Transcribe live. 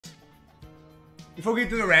before we get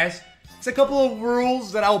to the rest, it's a couple of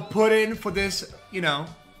rules that I'll put in for this, you know.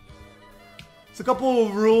 It's a couple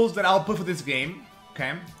of rules that I'll put for this game,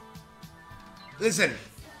 okay? Listen,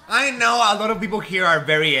 I know a lot of people here are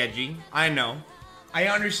very edgy. I know. I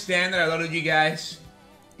understand that a lot of you guys,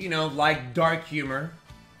 you know, like dark humor.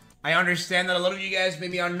 I understand that a lot of you guys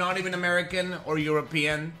maybe are not even American or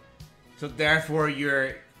European. So therefore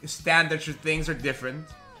your standards for things are different,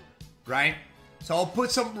 right? So I'll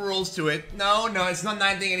put some rules to it. No, it's not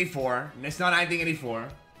 1984. It's not 1984.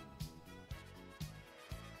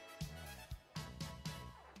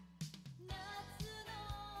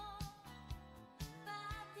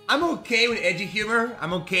 I'm okay with edgy humor.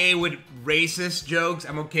 I'm okay with racist jokes.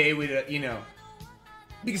 I'm okay with, you know,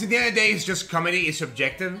 because at the end of the day, it's just comedy. It's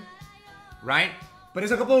subjective, right? But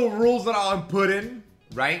there's a couple of rules that I'll put in,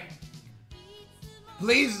 right?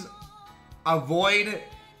 Please avoid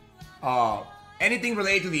anything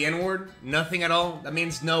related to the N-word. Nothing at all. That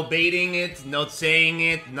means no baiting it, no saying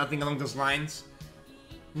it, nothing along those lines.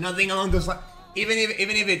 Nothing along those lines. Even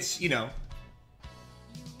if it's, you know,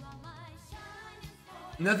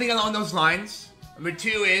 nothing along those lines. Number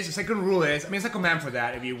two is, the second rule is, I mean, it's a command for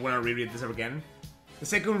that if you want to reread this again. The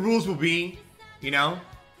second rules will be, you know,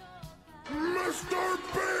 Mr.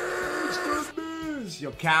 Biz!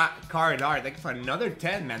 Yo, Caridar, thank you for another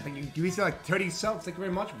 10, man. Thank you. You still like 30 subs. Thank you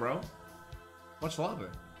very much, bro. Much love.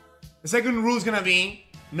 The second rule is gonna be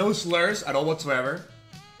no slurs at all whatsoever.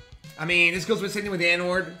 I mean, this goes with same thing with the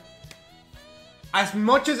N-word. As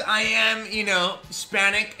much as I am, you know,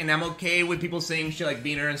 Hispanic, and I'm okay with people saying shit like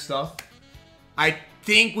beaner and stuff, I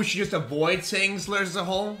think we should just avoid saying slurs as a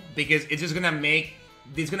whole, because it's just gonna make,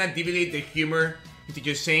 it's gonna deviate the humor into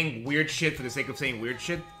just saying weird shit for the sake of saying weird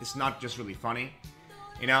shit. It's not just really funny,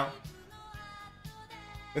 you know?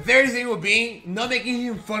 The third thing would be not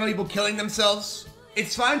making fun of people killing themselves.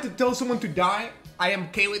 It's fine to tell someone to die. I am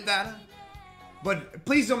okay with that. But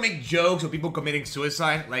please don't make jokes of people committing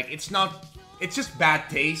suicide. Like, it's not... It's just bad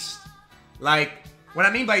taste. Like, what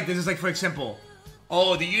I mean by this is like, for example,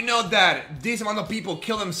 oh, do you know that this amount of people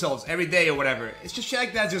kill themselves every day or whatever? It's just shit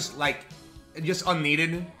like that, just like, just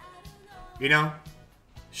unneeded. You know?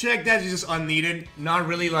 Shit like that is just unneeded. Not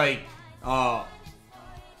really like, I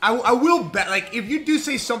will ban, like, if you do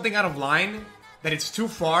say something out of line, that it's too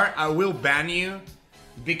far, I will ban you.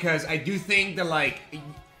 Because I do think that, like,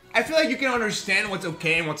 I feel like you can understand what's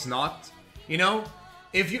okay and what's not. You know?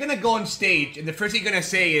 If you're gonna go on stage and the first thing you're gonna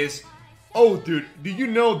say is, oh dude, do you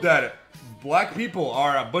know that black people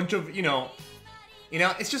are a bunch of, you know,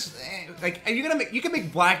 it's just, like, you're gonna make, you can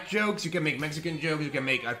make black jokes, you can make Mexican jokes, you can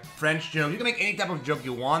make a French joke, you can make any type of joke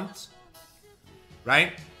you want,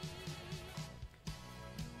 right?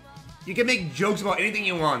 You can make jokes about anything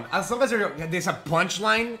you want, as long as there's a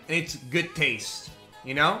punchline and it's good taste,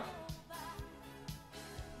 you know?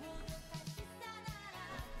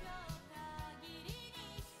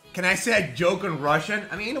 Can I say a joke in Russian?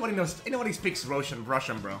 I mean, ain't nobody speaks Russian, bro.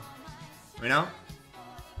 You know?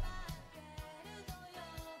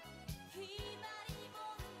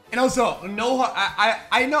 And also, no,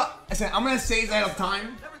 I know, listen, I'm gonna say that of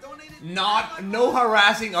time. No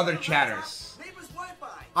harassing other chatters.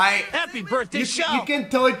 Happy birthday, show! You can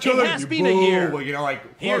tell each other, it has been a year. You know,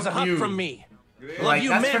 like, Here's a hug you. from me. Like, you,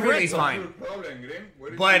 that's man, perfectly Redshell. fine.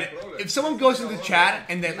 But if someone goes into the chat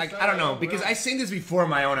and then, like, I don't know, because I've seen this before in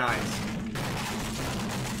my own eyes.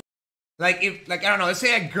 Like, if, like, I don't know, let's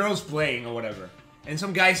say a girl's playing or whatever, and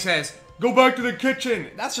some guy says, go back to the kitchen.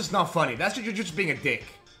 That's just not funny. That's just, you're just being a dick.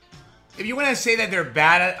 If you want to say that they're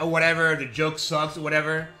bad at or whatever, the joke sucks or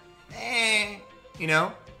whatever, you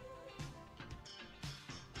know?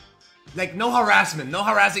 Like, no harassment, no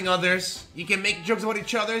harassing others. You can make jokes about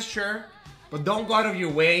each other, sure. But don't go out of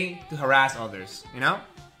your way to harass others, you know?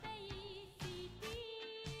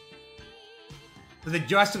 Does the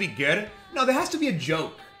joke has to be good? No, there has to be a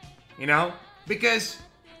joke, you know? Because...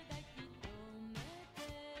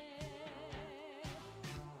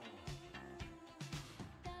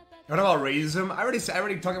 What about racism? I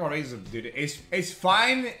already talked about racism, dude. It's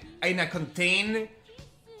fine in a contained,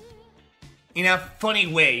 in a funny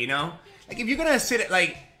way, you know? Like, if you're gonna sit it,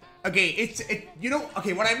 like, okay, you know,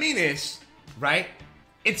 okay, what I mean is, right?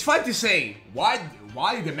 It's fine to say, why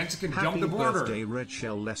did the Mexican jump the border? Happy birthday,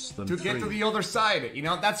 Redshell, less than to get 3. to the other side, you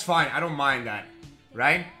know? That's fine, I don't mind that,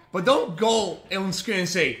 right? But don't go on screen and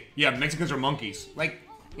say, yeah, Mexicans are monkeys. Like,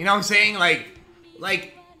 you know what I'm saying? Like,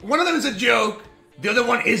 one of them is a joke, the other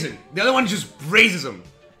one isn't. The other one just racism,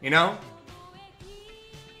 you know?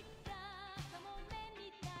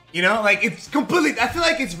 You know, like, it's completely, I feel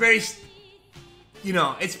like it's very, you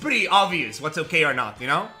know, it's pretty obvious what's okay or not, you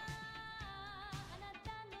know?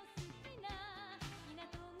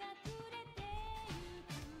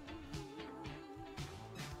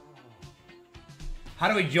 How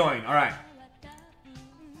do we join? Alright.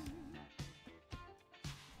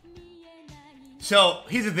 So,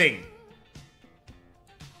 here's the thing.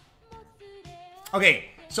 Okay,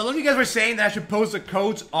 so a lot of you guys were saying that I should post the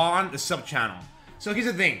codes on the sub channel. So here's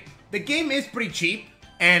the thing. The game is pretty cheap,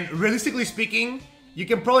 and realistically speaking, you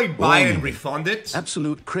can probably buy it and refund it.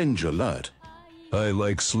 Absolute cringe alert. I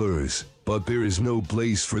like slurs, but there is no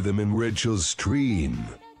place for them in Redshell's stream.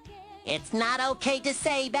 It's not okay to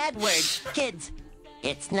say bad words, kids.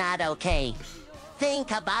 It's not okay. Think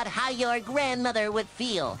about how your grandmother would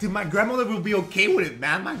feel. Dude, my grandmother would be okay with it,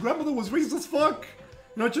 man. My grandmother was racist as fuck.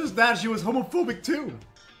 Not just that, she was homophobic too.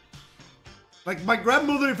 Like, my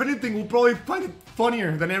grandmother, if anything, will probably find it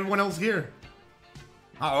funnier than everyone else here.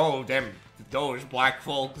 Oh, damn, those black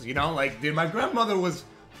folks, you know? Like, dude, my grandmother was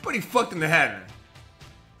pretty fucked in the head.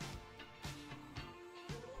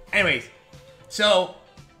 Anyways, so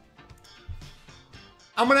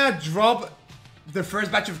I'm gonna drop the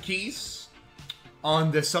first batch of keys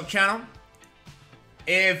on the sub channel.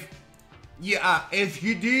 If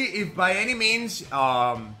by any means,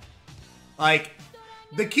 like,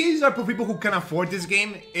 the keys are for people who can afford this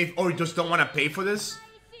game, or just don't want to pay for this.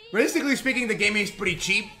 Realistically speaking, the game is pretty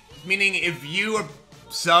cheap, meaning if you are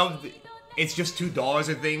subbed, it's just $2,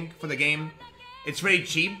 I think, for the game. It's pretty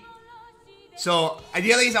cheap. So,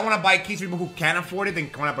 ideally, I want to buy keys for people who can afford it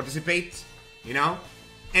and want to participate, you know?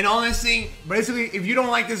 And honestly, basically, if you don't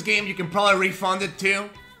like this game, you can probably refund it too.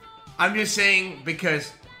 I'm just saying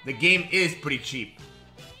because the game is pretty cheap.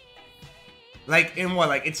 Like, in what,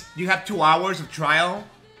 like, you have 2 hours of trial?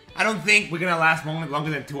 I don't think we're gonna last longer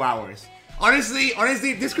than 2 hours. Honestly,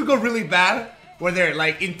 this could go really bad, where they're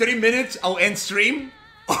like, in 30 minutes, I'll end stream,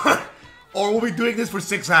 or we'll be doing this for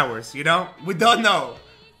 6 hours, you know? We don't know.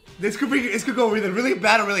 This could go either really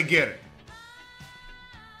bad or really good.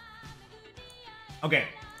 Okay,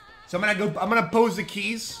 so I'm gonna post the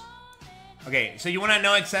keys. Okay, so you wanna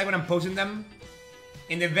know exactly when I'm posting them?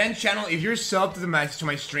 In the event channel, if you're subbed to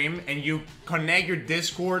my stream and you connect your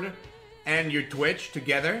Discord and your Twitch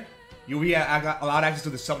together, you'll be allowed access to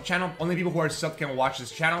the sub channel. Only people who are subbed can watch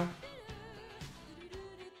this channel.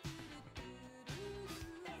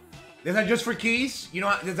 These are just for keys. You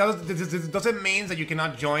know, this doesn't mean that you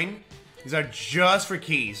cannot join. These are just for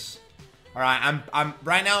keys. All right, I'm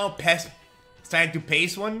right now starting to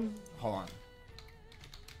paste one. Hold on.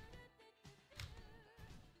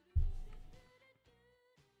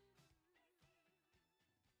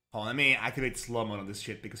 Hold on, let me activate slow mode on this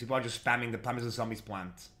shit because people are just spamming the Plants vs Zombies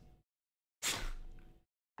plant.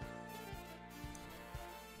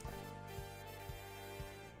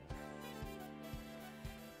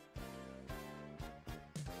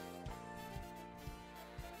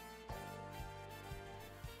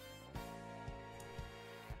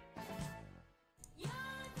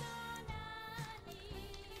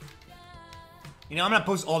 You know, I'm gonna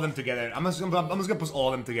post all of them together. I'm just gonna post all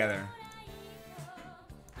of them together.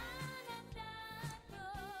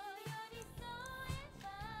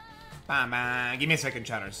 Bam, bam. Give me a second,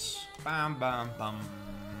 chatters. Bam, bam, bam.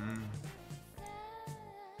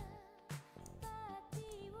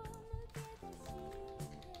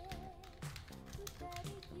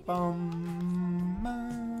 Bum,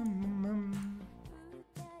 bum, bum.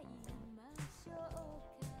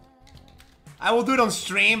 I will do it on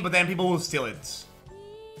stream, but then people will steal it.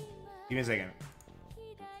 Give me a second.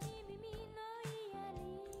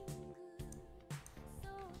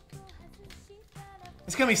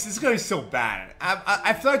 This is gonna be so bad.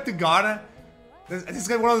 I feel like, to God, this is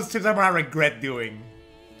one of those tips I'm gonna regret doing.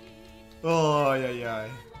 Oh, yeah.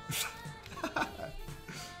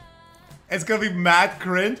 It's gonna be mad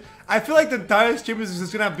cringe. I feel like the entire stream is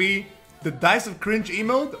just gonna be the Dice of Cringe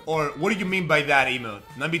emote, or what do you mean by that emote?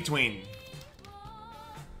 Not between.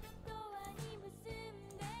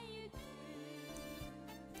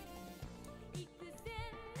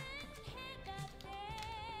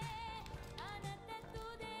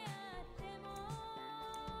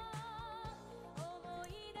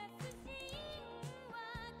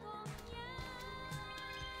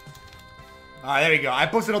 Alright, there we go. I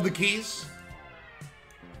posted all the keys.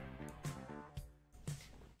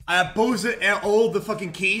 I posted all the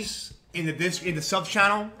fucking keys in the sub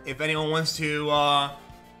channel. If anyone wants to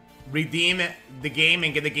redeem the game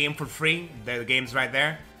and get the game for free, the game's right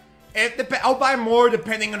there. I'll buy more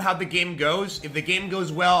depending on how the game goes. If the game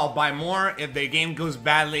goes well, I'll buy more. If the game goes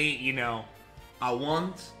badly, you know, I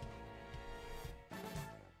won't.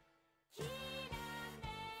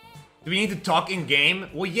 Do we need to talk in game?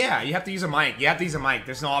 Well, yeah, you have to use a mic. You have to use a mic.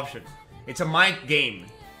 There's no option. It's a mic game.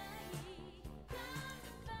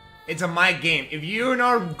 It's a mic game. If you're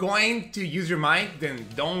not going to use your mic, then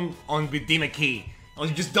don't redeem a key. Or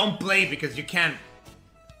you just don't play because you can't.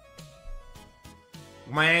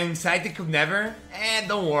 My sidekick could never?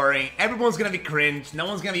 Don't worry. Everyone's gonna be cringe. No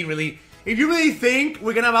one's gonna be really... If you really think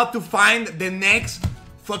we're gonna about to find the next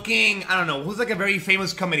fucking... I don't know, who's like a very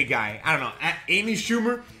famous comedy guy? I don't know, Amy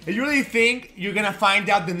Schumer? If you really think you're gonna find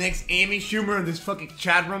out the next Amy Schumer in this fucking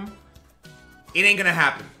chat room, it ain't gonna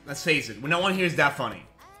happen. Let's face it. No one here is that funny.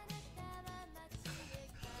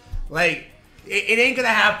 Like, it ain't gonna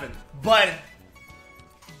happen. But...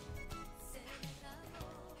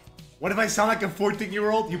 what if I sound like a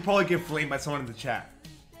 14-year-old? You probably get flamed by someone in the chat.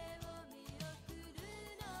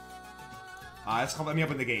 Let's let me up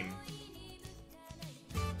in the game.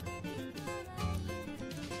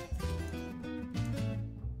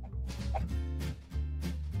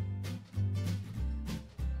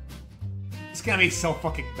 It's gonna be so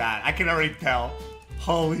fucking bad. I can already tell.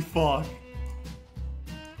 Holy fuck.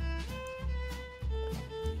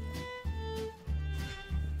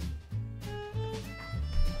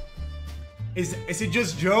 Is it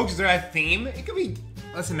just jokes? Is there a theme? It could be...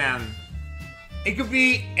 Listen, man. It could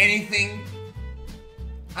be anything.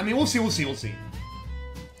 I mean, we'll see.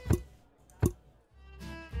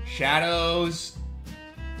 Shadows.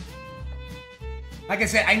 Like I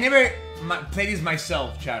said, I never played these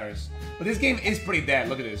myself, chatters. But this game is pretty dead.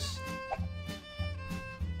 Look at this.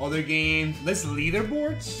 Other games. Let's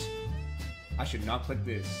leaderboards? I should not click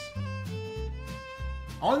this.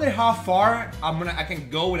 I wonder how far I can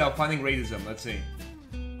go without finding racism. Let's see.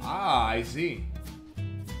 Ah, I see.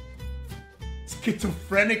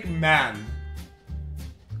 Schizophrenic man.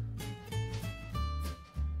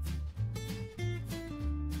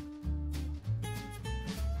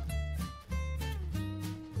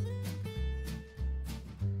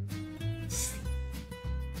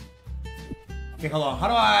 Okay, hold on. How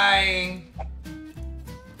do I...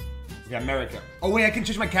 Okay, America. Oh wait, I can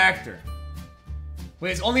change my character. Wait,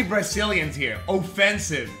 it's only Brazilians here.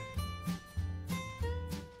 Offensive.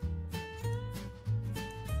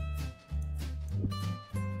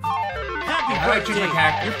 Happy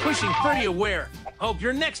birthday! You're pushing pretty aware. Hope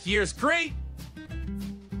your next year's great.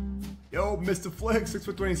 Yo, Mr. Flex, 6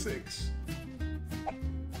 for 26.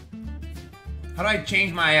 How do I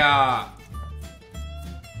change my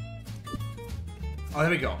Oh, there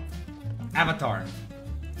we go. Avatar.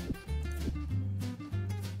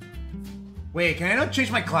 Wait, can I not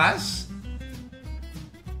change my class?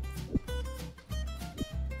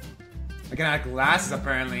 I can add glasses,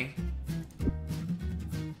 apparently.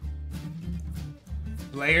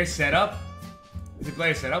 Player setup? Is it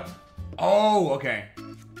player setup? Oh, okay.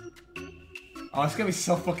 Oh, it's gonna be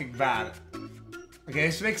so fucking bad. Okay,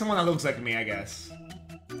 let's make someone that looks like me, I guess.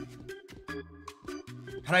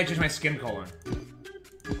 How do I change my skin color?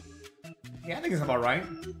 Yeah, I think it's about right.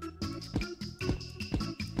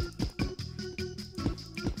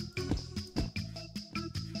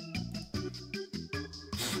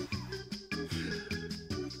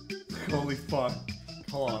 Holy fuck.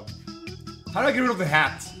 Hold on. How do I get rid of the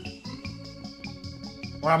hat?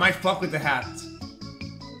 Or I might fuck with the hat.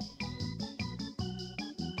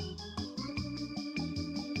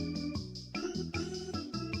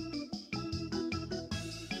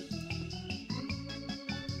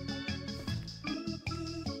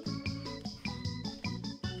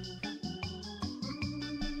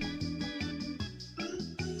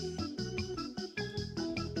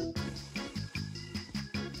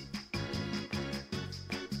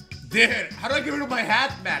 Dude, how do I get rid of my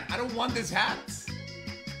hat, man? I don't want this hat.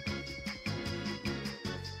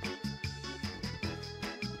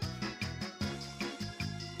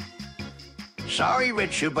 Sorry,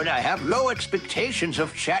 Redshell, but I have low expectations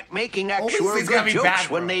of chat making actual thing's good gonna be jokes bad,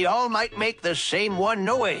 when bro. they all might make the same one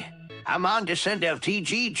no way. I'm on to send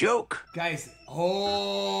LTG joke. Guys,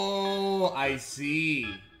 oh, I see.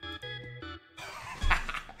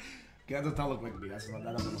 That does not look like me. That doesn't look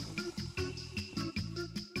like me.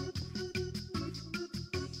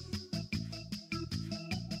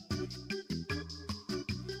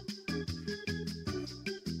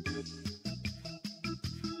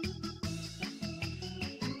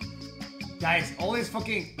 Guys, all this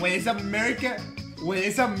fucking... Wait, is America... Wait,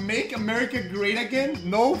 is that Make America Great Again?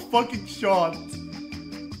 No fucking shot.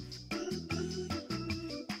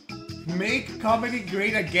 Make comedy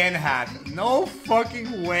great again hat. No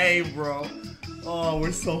fucking way, bro. Oh,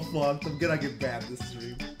 we're so fucked. I'm gonna get banned this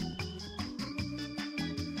stream.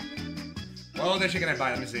 What other shit can I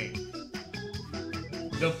buy? Let me see.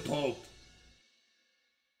 The Pope.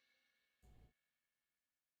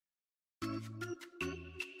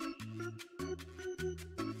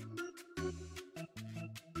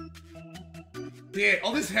 Dude,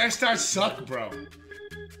 all these hairstyles suck, bro.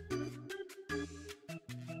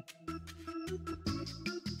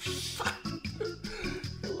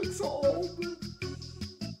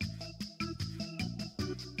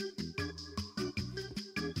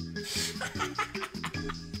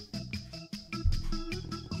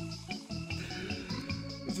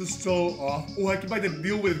 is so off. Oh, I can buy the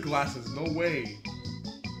deal with glasses. No way.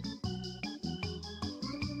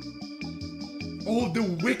 Oh, the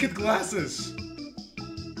wicked glasses.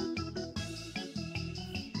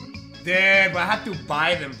 Dude, but I have to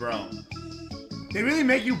buy them, bro. They really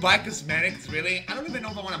make you buy cosmetics, really? I don't even know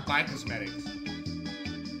if I want to buy cosmetics.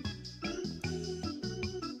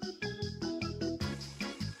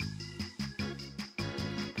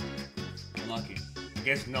 Lucky. I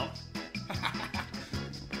guess no.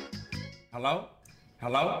 Hello?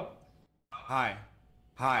 Hello? Hi.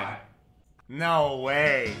 Hi. No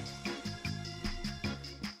way.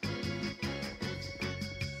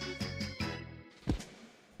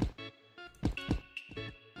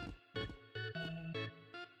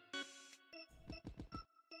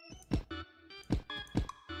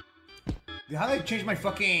 Dude, how did I change my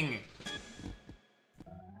fucking...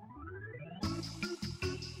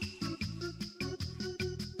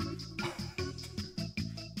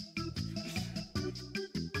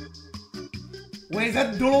 Wait, is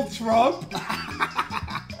that Donald Trump?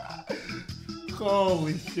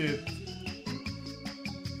 Holy shit.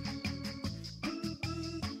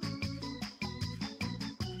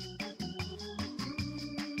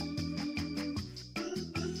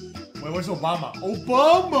 Wait, where's Obama?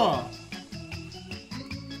 Obama!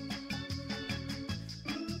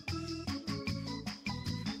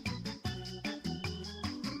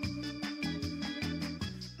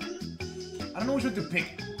 I don't know which one to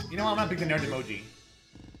pick. You know what? I'm gonna pick the nerd emoji.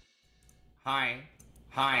 Hi.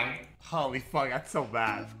 Hi. Holy fuck, that's so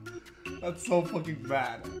bad. That's so fucking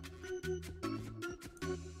bad.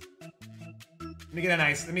 Let me get a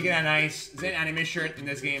nice Zen anime shirt in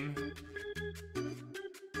this game.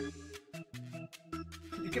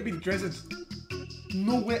 You can be dressed as...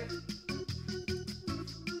 No way.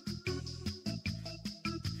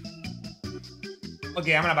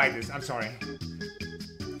 Okay, I'm gonna buy this. I'm sorry.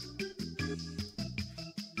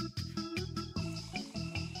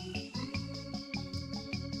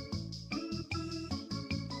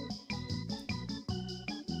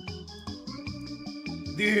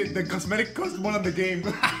 Dude, the cosmetic costs more than the game.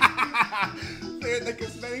 Dude, the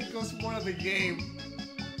cosmetic costs more than the game.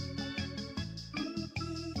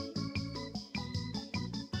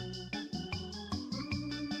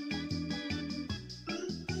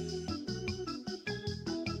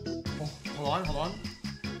 Oh, hold on.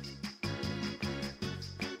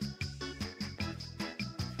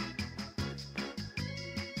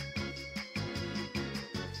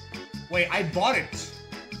 Wait, I bought it.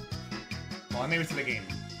 Oh, maybe it's in the game.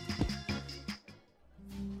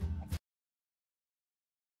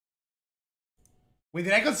 Wait,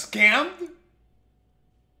 did I get scammed?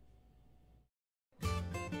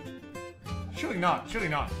 Surely not, surely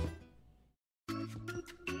not.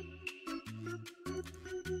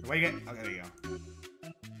 Where you get? Okay, there you go.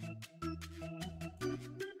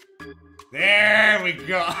 There we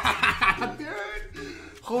go. Dude!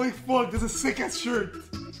 Holy fuck, this is a sick ass shirt.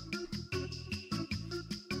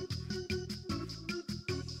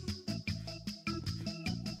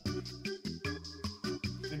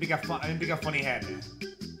 I didn't pick a funny head.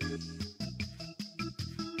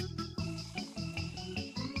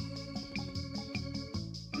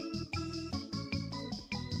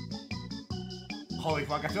 Holy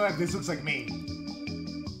fuck, I feel like this looks like me.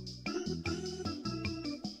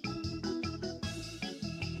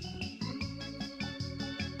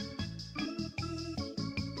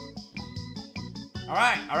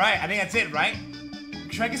 Alright, I think that's it, right?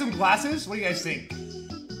 Should I get some glasses? What do you guys think?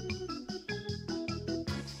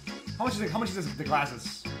 How much is the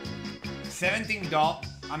glasses? $17.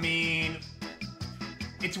 I mean,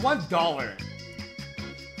 it's $1.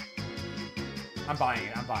 I'm buying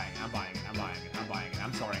it.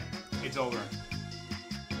 I'm sorry. It's over.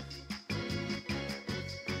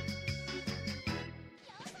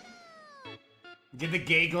 Get the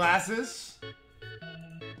gay glasses.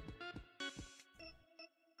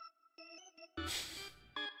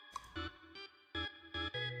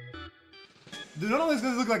 Dude, none of these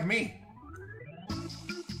guys look like me.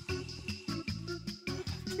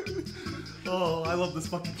 Oh, I love this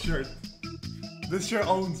fucking shirt. This shirt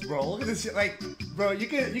owns, bro. Look at this shit. Like, bro, you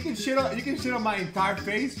can shit on my entire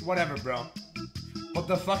face, whatever, bro. But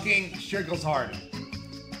the fucking shirt goes hard.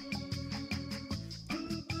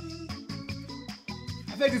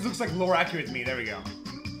 I think this looks like lower accurate to me. There we go.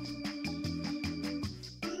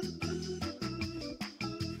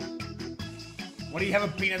 What do you have, a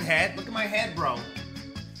peanut head? Look at my head, bro.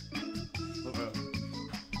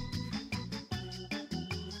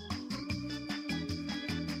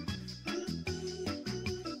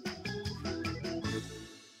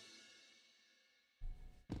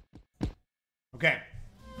 Okay.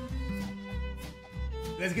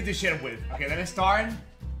 let's get this shit with. Okay, let me start.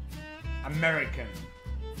 American.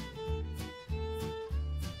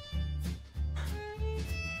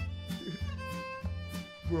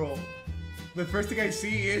 Bro, the first thing I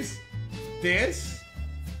see is this,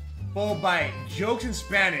 followed by jokes in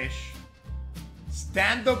Spanish,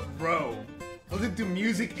 stand-up row, listen to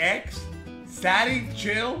music X, Sadie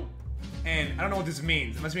chill, and I don't know what this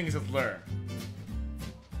means. It must mean it's a blur.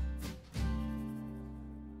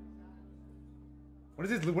 What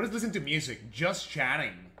is it? What is listen to music? Just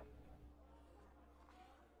chatting.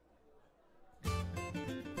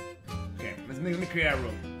 Okay, let me create a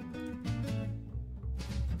room.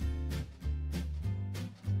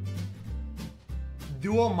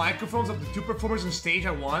 Dual microphones of the two performers on stage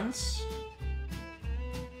at once.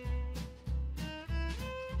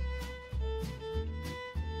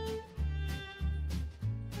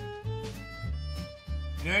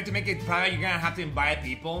 In order to make it private, you're gonna have to invite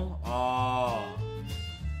people. Oh.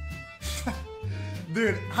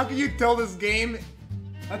 Dude, how can you tell this game?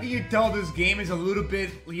 How can you tell this game is a little bit,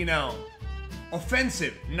 you know,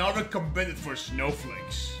 offensive? Not recommended for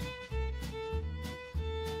snowflakes.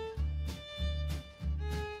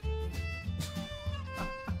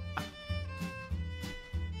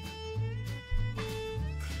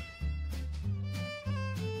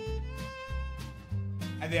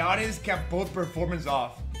 And the audience kept both performances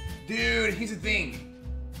off. Dude, here's the thing.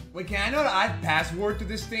 Wait, can I not add password to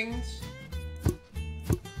these things?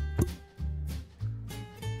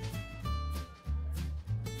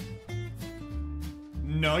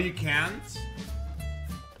 No, you can't.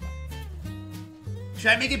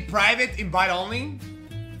 Should I make it private, invite only?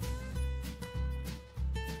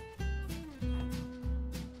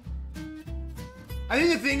 I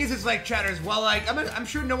think the thing is, it's like chatters. Well, like I'm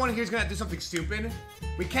sure no one here is gonna do something stupid.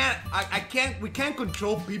 We can't. We can't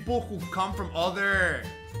control people who come from other,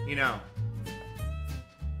 you know.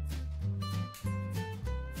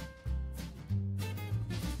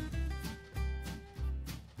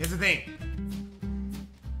 Here's the thing.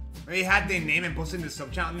 They had their name and posted in the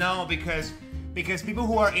sub channel. No, because people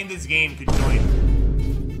who are in this game could join.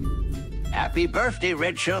 Happy birthday,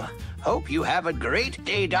 Redshell. Hope you have a great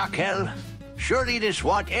day, Dockel. Surely this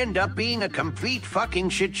won't end up being a complete fucking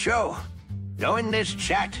shit show. Knowing this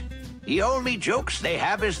chat, the only jokes they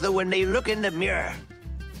have is the when they look in the mirror.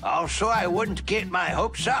 Also, I wouldn't get my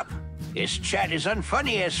hopes up. This chat is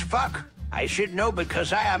unfunny as fuck. I should know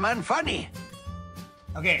because I am unfunny.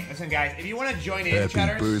 Okay, listen guys, if you want to join in, Happy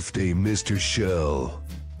chatters... birthday, Mr. Shell.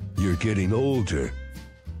 You're getting older.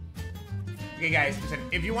 Okay guys, listen,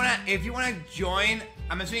 if you wanna join,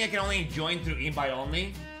 I'm assuming I can only join through invite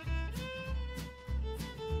only.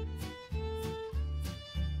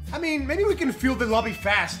 I mean, maybe we can fill the lobby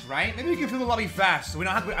fast, right? Maybe we can fill the lobby fast, so I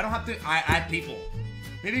don't have to add people.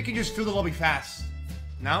 Maybe we can just fill the lobby fast.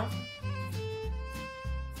 No?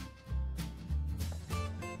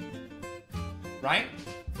 Right?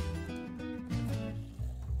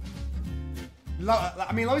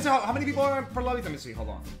 I mean, lobbies are, how many people are per lobby? Let me see, hold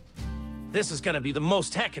on. This is gonna be the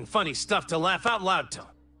most heckin' funny stuff to laugh out loud to.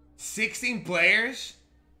 16 players?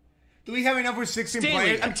 Do we have enough for 16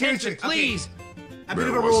 Stanley, players? attention, please! A bit of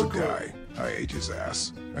a There was roll a call. guy. I ate his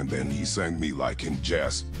ass, and then he sang me like in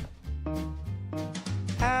jest.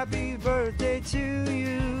 Happy birthday to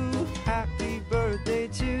you. Happy birthday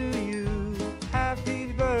to you.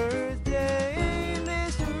 Happy birthday,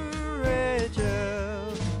 Mr.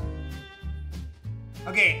 Redshell.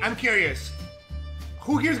 Okay, I'm curious.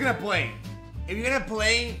 Who here's gonna play? If you're gonna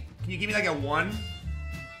play, can you give me like a 1?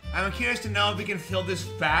 I'm curious to know if we can fill this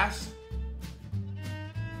fast.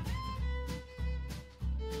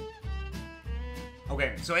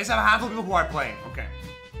 Okay, so it's a handful of people who are playing. Okay.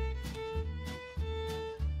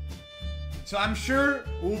 So I'm sure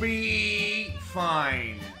we'll be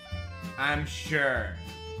fine. I'm sure.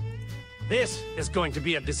 This is going to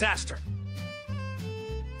be a disaster.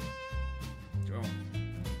 Oh,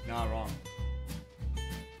 not wrong.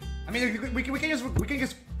 I mean, we can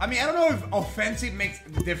just. I mean, I don't know if offensive makes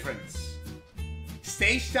a difference.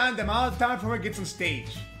 Stage time, the amount of time before it gets on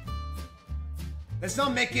stage. Let's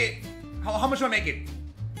not make it. How much do I make it?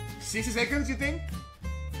 60 seconds, you think?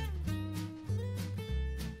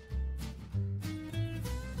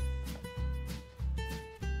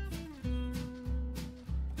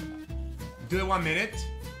 Do it 1 minute.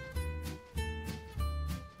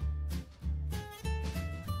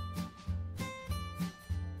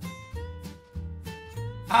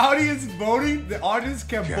 Audience voting? The audience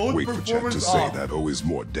can Can't vote wait for chat to performance say off. that O is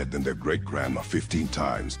more dead than their great-grandma 15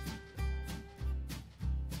 times.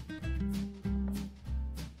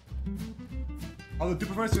 Oh, the two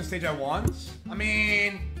performers on stage at once? I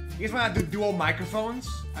mean, You guys want to do dual microphones?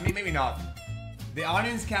 I mean, maybe not. The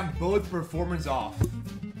audience can vote performance off.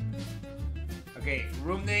 Okay,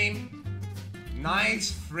 room name.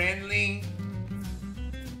 Nice, friendly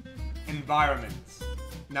environment.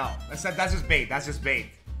 No, that's just bait. That's just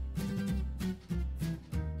bait.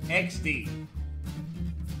 XD.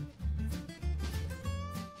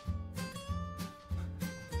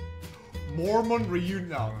 Mormon reunion.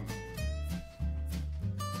 No.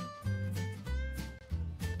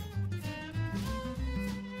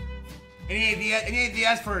 Any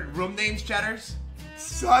ideas for room names, chatters?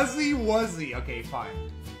 Sussy Wuzzy. Okay, fine.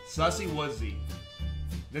 Sussy Wuzzy.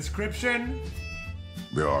 Description?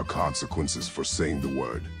 There are consequences for saying the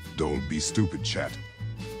word. Don't be stupid, chat.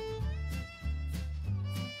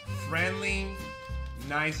 Friendly,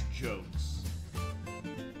 nice jokes.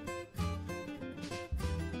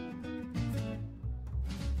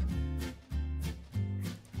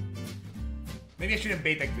 Maybe I shouldn't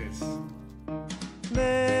bait like this.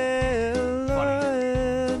 Melon,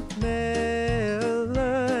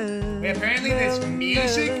 melon. Wait, apparently there's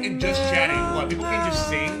music and just chatting. What, people can just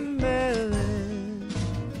sing? Melon.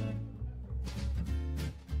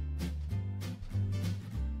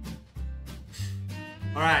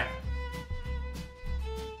 Alright.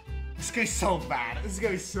 This is gonna be so bad. This is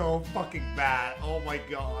gonna be so fucking bad. Oh my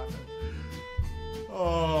god.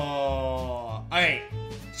 Oh. Alright.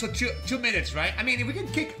 So 2 minutes, right? I mean, if we can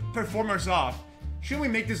kick performers off, shouldn't we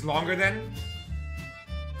make this longer then?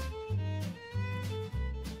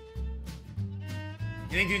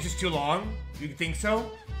 You think it's just too long? You think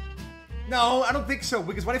so? No, I don't think so.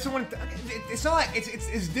 Because what if someone? It's not like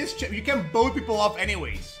it's this. You can vote people off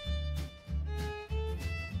anyways.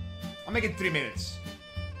 I'll make it 3 minutes.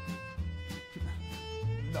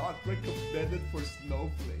 Not recommended for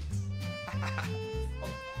snowflakes.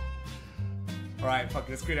 Alright, fuck,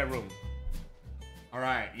 let's create that room.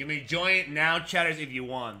 Alright, you may join now, chatters, if you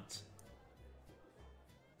want.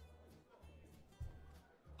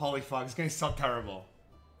 Holy fuck, it's gonna suck terrible.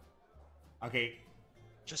 Okay.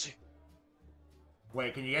 Jesse.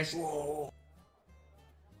 Wait, can you guys... Whoa.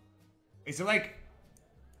 Is it like...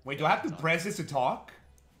 Wait, do I have to press this to talk?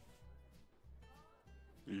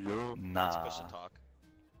 Yeah. Nah. Push to talk.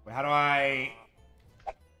 Wait, how do I...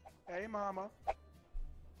 Hey, mama.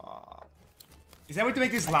 Is that way to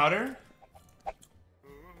make this louder?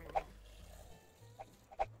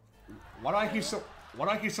 Why do I hear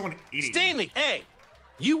someone eating? Stanley, hey!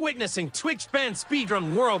 You witnessing Twitch fan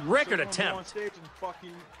speedrun world record attempt. On stage and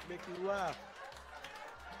fucking make me laugh.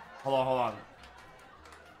 Hold on.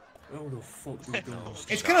 How the fuck we doing?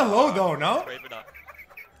 It's kind of low though, no? Brave it up.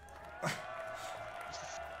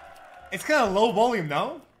 It's kind of low volume,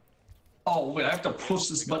 no? Oh wait, I have to push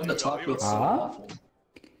this button to talk. It's so awful.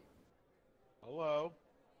 Hello.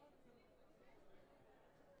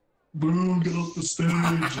 Boo! Get off the stage.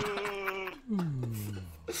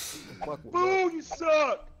 Boo! You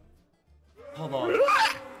suck. Hold on.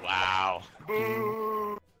 Wow.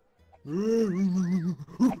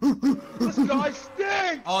 This guy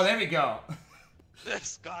stinks. Oh, there we go.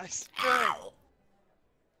 This guy stinks.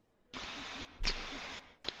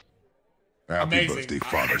 Happy Amazing. birthday,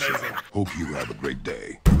 Father Amazing. Show. Hope you have a great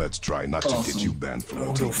day. Let's try not to get you banned from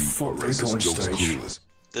Oh, the TV for fuck, we're racist going jokes stage. clueless.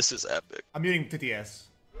 This is epic. I'm muting TTS.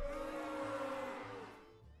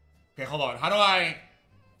 Okay, hold on. How do I...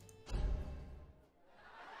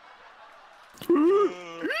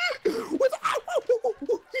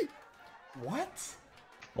 What?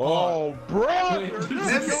 Oh, bro!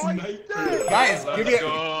 Guys, give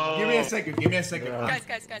me a second. Give me a second.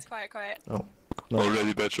 Guys, quiet.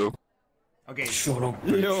 Already, Betcho. Okay. Shut up,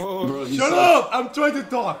 bitch. Bro, you Shut suck. up! I'm trying to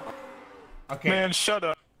talk. Okay. Man, shut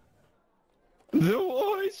up. The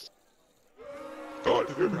voice.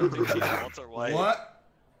 Walter White. What?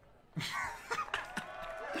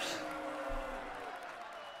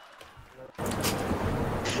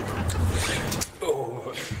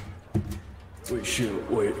 Oh. Wait, shit,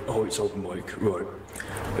 wait. Oh, it's open mic. Right.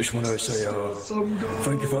 I just want to say,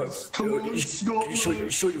 thank you for...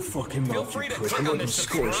 shut your fucking mouth, you prick. I'm not in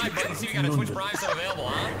Scottish, you cunt. I'm from London. I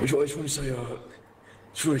just want to say,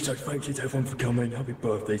 thank you to everyone for coming. Happy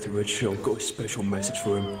birthday to Redshell. Got a special message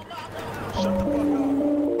for him.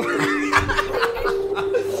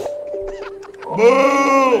 Boo!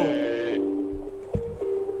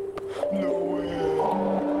 No way.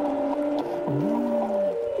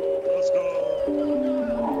 Let's go.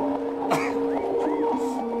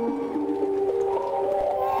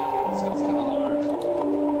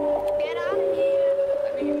 Get out of here. I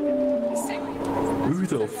mean, Who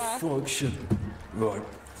the fuck should... Right.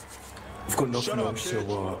 I've got nothing else,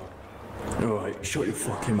 so, alright, shut your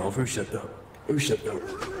fucking mouth. Who said that? Who said that?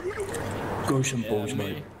 grow some balls,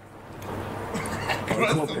 mate. Alright,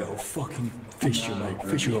 come up here, I'll fucking fist you, mate.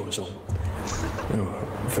 Fist your arms on.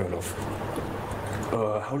 Oh, fair enough.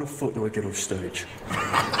 How the fuck do I get off stage?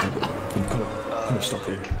 I'm gonna stop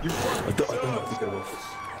here. I don't have to get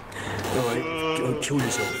off. Alright, kill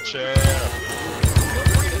yourself. Chair.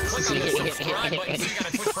 Click on the subscribe button so you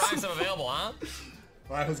got a Twitch Prime sub available, huh?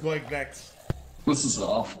 Alright, who's going next? This is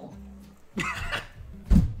awful.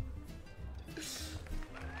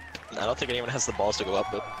 I don't think anyone has the balls to go up,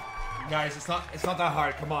 but Guys, it's not that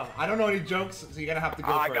hard. Come on. I don't know any jokes, so you're gonna have to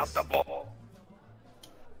go first. I got the ball.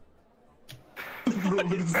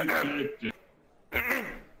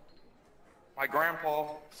 My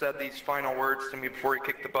grandpa said these final words to me before he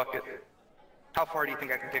kicked the bucket. How far do you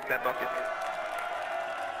think I can kick that bucket?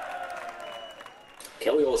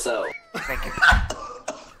 Kill yourself. Thank you.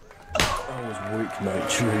 I was weak, mate.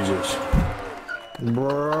 Jesus.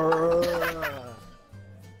 Bruh.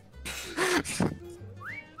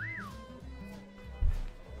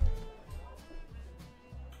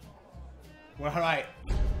 Well, alright.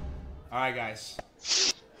 Alright, guys.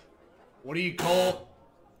 What do you call...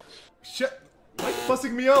 Shit! Why are you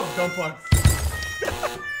fussing me up, dumb fucks?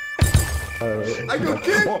 I go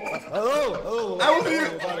kid! Hello! I was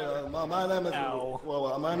here! My name is...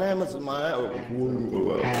 Well, my name is... What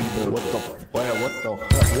the... What the...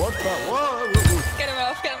 Get him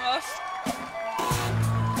off, get him off.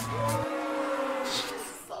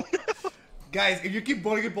 Guys, if you keep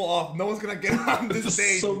bullying people off, no one's gonna get on this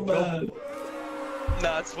stage. So bad.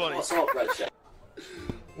 nah, it's funny. What's up, Redshell?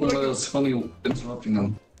 Well, it's funny interrupting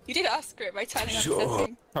them. You did ask for it by turning off the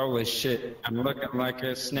setting. Holy shit, I'm looking like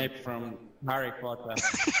a Snape from Harry Potter.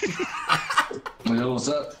 Yo, was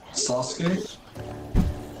that Sasuke?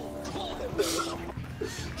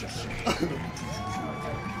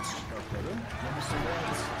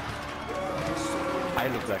 I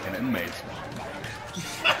look like an inmate.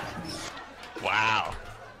 Wow.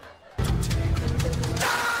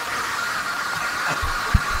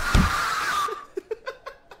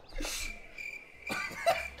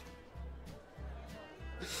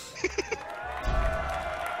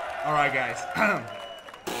 Alright, guys.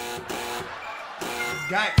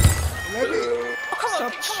 Guys, let me...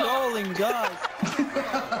 Stop trolling, guys!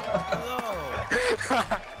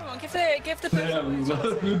 Come on, give the Damn,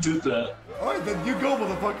 who did that? Alright, then you go,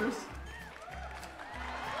 motherfuckers.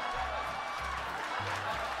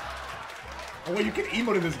 Oh wait, you can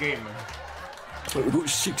emote in this game, man. Wait, we've got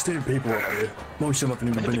 16 people out here. Most of them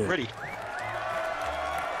haven't even been here. Pretty.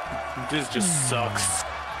 This just sucks.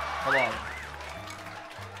 Hold on.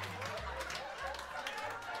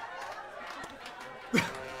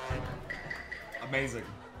 Amazing.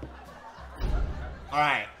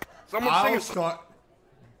 Alright. I'll start.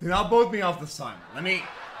 Do not both me off the sun. Let me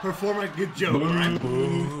perform a good joke. Right?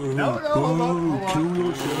 No, hold on. Kill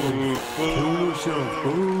yourself. Kill yourself.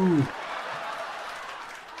 Ooh.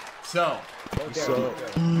 So.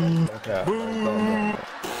 Okay.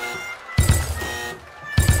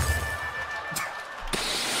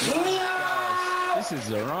 This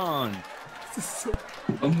is Iran. This is so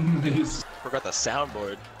Amazing. Forgot the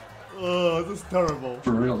soundboard. Oh, this is terrible.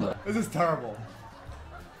 For real, though. This is terrible.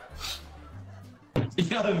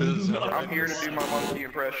 Yeah, I'm here to do my monkey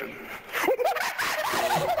impression.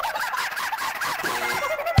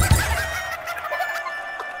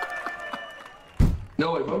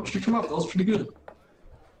 No, wait, why don't you come up? That was pretty good.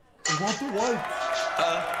 What the what?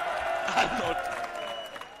 I don't.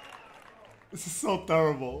 This is so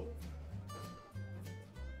terrible.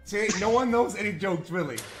 See, no one knows any jokes,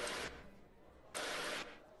 really.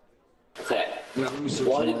 Okay.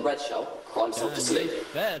 Why did Redshell cry himself to sleep?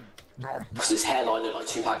 Bed. Because his hairline looked like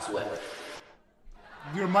 2 packs of wet.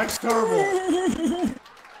 Your mic's terrible.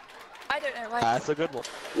 I don't know why. That's a good one.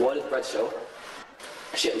 Why did Redshell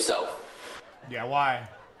shit himself? Yeah, why?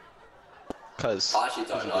 Cause I actually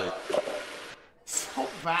don't know. So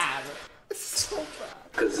bad. It's so bad.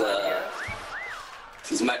 Because,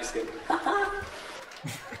 he's Mexican.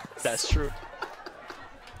 that's true.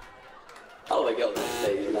 How do I get on this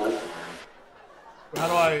stage, man? How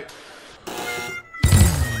do I...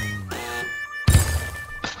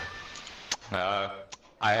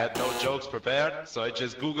 I had no jokes prepared, so I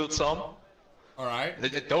just googled some. Alright.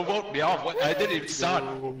 Don't vote me off. I didn't even start.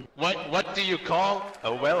 What do you call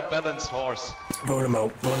a well-balanced horse? Vote him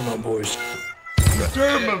out, boys.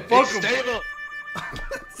 German, fuck It's him. stable.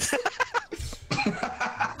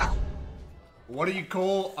 What do you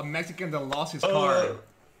call a Mexican that lost his car?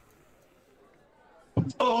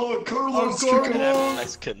 Oh, Carlos!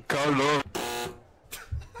 Mexican. Carlos!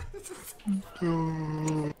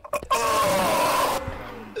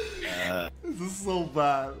 This is so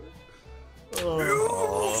bad.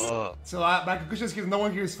 So my conclusion is no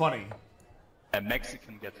one here is funny. A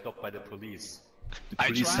Mexican gets stopped by the police. The I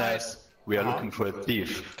police tried. says, we are looking for a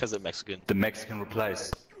thief. Because they're Mexican. The Mexican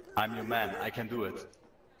replies, I'm your man, I can do it.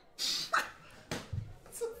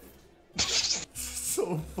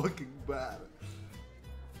 So fucking bad.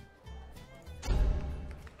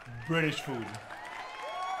 British food.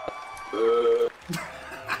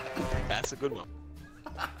 That's a good one.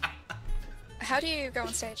 How do you go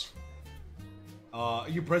on stage?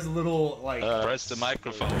 You press a little like. Press the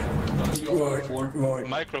microphone. Right.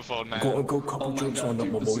 Microphone, man. Got a couple jokes lined up,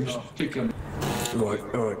 my boys.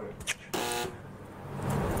 Right.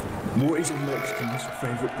 What is a Mexican's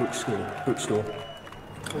favourite bookstore?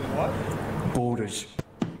 What? Borders.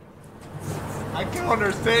 I can't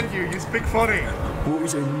understand you. You speak funny. What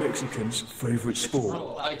is a Mexican's favourite sport?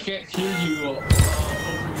 I can't hear you.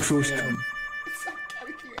 Trust him.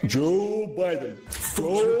 Joe Biden.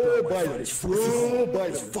 Joe Biden. Joe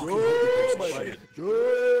Biden. Joe Biden.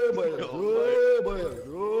 Joe Biden. Joe Biden.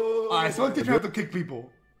 Alright, someone teach me how to kick people.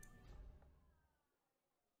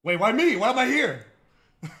 Wait, why me? Why am I here?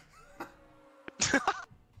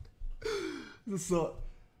 This sucks.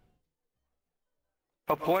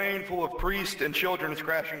 A plane full of priests and children is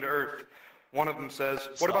crashing to Earth. One of them says,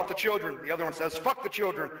 what about the children? The other one says, fuck the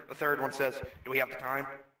children. The third one says, do we have the time?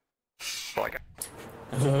 Like,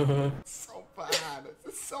 So bad.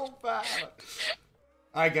 This is so bad.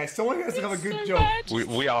 Alright guys, someone has to have a good joke.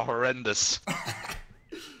 We are horrendous.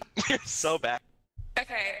 We're so bad.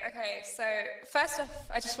 Okay, so first off,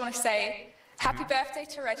 I just want to say happy birthday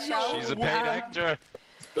to Redshell. She's a paid actor.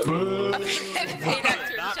 Paid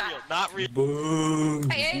actor in chat. Not real.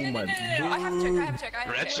 Hey, no, I have a joke,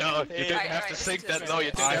 Redshell, you didn't have to sing that though,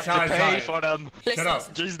 you didn't have sorry, to pay for them. Listen, Shut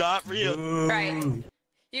up. She's not real. right.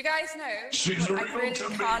 You guys know I really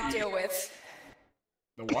can't deal with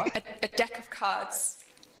The what? a deck of cards.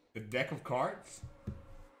 The deck of cards?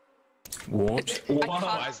 What?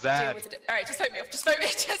 Why is that? Alright, just vote me off. Just vote me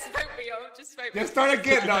off. Just vote me off. Just start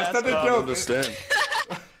again. No, start the joke. Understand.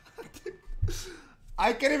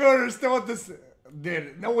 I can't even understand what this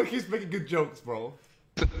did. No one keeps making good jokes, bro.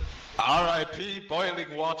 R.I.P.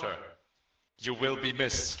 boiling water. You will be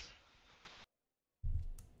missed.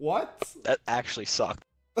 What? That actually sucked.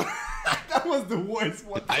 That was the worst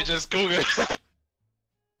one. I just googled.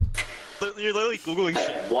 You're literally googling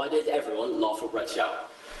shit. Why did everyone laugh at Redshell?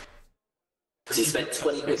 Because he spent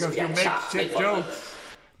 20 minutes Because you with make chat. shit jokes.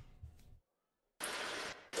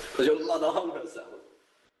 Because your mother hung herself.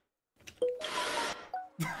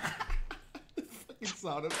 Fucking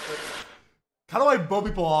sound effect. How do I blow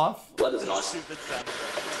people off? Well, that's nice.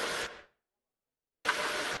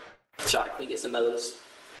 Jack, can you get some melons?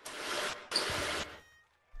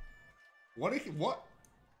 What?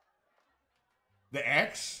 The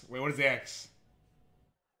X? Wait, what is the X?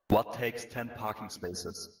 What takes 10 parking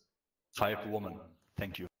spaces? 5 women.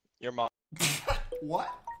 Thank you. Your mom. What?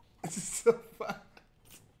 This is so fun.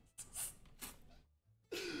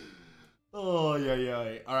 Oh,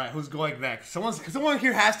 yeah. Alright, who's going next? Someone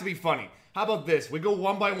here has to be funny. How about this? We go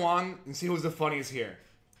one by one and see who's the funniest here.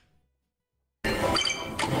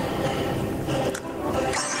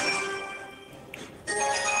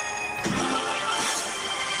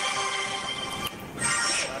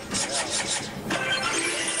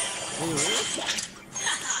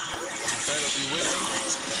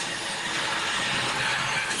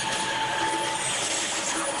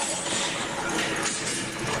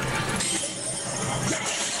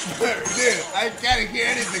 Dude, I can't hear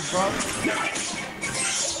anything, bro.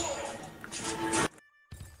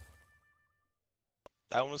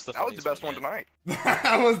 That was the best one tonight.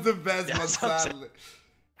 That was the best one, that's sadly.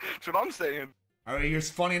 That's what I'm saying. Alright, you're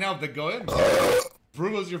funny enough, then go in.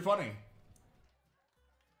 Prove us you're funny.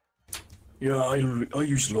 Yeah, I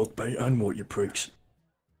use log bait and what you pricks.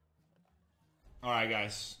 Alright,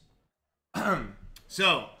 guys.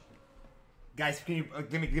 So, guys, can you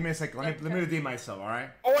give me a second? Let me redeem myself,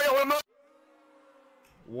 alright?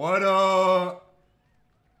 What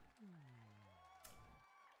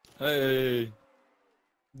Hey.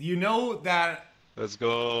 Do you know that? Let's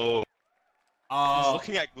go. He's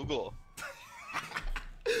looking at Google.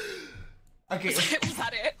 Okay. Was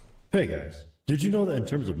that it? Hey guys, did you know that in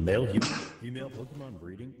terms of female Pokemon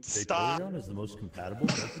breeding, Stop. Vaporeon is the most compatible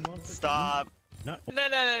Pokemon? For Stop. Not No.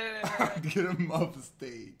 Get him off the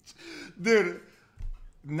stage. Dude,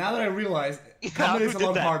 now that I realize, comedy is a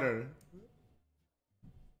lot harder.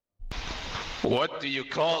 What do you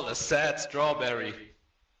call a sad strawberry?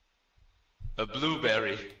 A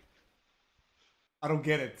blueberry. I don't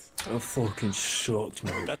get it. I'm fucking shocked,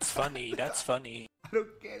 man. That's funny. I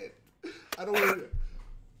don't get it. I don't want to...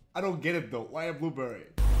 I don't get it though. Why a blueberry?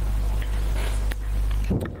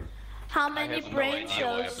 How many have no brain idea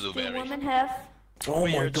why a cells do blueberry. women have? Oh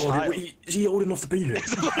my god, is he old enough to be here?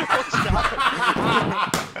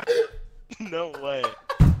 No way.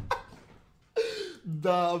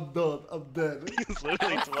 Nah, I'm done. I'm dead. He's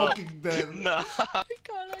literally I'm 12. fucking dead. Nah.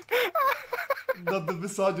 Not the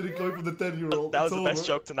misogyny coming from the 10-year-old. That was It's the best over.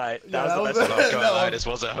 joke tonight. Yeah, That was the I'm best not joke. gonna lie,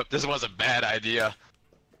 this was a bad idea.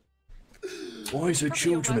 Why is there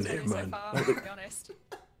children in here, So man? far, to be honest.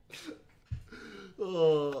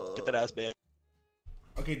 Oh. Get that ass back.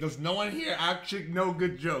 Okay, does no one here actually know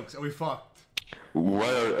good jokes? Are we fucked? Why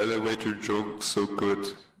are elevator jokes so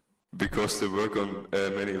good? Because they work on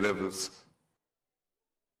many levels.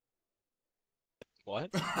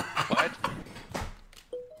 What? What?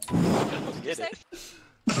 I don't get it.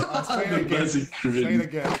 Say it again. Say it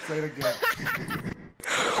again. Say it again.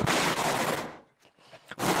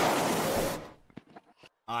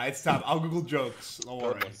 It's time. I'll Google jokes. Don't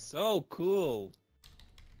worry. So cool.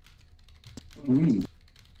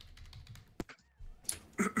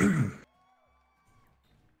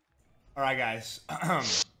 Alright, guys.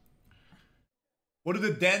 What do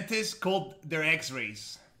the dentists call their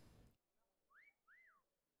x-rays?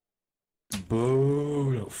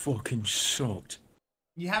 Boo, that fucking sucked.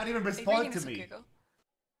 You haven't even responded to me.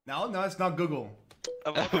 No, it's not Google.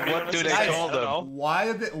 What do they call them?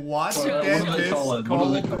 What do dentists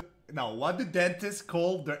what do dentists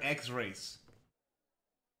call their x-rays?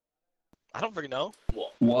 I don't freaking know.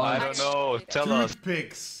 I don't know. Tell us.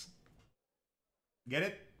 Toothpicks. Get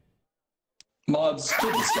it? Mods,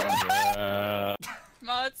 kill this guy.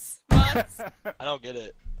 Mods. I don't get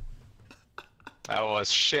it. That was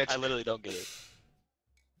shit. I literally don't get it.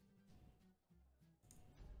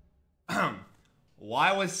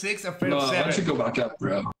 Why was 6 afraid No, of 7? I should go back up,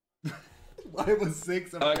 bro. Why was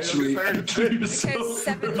 6 afraid Actually, of 7? Because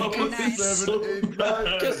 7, 8, 9. 7, 8,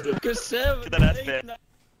 9. Because 7, Get that ass 8, back. 9.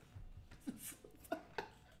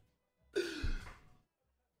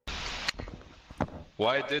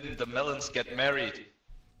 Why didn't the melons get married?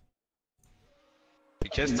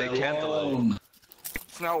 Because they can't alone.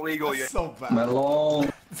 It's not legal yet. So bad.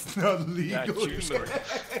 Melon. It's not legal.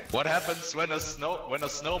 What happens when a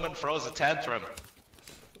snowman throws a tantrum?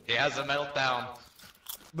 He has a meltdown.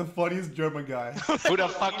 The funniest German guy. Who the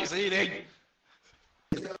fuck is eating?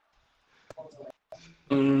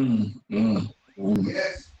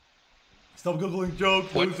 Stop googling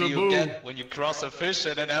jokes. What loser, do you boo. get when you cross a fish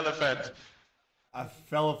and an elephant? A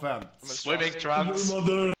elephant. Swimming trunks.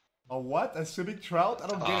 A what? A swimming trout? I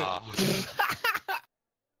don't get it.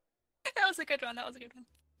 That was a good one.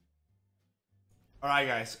 Alright,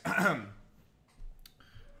 guys.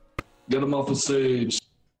 Get him off the stage.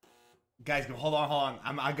 Guys, hold on.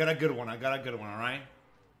 I got a good one. Alright?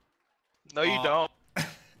 No, you don't.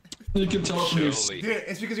 You can talk me. Dude,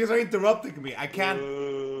 it's because you guys are interrupting me. I can't.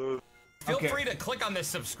 Feel free to click on the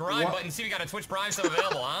subscribe button, see if we got a Twitch Prime still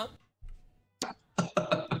available, huh?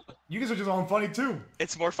 You guys are just on funny too.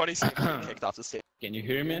 It's more funny seeing you get kicked off the stage. Can you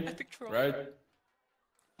hear me? Right?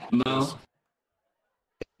 No.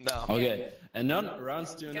 No. Okay. And none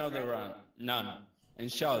runs to another run. None. And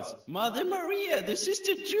shouts, Mother Maria, the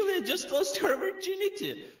sister Julia just lost her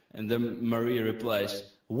virginity. And then Maria replies,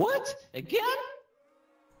 what? Again?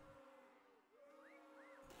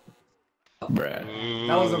 Bruh.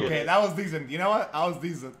 That was okay. That was decent. You know what? I was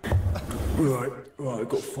decent. Right, I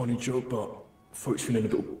got a funny joke, but folks feeling a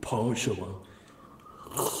bit partial.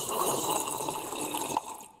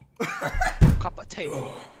 Cup of tea.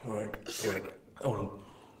 Alright, hold on.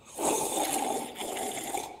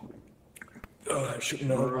 Should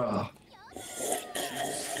know.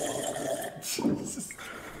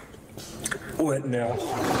 Wet now.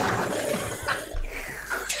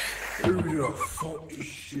 Oh, fuck this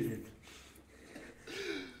shit.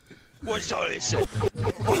 What's all this shit?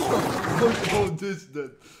 What's all this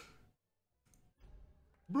then?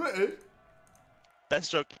 British?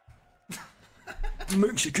 Best joke.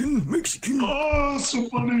 Mexican. Oh, so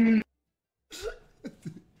funny.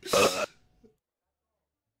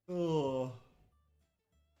 Oh.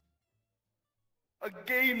 A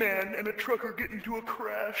gay man and a trucker get into a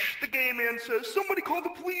crash. The gay man says, somebody call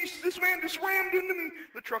the police, this man just rammed into me.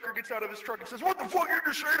 The trucker gets out of his truck and says, what the fuck you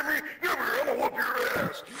just say to me? Give me, I'm gonna whoop your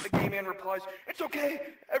ass. The gay man replies, it's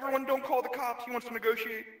okay, everyone don't call the cops, he wants to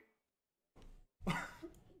negotiate.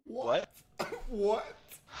 What? What?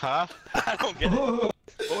 Huh? I don't get it.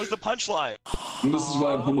 What was the punchline? This is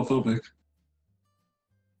why I'm homophobic.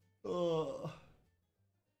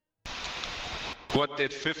 What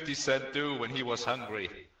did 50 Cent do when he was hungry?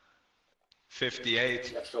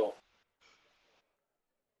 58.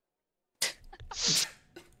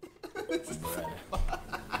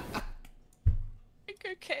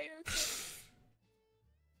 Okay.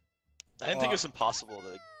 I didn't think it was impossible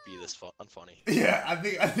to be this unfunny. Yeah, I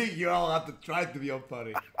think you all have to try to be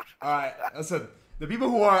unfunny. Alright, listen. The people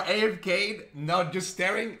who are AFK'd, not just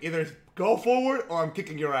staring, either go forward or I'm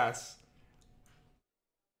kicking your ass.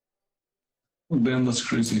 Damn, that's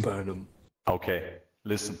crazy. Burn them. Okay,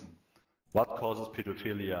 listen. What causes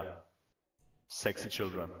pedophilia? Sexy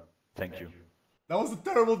children. Thank you. That was a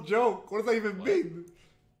terrible joke. What does that even mean?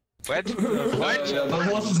 What? That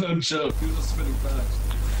wasn't a joke. He was just spitting facts.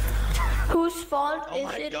 Whose fault is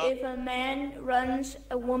it if a man runs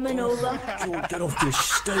a woman over? Joe, get off this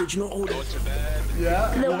stage, not all Go to bed.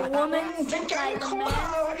 Yeah. The woman by the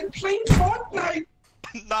man. Playing Fortnite.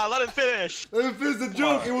 Nah, let him finish. Let him finish the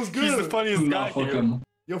joke. It was good. He's the funniest guy here.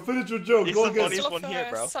 Yo, finish your joke. He's Go the again. funniest one here,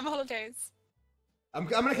 bro. Summer holidays. I'm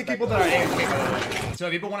gonna kick people that are AFK, by the way. So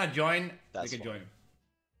if people want to join, they can join.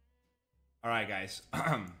 Alright, guys.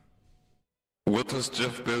 What does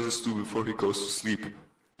Jeff Bezos do before he goes to sleep?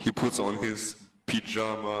 He puts on his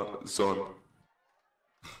pajamas on.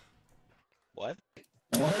 What?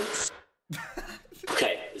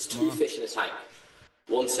 Okay, there's two fish in a tank.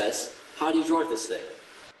 One says, how do you drive this thing?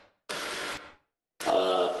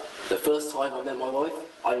 The first time I met my wife,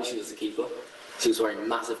 I knew she was a keeper. She was wearing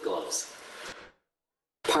massive gloves.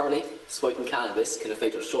 Apparently, smoking cannabis can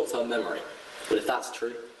affect your short-term memory. But if that's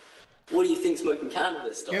true, what do you think smoking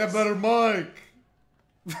cannabis does? Get a better mic.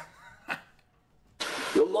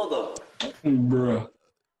 Your mother. Bruh.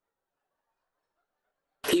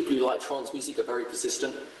 People who like trance music are very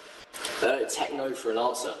persistent. They don't take no for an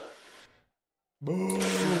answer.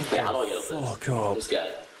 Yeah, how do I get off this? Fuck up. I'm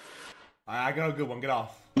scared. I got a good one. Get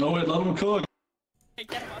off. No, wait, let him cook. Hey,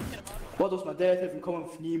 get him off. What does my dad have in common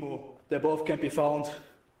with Nemo? They both can be found.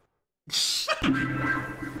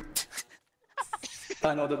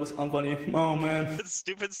 I know that was unfunny. Oh man.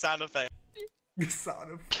 Stupid sound effect.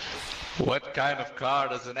 What kind of car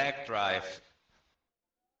does an egg drive?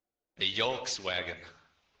 A Volkswagen.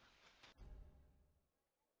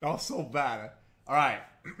 That was so bad. Alright.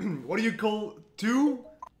 What do you call two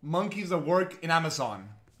monkeys that work in Amazon?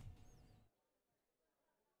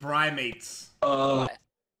 Primates.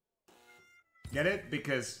 Get it?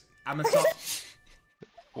 Because Amazon...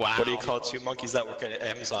 Wow. What do you call two monkeys that work at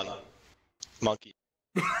Amazon? Monkey.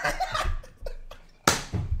 That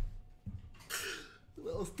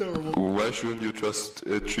was terrible. Why shouldn't you trust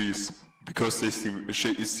trees? Because they seem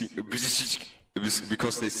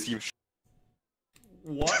because they seem.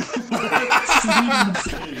 What?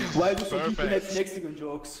 Why do some people have Mexican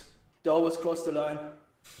jokes? They always cross the line.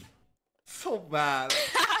 So bad.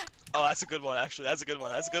 Oh, that's a good one, actually. That's a good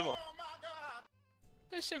one. That's a good one.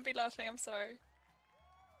 I shouldn't be laughing, I'm sorry.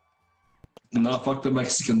 Nah, fuck the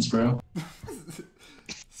Mexicans, bro.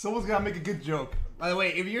 Someone's gotta make a good joke. By the way,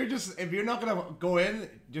 if you're not gonna go in,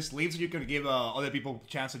 just leave so you can give other people a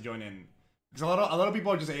chance to join in. Because a lot of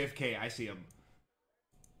people are just AFK. I see them.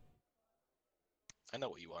 I know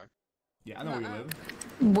what you are. Yeah, I know where you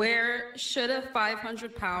live. Where should a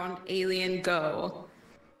 500-pound alien go?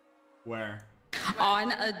 Where?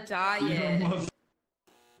 On a diet.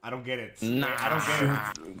 I don't get it. Nah. I don't get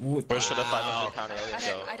it. Where should a 500-pound alien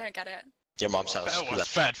go? I don't get it. Your mom's house. That was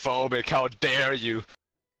fatphobic. How dare you?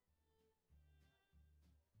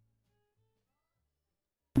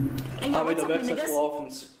 I made a website for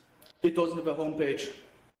orphans. It doesn't have a homepage.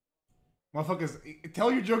 Motherfuckers,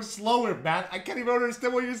 tell your jokes slower, man. I can't even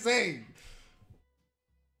understand what you're saying.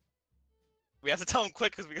 We have to tell him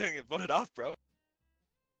quick because we're gonna get voted off, bro.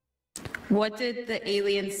 What did the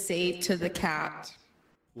alien say to the cat?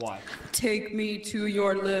 What? Take me to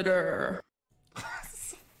your litter.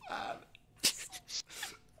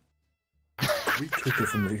 We kick it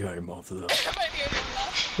from the game after that.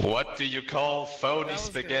 What do you call phony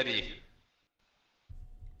spaghetti?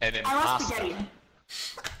 An I love impasta. spaghetti.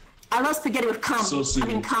 I love spaghetti with cum. So I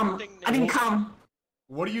mean cum. I mean cum.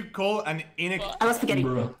 What do you call an I love spaghetti.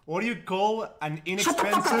 What do you call an Shut the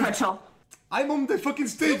fuck up, inexpensive? Redshell. I'm on the fucking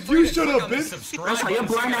stage. You shut up, bitch. Redshell, you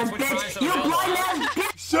blind ass bitch. You blind ass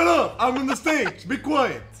bitch. Shut up. I'm on the stage. Be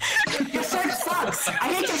quiet. Your shirt sucks.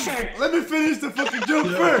 I hate your shirt. Let me finish the fucking joke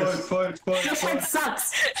first. Your shirt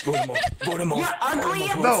sucks. Vote him off. Vote him off. You're ugly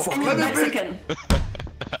No, and you're let me Mexican.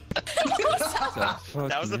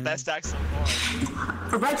 That was the best accent.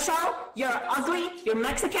 Redshell, you're ugly, you're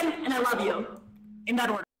Mexican, and I love you. In that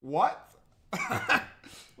order. What?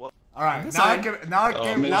 What? All right, That's now I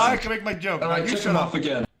fine. can make my joke. Now Alright, you kick shut him up off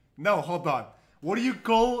again. No, hold on. What do you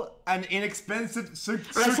call an inexpensive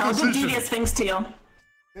Redshell, I'll do circumcision? devious things to you.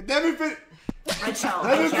 Let me finish. Redshell,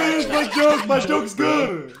 Let me finish my joke. My joke's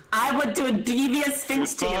good. I would do devious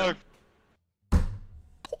things to you.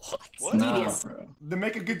 What? Nah, They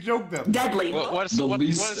make a good joke then. Deadly. What's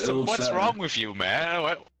wrong with you, man?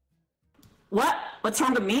 What? What's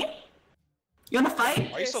wrong with me? You wanna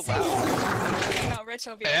fight? Why are you so loud? No,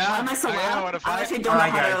 Redshell be Why am I so loud? I actually don't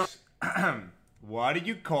Alright, know how guys. What do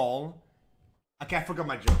you call... Okay, I forgot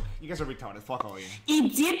my joke. You guys are retarded. Fuck all you.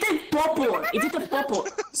 Идите в попу! Идите в попу!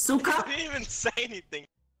 Сука! I didn't even say anything.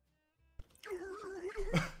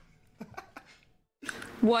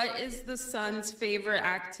 What is the sun's favorite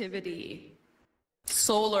activity?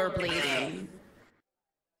 Solar blading.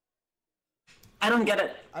 I don't get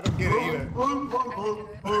it. I don't get it either.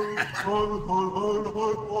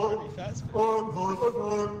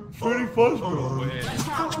 Pretty fast, bro.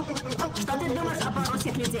 Что ты думаешь обо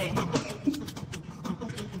русских людей?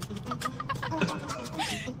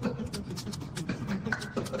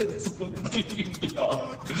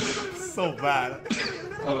 So bad.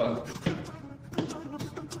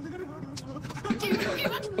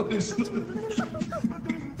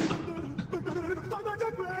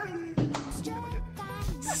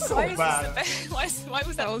 So bad. Why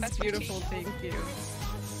was that? That was beautiful, thank you.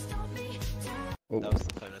 That was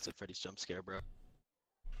the Five Nights at Freddy's jump scare, bro.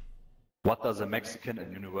 What does a Mexican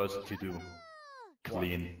at university do?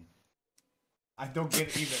 Clean. I don't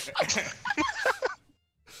get either.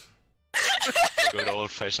 Good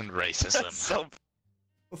old-fashioned racism.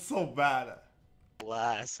 So bad.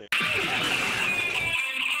 Classic.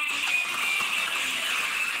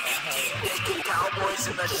 Cowboys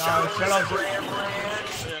in the Shut up.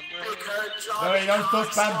 No, don't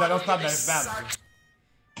spam that. Don't spam that.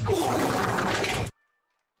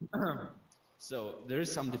 Spam. So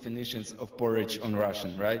there's some definitions of porridge on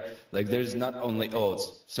Russian, right? Like there's not only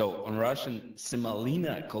oats. So on Russian,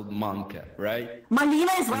 semolina called manka, right?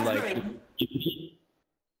 Malina is And raspberry.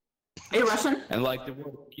 Are you Russian? And like the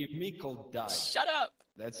word give me called dai. Shut up.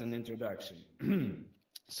 That's an introduction.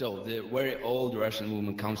 So the very old Russian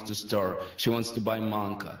woman comes to store. She wants to buy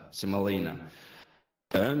manka, semolina.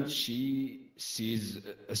 And she sees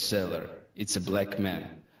a seller. It's a black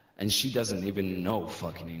man. And she doesn't even know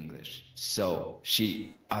fucking English. So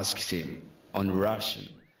she asks him on Russian,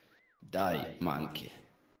 Dai manki.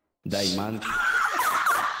 Dai manki.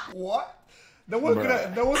 What? No one's gonna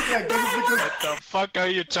get this because... What the fuck are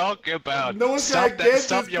you talking about? No one's Stop gonna get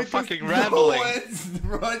Stop this your because fucking no rambling. one's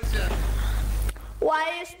Russia.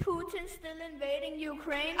 Why is Putin still invading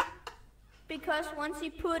Ukraine? Because once he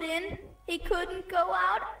put in, he couldn't go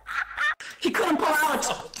out. He couldn't pull out.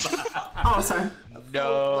 Oh, sorry.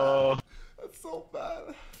 No. That's so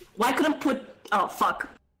bad. Why couldn't put? Oh, fuck.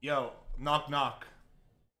 Yo, knock knock.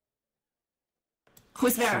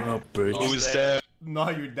 Who's there? Shut up, bitch. Who's there?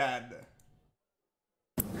 Not your dad.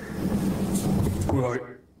 Right.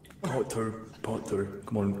 Part two.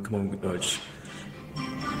 Come on, guys.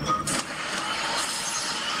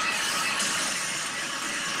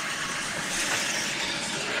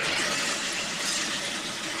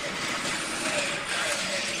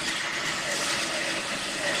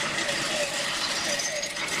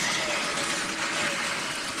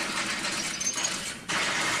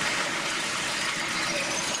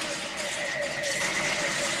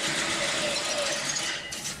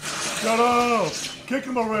 Shut up! Kick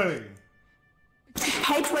him already!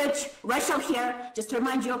 Hey Twitch, Redshell here. Just to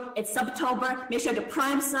remind you, it's Subtober. Make sure to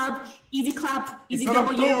prime sub, easy clap, easy It's not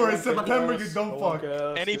W. October, it's September, you dumb fuck.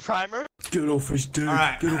 Any primer? Get off his dick.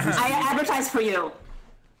 Alright. Get off his I advertise for you.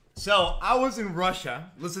 So, I was in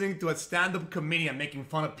Russia, listening to a stand-up comedian making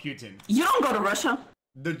fun of Putin. You don't go to Russia.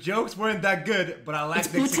 The jokes weren't that good, but I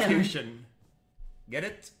liked the It's Putin. execution. Get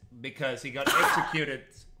it? Because he got executed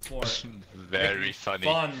for Very funny.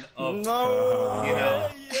 fun of, you know.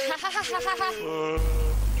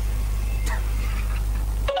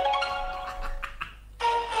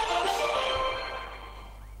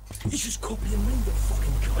 He's just copying me, the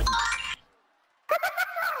fucking cunt.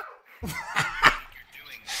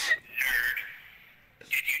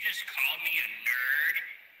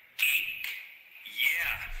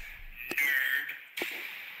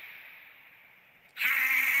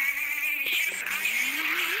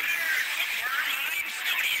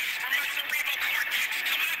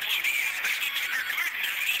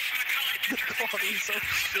 So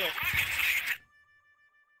shit.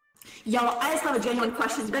 Yo, I just have a genuine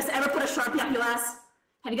question. You guys ever put a Sharpie up your ass?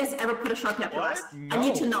 Have you guys ever put a Sharpie up your ass? No. I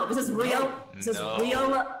need to know. This is real. This is No.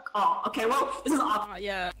 real. Oh, okay. Well, this is awkward.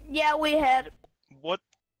 Yeah. Yeah, we had. What?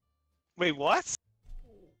 Wait, what?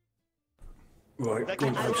 Right,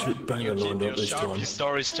 got that shit banger lined up this time. Your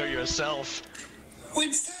stories to yourself.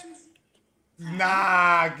 This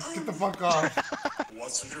Nah, get the fuck off.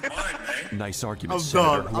 What's in your mind, man? Nice argument, I'm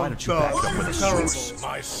Senator. done. Why I'm don't you done. back up with a This is terrible. source?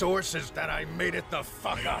 My source is that I made it the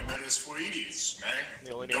fuck up. That is for idiots, man.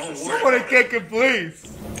 Don't worry. Somebody kick it, please.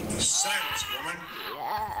 Silence,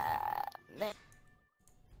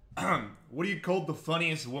 woman. What do you call the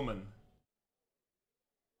funniest woman?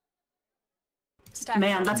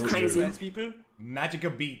 Man, that's crazy.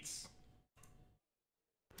 Magica Beats.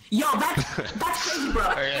 Yo, that's crazy, bro.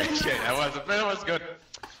 Okay, that was good.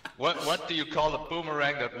 What do you call a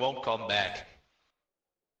boomerang that won't come back?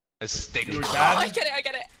 A stick. Oh, I get it, I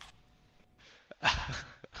get it.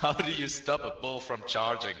 How do you stop a bull from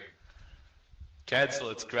charging? Cancel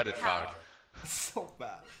its credit card. So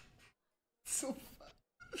bad. So bad.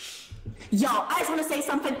 Yo, I just want to say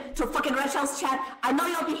something to fucking Redshell's chat. I know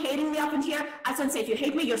y'all be hating me up in here. I just want to say, if you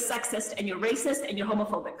hate me, you're sexist, and you're racist, and you're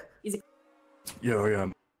homophobic. Easy. Yeah, I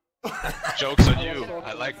am. Joke's on you.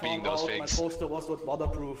 I like being those My things. poster was not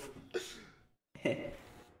waterproof.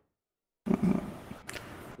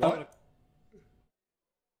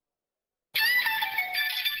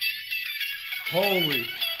 Holy.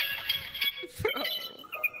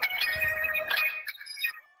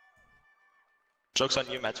 Joke's on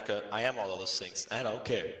you, Magica. I am all of those things. I don't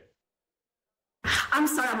care. I'm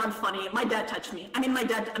sorry, I'm unfunny. My dad touched me.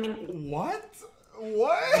 What?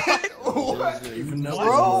 What? What?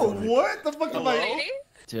 Bro, what the fuck am I?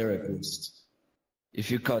 Therapist.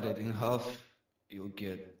 If you cut it in half, you'll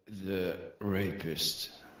get the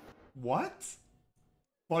rapist. What?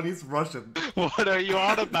 Funniest Russian. What are you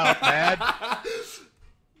on about, man?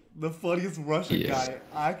 The funniest Russian guy,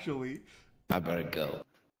 actually. I better go.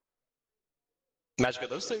 Magica,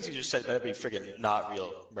 those things you just said better be friggin' not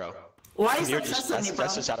real, bro. Why are you You're so just, obsessed with me,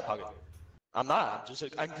 that's bro? just out of pocket. I'm not.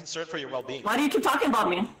 I'm concerned for your well-being. Why do you keep talking about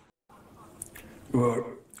me? Right,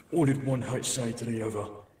 what did one height say to the other?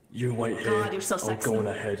 You wait here. God, you're so I'll sexy. go on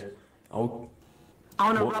ahead. I wanna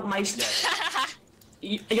What? rub my...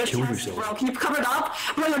 Your Kill chest, yourself. bro. Can you cover it up?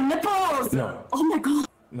 Bro, your nipples! No. Oh my god.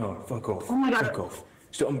 No, fuck off. Oh my God. Fuck off.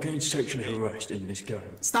 So I'm getting sexually harassed in this game.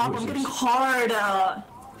 Stop, What is I'm getting this? hard.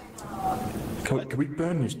 Can we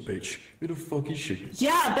ban this bitch? Who the fuck is she?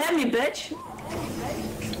 Yeah, ban me, bitch.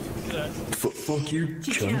 Fuck you, You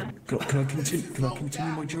cunt. Can I continue? Can I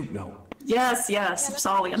continue my joke now? Yes, yes. I'm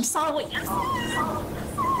sorry. I'm sorry.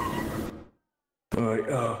 Alright,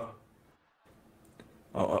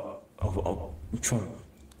 I'm trying.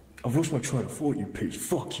 I've lost my train of thought, you piece.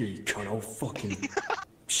 Fuck you, you cunt. I'll fucking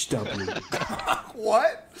stab you.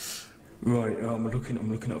 What? Right, I'm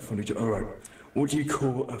looking up funny. Alright, what do you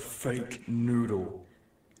call a fake noodle?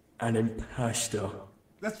 An impasta.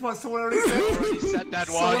 That's what someone already said. already said that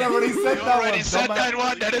one. Someone already said You that already one. said dumbass. that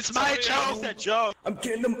one. That is my joke. That joke. I'm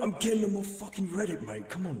getting them on fucking Reddit, mate.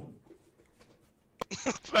 Come on.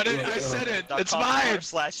 But I said it. It's mine.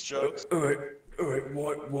 /jokes. Alright,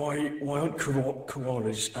 why aren't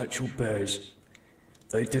koalas actual bears?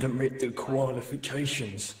 They didn't meet the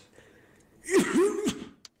qualifications.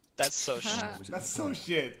 That's so shit. That's so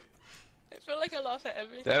shit. I feel like I laugh at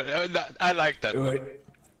everything. I like that. Alright.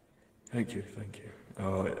 Thank you.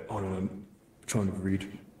 I'm trying to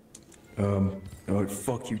read. Alright,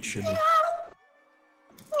 fuck you, Chimney.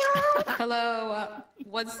 Hello.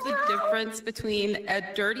 What's the difference between a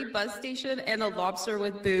dirty bus station and a lobster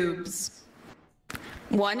with boobs?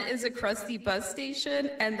 One is a crusty bus station,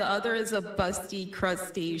 and the other is a busty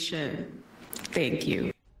crustacean. Thank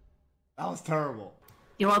you. That was terrible.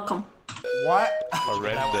 You're welcome. What?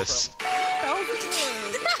 Horrendous.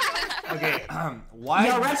 Okay, why?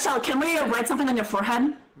 Yo, Redshell, can we write something on your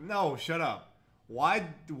forehead? No, shut up. Why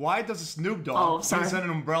does a Snoop Dogg Oh, sorry. use an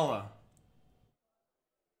umbrella?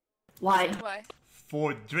 Why? Why?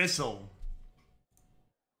 For drizzle.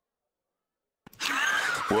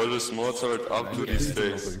 What is Mozart up to these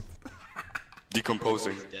days?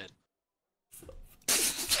 Decomposing.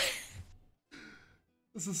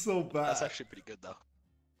 This is so bad. That's actually pretty good, though.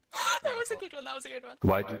 That was a good one, that was a good one.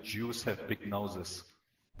 Why do Jews have big noses?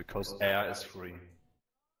 Because air is free.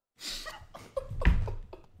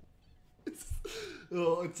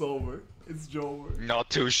 Oh, it's over. It's over. Not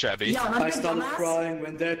too shabby. Yo, I not started dumbass. crying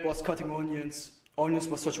when Dad was cutting onions. Onions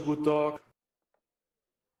was such a good dog.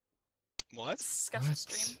 What? Disgusting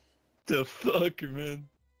stream. The fuck, man?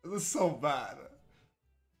 This is so bad.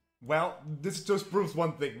 Well, this just proves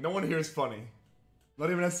one thing. No one here is funny. Not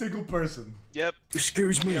even a single person. Yep.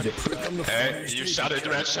 Excuse me, the prick. I'm the Hey, funniest you dude. shut it,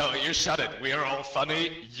 Redshell. You shut it. We are all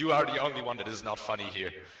funny. You are the only one that is not funny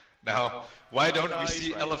here. Now, why don't we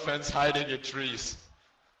see elephants hiding in trees?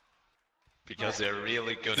 Because they're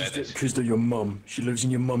really good at it. Because they're your mum. She lives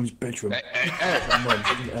in your mum's bedroom. Hey,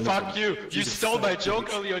 fuck you! You stole my joke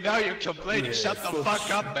earlier, now you're complaining. Shut the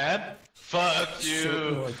fuck up, man! Fuck you!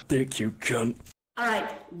 Suck my dick, you cunt.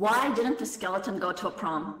 Alright, why didn't the skeleton go to a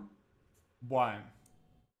prom? Why?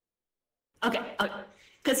 Okay,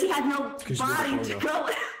 because he had no body to go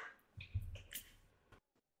with.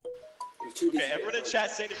 Okay, everyone in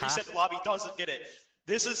chat saying if you said the lobby doesn't get it.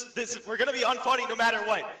 We're gonna be unfunny no matter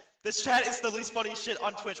what. This chat is the least funny shit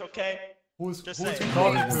on Twitch, okay? Who's saying.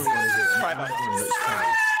 calling Try my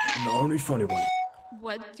The only funny one.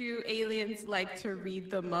 What do aliens like to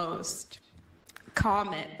read the most?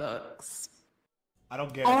 Comic books. I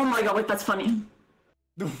don't get it. Oh my god, wait, that's funny.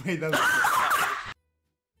 Wait, that's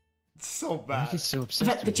it's so bad. He's so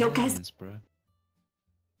obsessed The joke is... bro.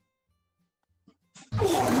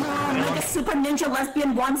 Oh no, like a super ninja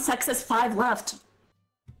lesbian, 1 sexist, 5 left.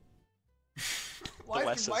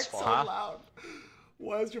 Why is your mic so loud?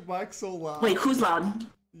 Why is your mic so loud? Wait, who's loud?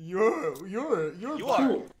 You're You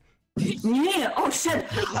are. Yeah, oh shit.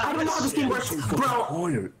 I don't know how this game works.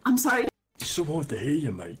 Bro, I'm sorry. It's so hard to hear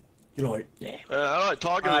you, mate. You're like, yeah. I like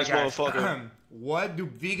talking to this motherfucker. What do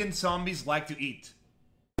vegan zombies like to eat?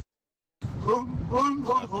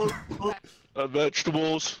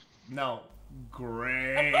 Vegetables. No.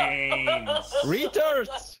 Grains.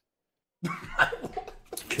 Retards!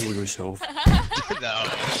 Kill yourself. No.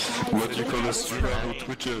 What do you call a streamer who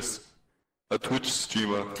twitches? A Twitch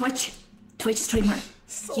streamer. Twitch streamer.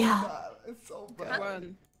 Yeah. Bad. It's so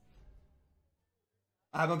bad.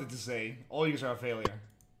 I have nothing to say. All you are a failure.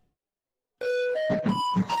 You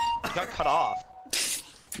got cut off.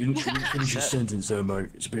 You didn't finish your sentence there, mate.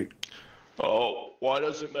 It's a bit... Oh, why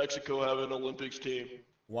doesn't Mexico have an Olympics team?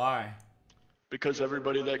 Why? Because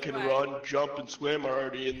everybody that can run, jump, and swim are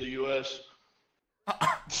already in the U.S.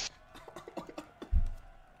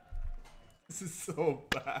 This is so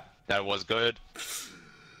bad. That was good.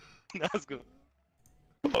 That was good.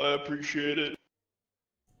 I appreciate it.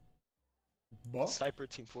 Sniper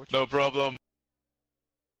Team Fortress. No problem.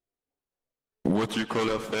 What do you call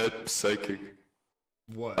a fat psychic?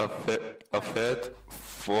 What? A fat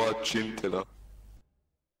fortune teller.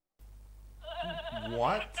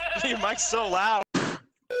 What? Your mic's so loud.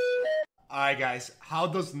 Alright guys, how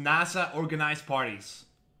does NASA organize parties?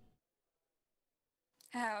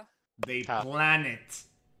 How? They plan it.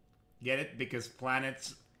 Get it? Because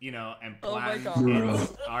planets, you know, and Oh my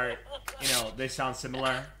planets God. are, you know, they sound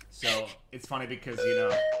similar. So it's funny because, you know,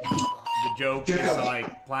 the joke is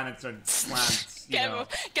like planets are plants, you know.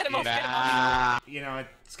 Get him off. You know,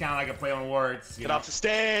 it's kind of like a play on words. Get off the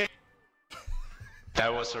stage.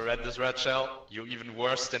 That was horrendous, Redshell. You're even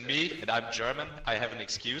worse than me, and I'm German. I have an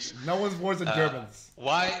excuse. No one's worse than Germans.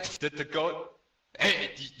 Why did the ghost...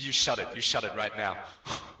 Hey, you shut it. You shut it right now.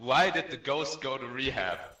 Why did the ghost go to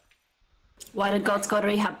rehab? Why did goats go to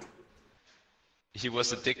rehab? He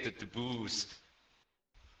was addicted to booze.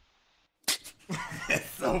 It's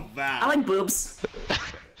so bad. I like boobs.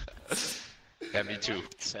 Yeah, me too.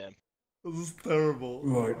 Sam. This is terrible.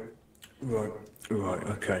 Right,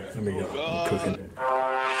 okay, let me go. I'm cooking.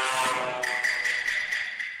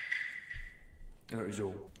 That is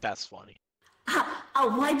all. That's funny.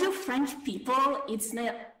 Why do French people eat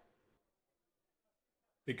snail?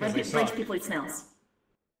 Because Why do French people eat snails?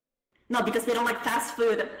 No, because they don't like fast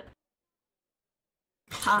food.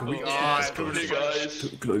 Hey guys,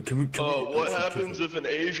 what happens if an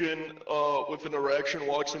Asian with an erection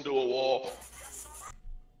walks into a wall?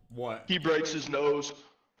 What? He breaks his nose.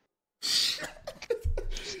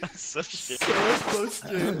 That's so shit. That's so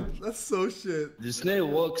shit. That's so shit. The snail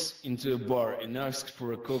walks into a bar and asks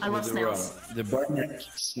for a coke with a rum. The barman kicks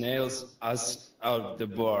snails us out the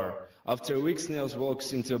bar. After a week, snails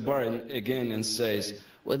walks into a bar again and says,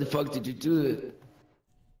 "What the fuck did you do?"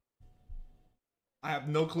 I have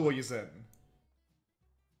no clue what you said.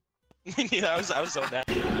 Yeah, I was on that.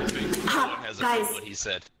 Has a guys. clue what he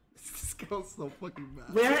said. This girl's so fucking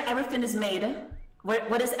bad. Where everything is made?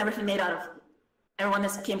 What is everything made out of? Everyone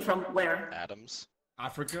came from where? Adams.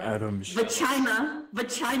 Africa? Adams. Vagina,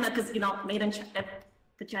 because, you know, made in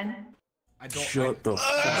vagina. I don't. Shut the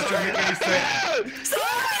fuck That doesn't make any sense. Sorry,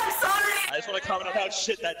 I'm sorry! I just want to comment on how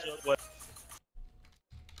shit that joke was.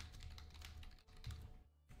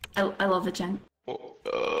 I love vagina.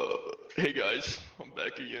 Hey guys, I'm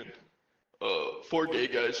back again. 4 gay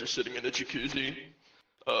guys are sitting in a jacuzzi.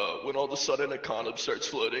 When all of a sudden a condom starts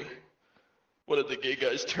floating. One of the gay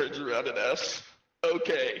guys turns around and asks,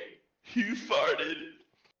 "Okay, you farted."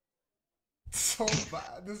 So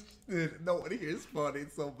bad. This shit, nobody here is funny.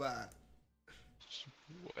 It's so bad.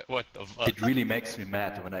 What the fuck? It really makes me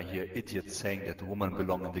mad when I hear idiots saying that women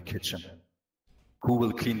belong in the kitchen. Who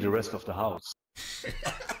will clean the rest of the house?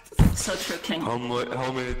 So true, King.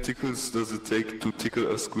 How many tickles does it take to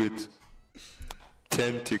tickle a squid?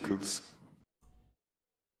 10 tickles.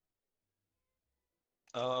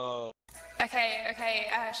 Okay.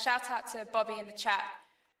 Shout out to Bobby in the chat.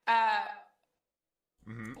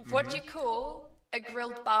 What do you call a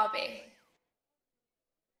grilled Barbie?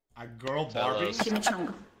 A girl Barbie?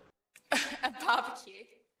 Chimichanga. A barbecue.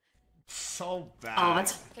 So bad. Oh,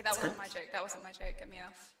 that's. Okay, that wasn't my joke. That wasn't my joke. Get me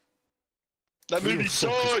off. That movie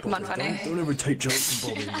sucked! Come on, funny. Don't ever take jokes from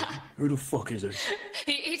Bobby. Who the fuck is it?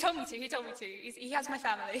 He told me to. He told me to. He has my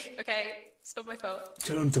family. Okay, it's not my fault.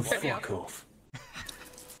 Tell him to Get me fuck off.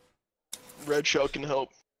 Redshell can help.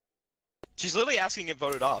 She's literally asking if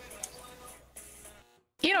voted off.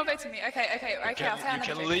 You don't vote to me. Okay. I'll tell You another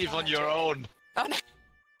can joke. leave on your own. Oh no.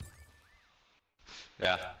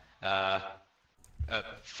 Yeah.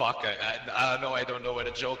 Fuck. I don't know. I don't know where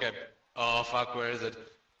the joke. Oh fuck. Where is it?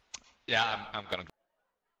 Yeah, I'm gonna.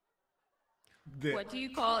 What do you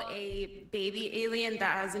call a baby alien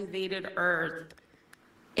that has invaded Earth?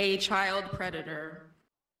 A child predator.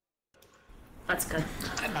 That's good.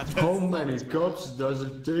 How many cups does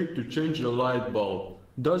it take to change a light bulb?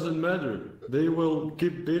 Doesn't matter. They will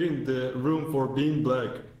keep beating the room for being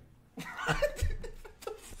black.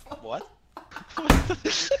 What?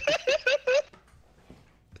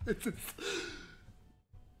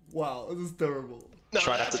 Wow, this is terrible.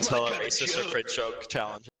 Try not to tell a racist or crit joke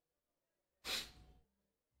challenge.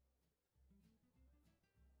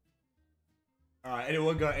 Alright,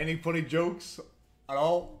 anyone got any funny jokes at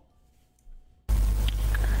all?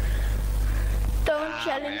 Don't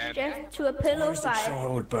challenge Jeff to a pillow Where's the fight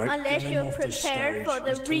child back? unless Get him you're off the prepared stage. for the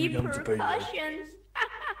He's too young to be there. repercussions.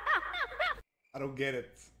 I don't get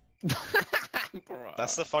it.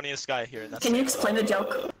 That's the funniest guy here. And that's Can you explain the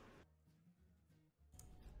joke?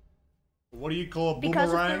 What do you call a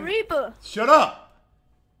Because of the boomerang? Reaper. Shut up!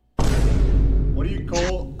 What do you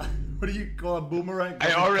call a boomerang?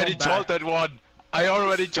 I already told that one. I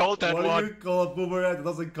already told that What one. do you call a boomerang that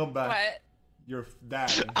doesn't come back? What? Your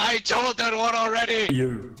dad. I told that one already.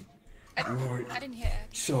 You. Right. I didn't hear.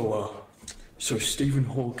 So Stephen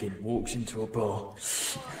Hawking walks into a bar.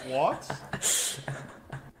 What?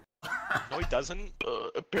 No, he doesn't.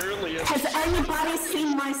 Apparently. Has anybody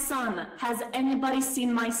seen my son? Has anybody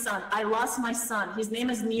seen my son? I lost my son. His name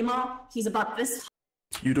is Nemo. He's about this.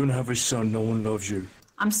 You don't have a son, no one loves you.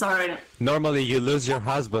 I'm sorry. Normally you lose your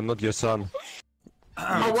husband, not your son.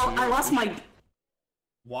 Oh, well, I lost my.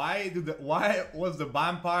 Why was the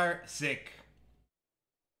vampire sick?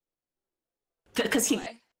 Because he.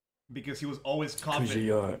 Because he was always Because coughing. he,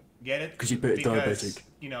 Get it? because he's diabetic.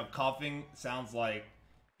 You know, coughing sounds like,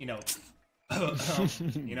 you know,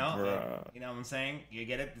 you know what I'm saying? You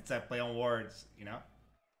get it? It's a play on words, you know?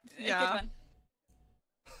 Yeah. Good one.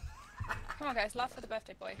 Come on, guys, laugh for the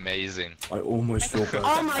birthday boy. Amazing. I almost feel bad.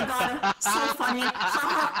 Oh my god, so funny. Ha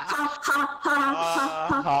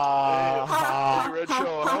ha.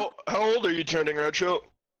 Redshell, how old are you turning, Redshell?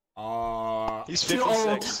 He's Too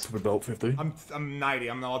old. 56. About 50. I'm 90.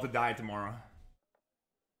 I'm not about to die tomorrow.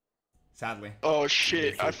 Sadly. Oh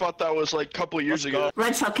shit, I thought that was like a couple years ago.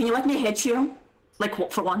 Redshell, can you let me hit you? Like,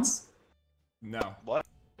 for once? No. What?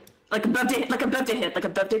 Like a birthday hit, like a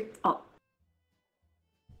birthday. Oh.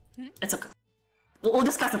 It's okay. We'll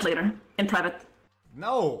discuss it later, in private.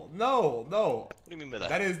 No. What do you mean by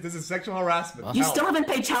that? This is sexual harassment. You Help. still haven't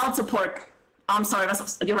paid child support. I'm sorry,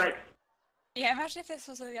 you're right. Yeah, imagine if this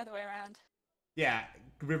was the other way around. Yeah,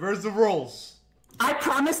 reverse the roles. I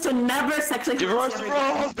promise to never sexually harass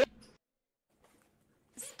you.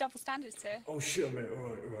 It's double standards here. Oh shit, mate.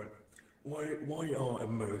 Alright. Why are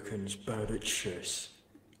Americans bad at chess?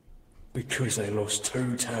 Because they lost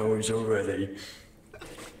 2 towers already.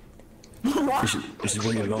 What? This is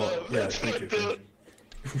what you laugh. Yeah, thank you.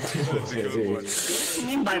 What does he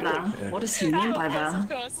mean by that? Yeah. What does he mean by that? Of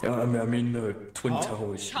course. Yeah, I mean, Twin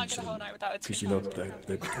Towers. Can't get a whole night without a Because you know they're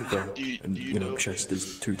and you know chess.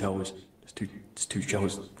 There's 2 towers. There's two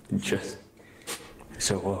towers in chess.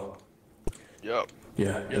 So Yep.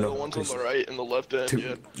 yeah, Yeah, the ones on the right and the left end,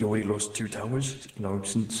 yeah. You already lost 2 towers, you know,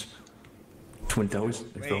 since Twin Towers.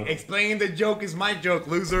 They fell. Explaining the joke is my joke,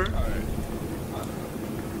 loser.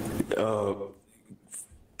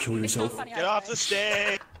 Kill yourself. Get off the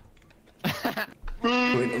stage! Wait,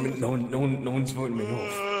 I mean, no one's voting me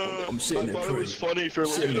off. I'm sitting there I thought it was funny if you're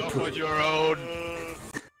sitting looking there up on your own.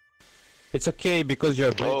 It's okay because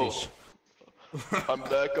you're British. I'm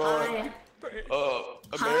back on.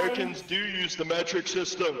 Americans do use the metric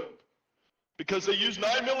system because they use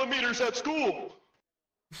 9mm at school.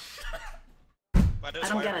 Why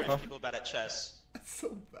does white British people bad at chess? That's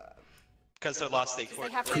so bad. Because they lost their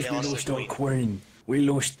court. Because we lost our queen. We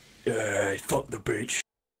lost. Fuck the bitch.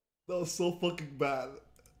 That was so fucking bad.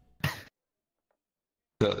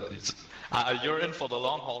 You're in for the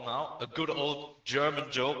long haul now. A good old German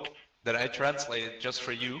joke that I translated just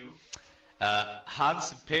for you.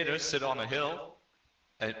 Hans and Peter sit on a hill,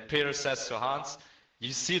 and Peter says to Hans,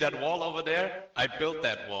 "You see that wall over there? I built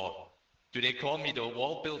that wall. Do they call me the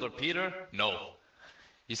wall builder Peter? No.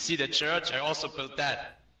 You see the church? I also built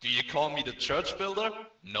that. Do you call me the church builder?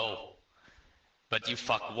 No. But you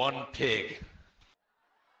fuck one pig."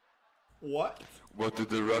 What? What did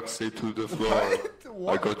the rock say to the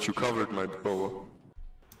floor? I got you covered, my bro.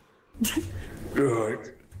 Right.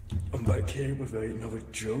 I'm back here with another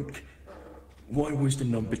joke. Why was the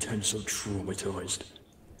number 10 so traumatized?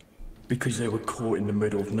 Because they were caught in the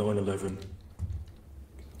middle of 9/11.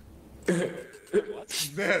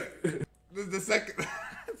 Man, the second.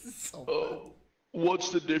 So what's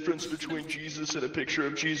the difference between Jesus and a picture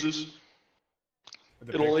of Jesus?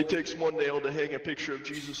 It only takes one nail to hang a picture of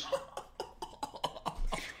Jesus.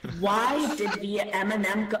 Why did the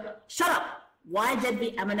Eminem go? Shut up! Why did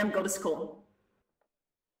the Eminem go to school?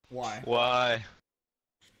 Why? Why?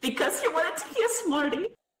 Because he wanted to be a smarty.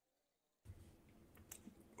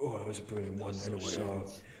 Oh, that was a brilliant one. Anyway,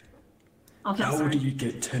 Okay, how sorry. did you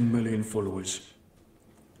get 10 million followers?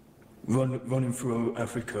 Running through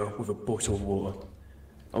Africa with a bottle of water.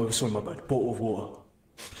 Oh, sorry, my bad. Bottle of water.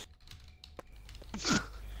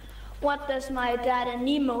 What does my dad and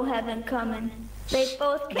Nemo have in common? They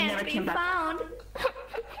both They can't never be came back. found.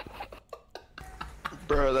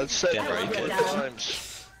 Bro, that's said Damn, very right, good kid.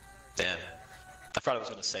 times. Damn. I thought I was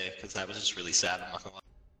gonna say it because that was just really sad. I'm not gonna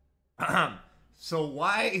lie. So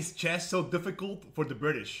why is chess so difficult for the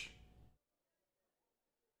British?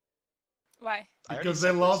 Why? Because they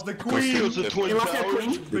lost the queen. Because the Twin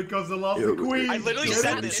Towers. Because they lost the queen. I literally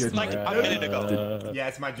said this like a minute ago. Yeah,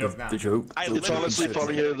 it's my joke now. The joke. It's honestly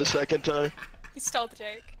funnier the second time. You stole the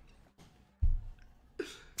joke.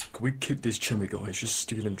 Can we kick this Jimmy guy? He's just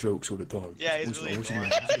stealing jokes all the time. Yeah, he's really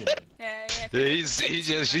annoying.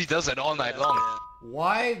 He does it all night long.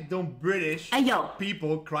 Why don't British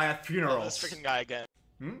people cry at Oh, funerals? this freaking guy again.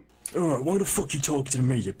 Alright, why the fuck you talking to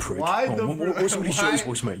me, you prick? Why oh, don't what's all these why- jokes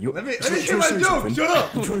was, mate? Let me hear my joke. Shut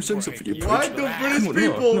up. I'm trying to say something, you prick. Why don't British Come on,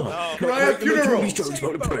 people no, cry at Make all these funerals? jokes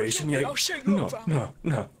about the British and you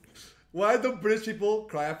no. Why don't British people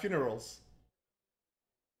cry at funerals?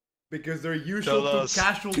 Because they're usual Tell to us.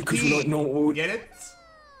 casualties. Because we're not normal. Get it?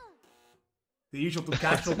 They're usual to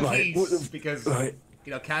casualties. Right, what the- because right.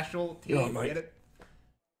 you know casualties. Yeah, mate. Get it?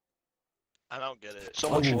 I don't get it.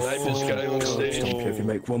 Someone should knife this guy on stage. Stop you if you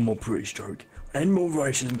make one more British joke. And more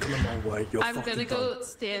racism coming my way, you're I'm fucking gonna done. go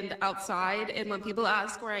stand outside, and when people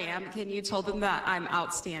ask where I am, can you tell them that I'm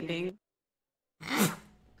outstanding?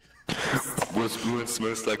 Was blue and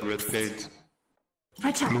smells like red paint.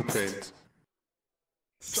 Redshell. Blue paint.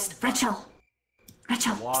 Redshell.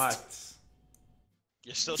 Redshell. What?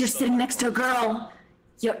 You're sitting next to a girl.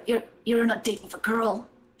 You're not dating with a girl.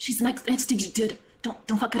 She's next to you, dude.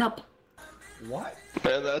 Don't fuck it up. What?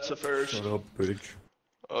 Man, that's a first. Shut up, bitch.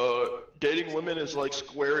 Dating women is like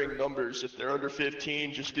squaring numbers. If they're under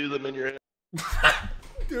 15, just do them in your head.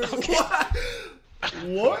 Dude, what?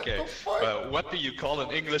 What Okay. the fuck? What do you call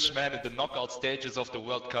an Englishman in the knockout stages of the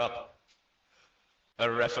World Cup? A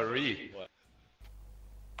referee.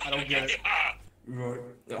 I don't get it. Right,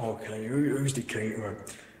 okay, who's the king, right?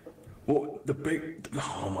 What, the big,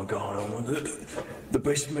 oh my god, the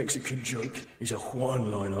best Mexican joke is a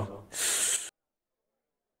one-liner.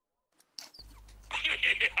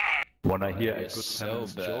 When I hear a good So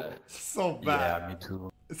penance bad. joke, So bad. yeah, me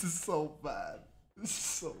too. This is so bad. This is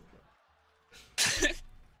so bad.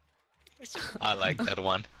 I like that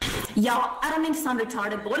one. Yo, I don't mean to sound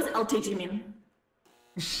retarded, but what does LTG mean?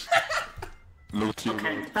 Low tier.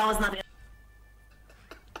 Okay, that was not it.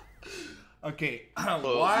 Okay,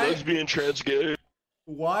 why? Lesbian, trans, gay.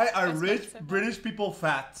 Why are rich British people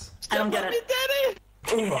fat? I don't get it.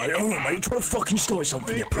 Alright, mate, try to fucking start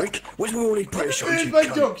something, you prick. Where's all these British jokes, Finish you my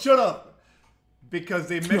cunt? joke. Shut up. Because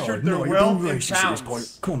they measured their you're wealth being in racist at this pounds.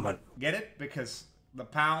 point. Come on, man. Get it? Because the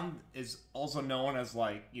pound is also known as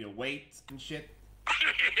like weight and shit.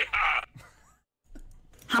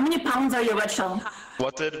 How many pounds are you, Redshell?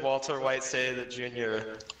 What did Walter White say to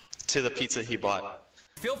Junior to the pizza he bought?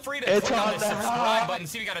 Feel free to click on the subscribe button,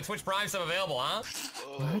 see if we got a Twitch Prime sub available, huh?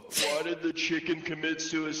 Why did the chicken commit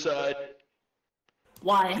suicide?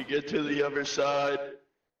 Why? To get to the other side.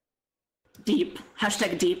 Deep.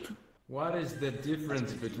 Hashtag deep. What is the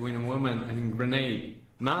difference between a woman and a grenade?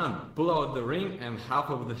 None. Pull out the ring and half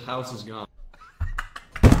of the house is gone.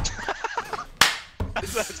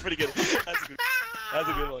 That's pretty good. That's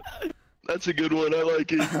a good one. That's a good one. I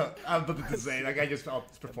like it. I'm about to say, that guy just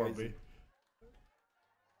outperformed me.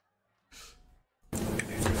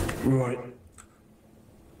 Right.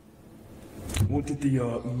 What did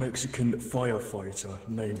the Mexican firefighter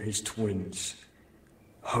name his twins?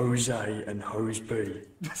 Jose and Jose B.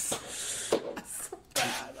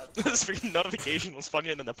 This freaking notification was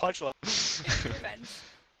funnier than the punchline.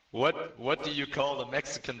 What do you call a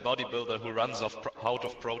Mexican bodybuilder who runs out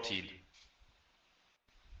of protein?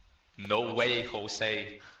 No way,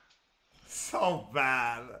 Jose. So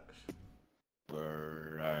bad.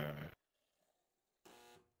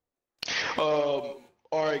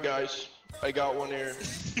 Alright guys, I got one here.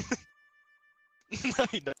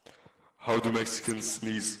 How do Mexicans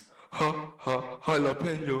sneeze?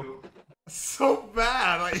 Jalapeno. So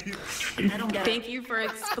bad. Like... I don't get it. Thank you for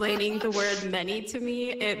explaining the word many to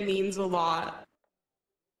me. It means a lot.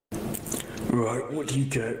 Right, what do you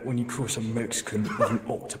get when you cross a Mexican with an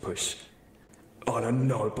octopus? I don't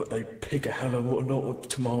know, but they pick a hell of a lot of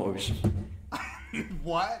tomatoes.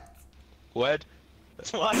 What? What?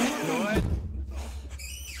 What? What?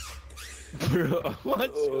 Bro,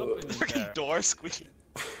 what's Freaking door squeaky.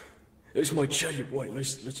 It's my chair. Wait,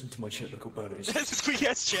 listen to my chair. Look how bad it is. That's a squeaky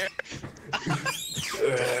ass chair.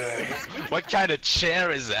 What kind of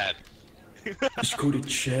chair is that? It's called a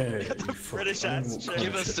chair. British ass chair.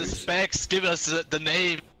 Give us the specs. Give us the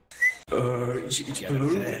name. It's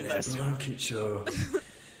blue. It's black. Is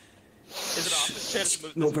it office chair?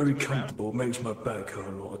 It's not very comfortable. It makes my back hurt a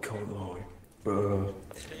lot. I can't lie. But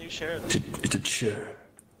Can you share it? it's a chair.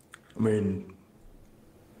 I mean,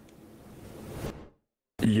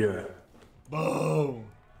 yeah. Boom.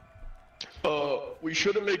 We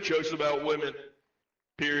shouldn't make jokes about women.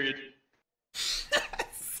 Period.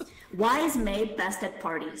 Why is May best at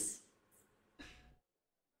parties?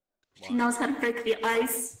 She knows how to break the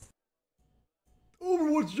ice.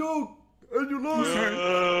 Overwatch joke, and you lost.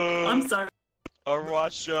 I'm sorry.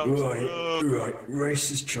 Overwatch jokes. Right.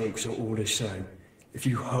 Racist jokes are all the same. If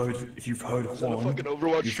you've heard Juan,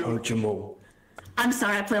 you've heard Jamal. I'm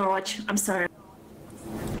sorry, I play Overwatch. I'm sorry.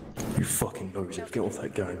 You fucking loser. Get off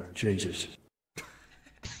that game. Jesus.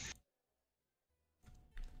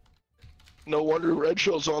 No wonder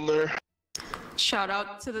Redshell's on there. Shout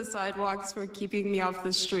out to the sidewalks for keeping me off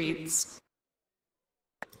the streets.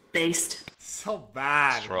 Based. So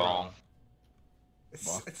bad. Strong.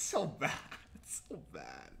 It's so bad. It's so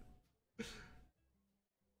bad.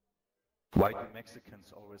 Why do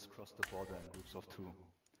Mexicans always cross the border in groups of two?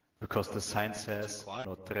 Because the sign says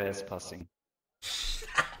no trespassing.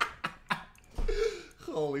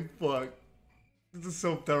 Holy fuck. This is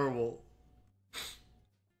so terrible.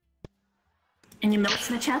 Any notes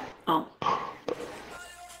in the chat? Oh.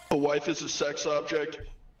 A wife is a sex object.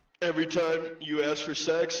 Every time you ask for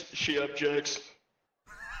sex, she objects.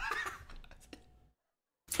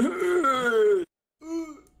 You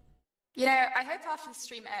know, I hope after the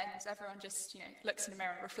stream ends, everyone just, looks in the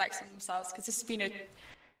mirror and reflects on themselves, because this has been a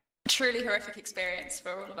truly horrific experience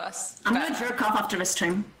for all of us. I'm gonna jerk off after the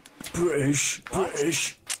stream. British. What?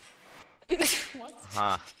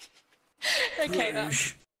 Huh. Okay, then.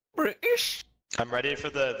 British. I'm ready for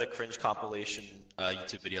the cringe compilation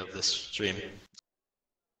YouTube video of this stream.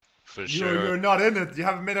 For sure. You're not in it. You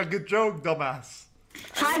haven't made a good joke, dumbass.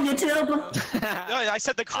 Hi, YouTube. No, I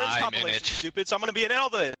said the cringe I'm in compilation, it. stupid, so I'm gonna be in all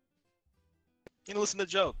of it. You know, listen to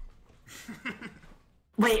the joke.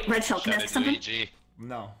 Wait, Redshell, can I Shut ask it, something? Luigi.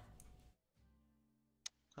 No.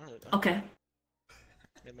 I don't know. Okay.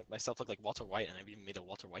 I made myself look like Walter White, and I haven't even made a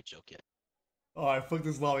Walter White joke yet. Alright, fuck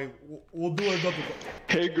this lobby. We'll do another.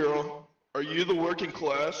 Hey girl, are you the working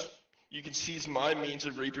class? You can seize my means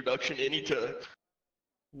of reproduction anytime.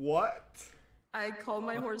 What? I call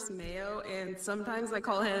my horse Mayo, and sometimes I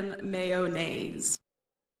call him Mayonnaise.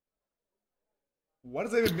 What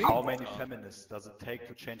does that even mean? How many feminists does it take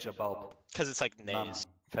to change a bulb? Because it's like None. nays.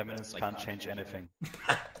 Feminists can't change anything.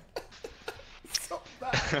 So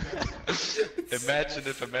bad. Imagine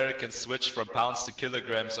if Americans switched from pounds to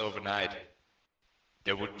kilograms overnight.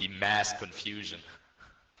 There would be mass confusion.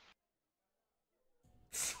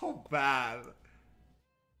 So bad.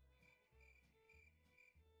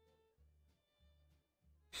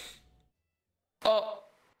 Oh,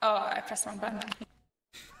 I pressed the wrong button.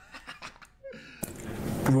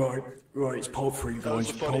 Right, it's part 3, That was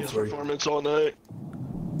guys. the Part funniest 3. performance all night.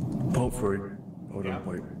 Part 3. Hold on,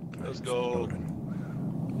 wait. Let's go.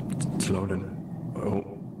 It's loading.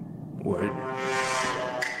 Oh, wait.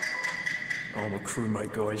 Oh, I'm a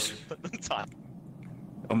crewmate, guys.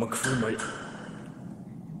 I'm a crewmate.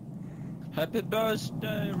 Happy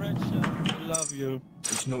birthday, Redshell. I love you.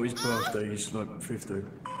 It's not his birthday, he's like 50.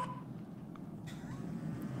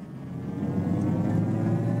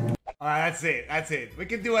 Alright, that's it. That's it. We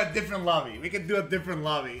can do a different lobby. We can do a different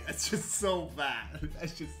lobby. That's just so bad.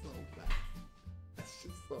 That's just so bad. That's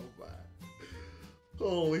just so bad.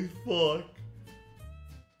 Holy fuck.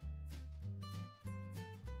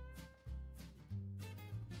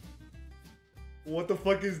 What the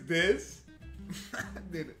fuck is this?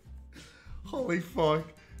 Dude, holy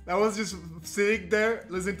fuck. That was just sitting there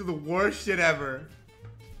listening to the worst shit ever.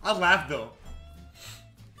 I laughed though.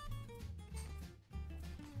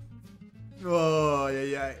 Oh,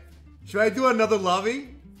 yeah. Should I do another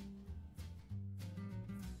lobby?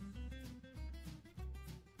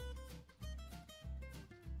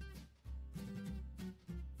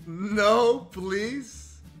 No, please.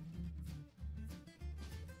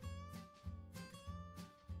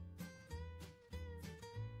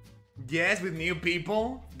 Yes, with new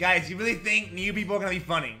people? Guys, you really think new people are gonna be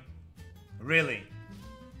funny? Really?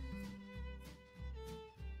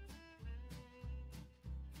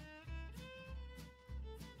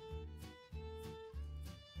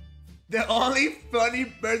 The only funny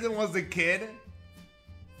person was the kid?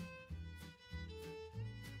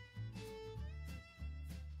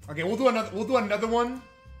 Okay, we'll do another one.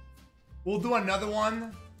 We'll do another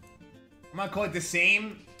one. I'm gonna call it the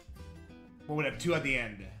same, but with a 2 at the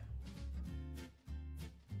end.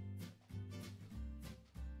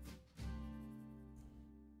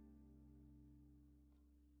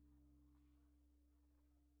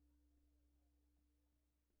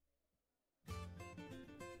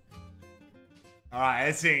 Alright,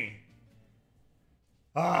 let's see.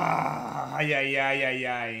 Yeah.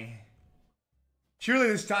 Surely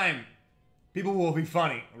this time, people will be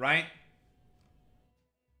funny, right?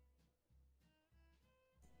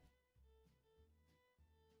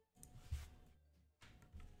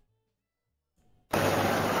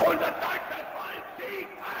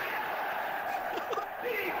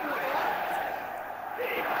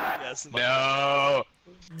 Yes. No.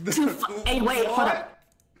 Hey, wait, hold up.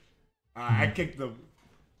 I kicked them.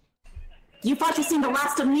 You thought you seen the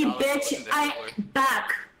last of me, bitch.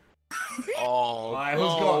 Back. Oh, alright,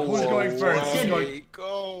 who's going first?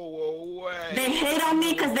 Go away. They hate on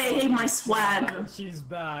me because they hate my swag. She's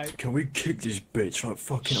back. Can we kick this bitch like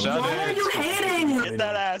fucking Why are you hating? Get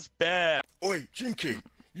that ass back. Oi, Jinky,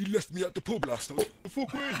 you left me at the pub last night. The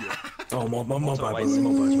fuck were you? Oh, my bad, my bad.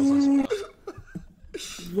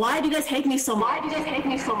 Why do you guys hate me so much?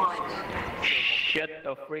 Shut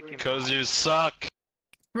the freaking. Cause you suck.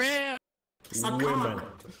 Suck Women.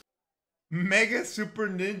 cock. Mega Super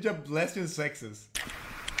Ninja Blessing Sexes.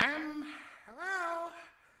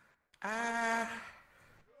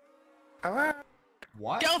 Hello?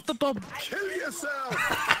 What? Get off the pub! Kill yourself!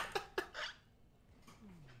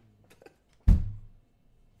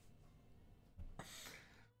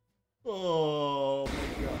 Oh my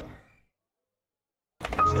god.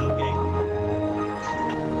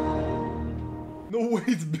 No way,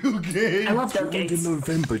 it's Bill Gates. I love Bill Gates.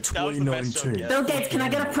 November 2019. Bill Gates, can I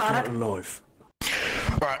get a product? Life.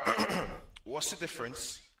 Right. What's the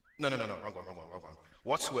difference? No, wrong one.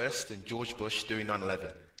 What's worse than George Bush doing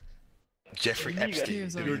 9/11? Jeffrey Epstein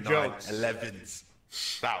doing 9/11s.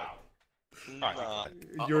 Wow.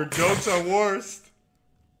 Your jokes are worst.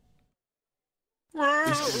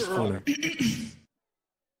 This is funny.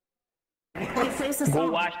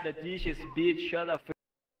 Go wash the dishes, bitch. Shut up.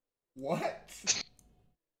 What?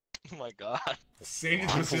 Oh my god. Same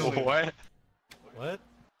facility. What?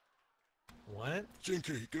 What?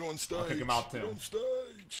 Jinky, get on stage. I'll kick him out too. Get on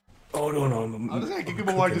stage. Oh no. I'm just gonna kick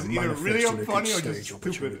people are just either really unfunny or just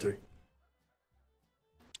stupid.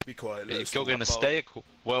 Be quiet. Are you cooking a steak?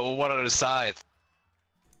 Well, what are the sides?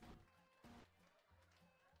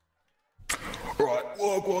 Right,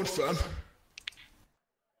 walk on, fam.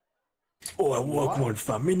 Oh, I walk one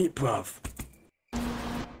for a minute, bruv.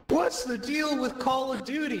 What's the deal with Call of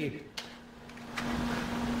Duty?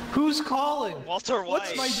 Who's calling? Walter White.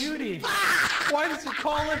 What's my duty? Why does it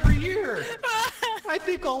call every year? I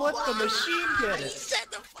think I'll let the machine get it.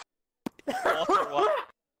 Walter White.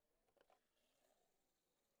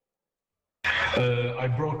 I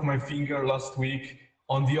broke my finger last week.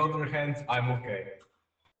 On the other hand, I'm okay.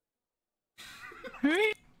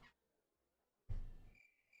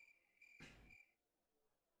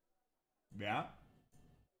 Yeah.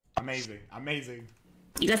 Amazing.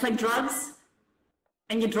 You guys like drugs?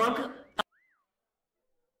 And you drug?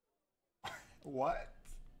 What?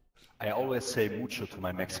 I always say mucho to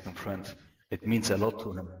my Mexican friend. It means a lot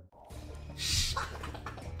to him.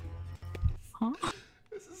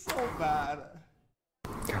 This is so bad.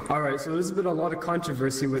 Alright, so there's been a lot of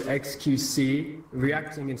controversy with XQC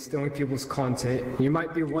reacting and stealing people's content. You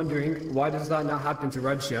might be wondering, why does that not happen to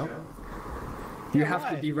Redshell? You have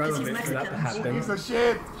to be relevant for that to happen. Piece of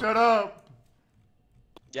shit! Shut up!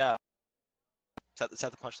 Yeah. Is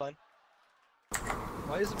that the punchline?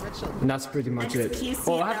 Why is it Redshell? And that's pretty much it.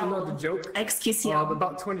 Oh, I have another joke. XQC.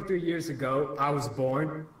 About 23 years ago, I was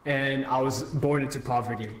born, and I was born into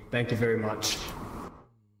poverty. Thank you very much.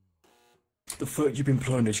 The fact you've been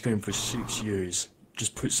playing this game for 6 years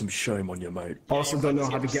just put some shame on you, mate. Also don't know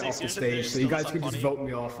how to get off the stage, so you guys can just vote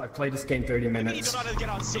me off. I played this game 30 You minutes. don't know how to get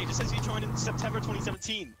on stage. It says you joined in September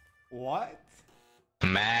 2017. What?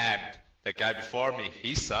 Man, the guy before me,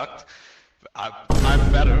 he sucked. I'm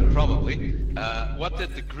better, probably. What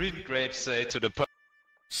did the green grape say to the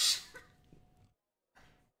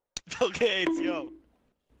Bill Gates, yo.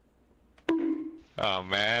 Oh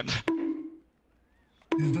man.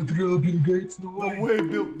 Is that real Bill Gates? No way.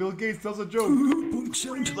 Bill Gates tells a joke.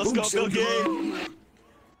 Let's go, Bill Gates.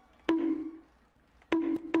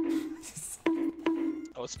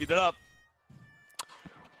 Oh, speed it up.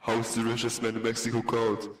 How's the richest man in Mexico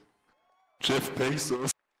called? Jeff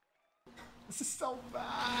Bezos. This is so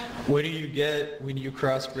bad. What do you get when you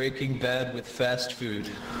cross Breaking Bad with fast food?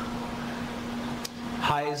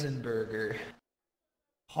 Heisenberger.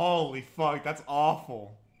 Holy fuck, that's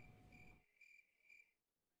awful.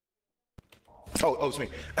 Oh, it's me.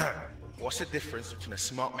 What's the difference between a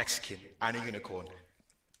smart Mexican and a unicorn?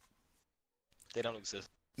 They don't exist.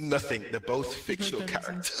 Nothing. They're both fictional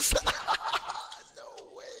characters.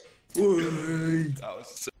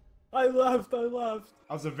 I laughed. That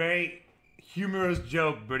was a very humorous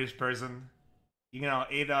joke, British person. You know,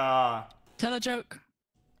 Tell a joke.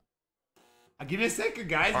 I'll give you a second,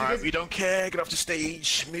 guys. Alright, we don't care. Get off the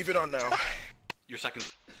stage. Move it on now. Your second.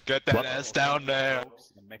 Get that ass down there.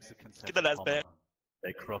 Get that ass back.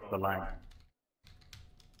 They crossed the line.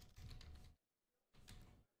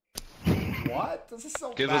 What? This is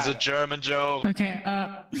so Give bad. us a German joke. Okay,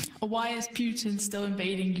 why is Putin still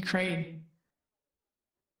invading Ukraine?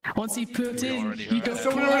 Once he puts in, he goes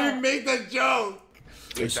Someone already made that joke!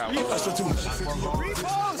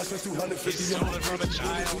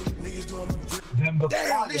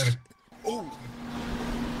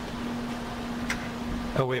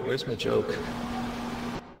 Oh wait, where's my joke?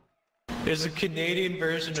 There's a Canadian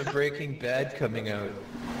version of Breaking Bad coming out.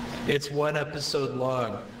 It's 1 episode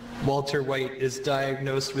long. Walter White is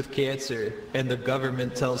diagnosed with cancer, and the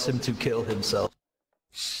government tells him to kill himself.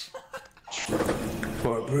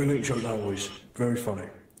 Right, brilliant joke that was. Very funny.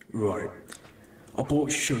 Right. I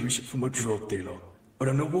bought shoes from a drug dealer. I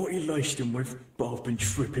don't know what he laced them with, but I've been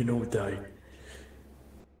tripping all day.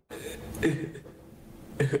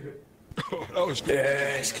 That was good.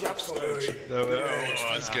 Yes, claps for me.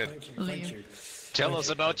 That's good. Tell us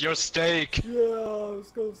about your steak. Yeah,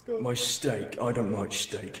 let's go. My steak. I don't like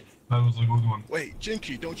steak. That was a good one. Wait,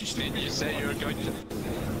 Jinky, don't you Did you say you're going to...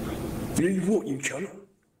 You what, you cunt?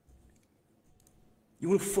 You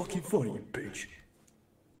wanna fucking fight, you bitch?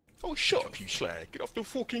 Oh, shut up, you slag. Get off the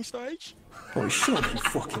fucking stage. Oh, shut up, you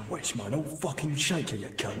fucking West, man. I'll fucking shake you, you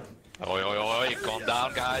cunt. Oi, oi, oi, calm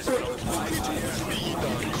down, guys.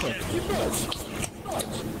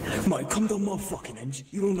 Mate, come down my fucking ends.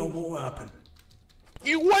 You don't know what will happen.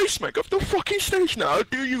 You waste, mate. Get off the fucking stage now. I'll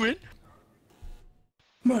do you in.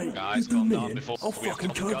 Mate, Guys, you do calm me down in. before I'll we have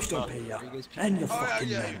fucking to curb cut stomp now. here. And your fucking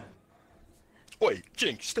man. Wait,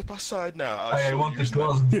 Jink, step aside now. I want this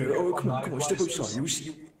glass. Yeah, oh, come on, step outside. You see,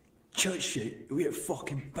 you church shit, you'll get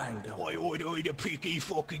fucking banged up. Oi, the picky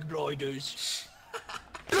fucking riders.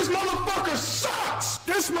 This motherfucker sucks!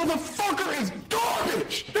 This motherfucker is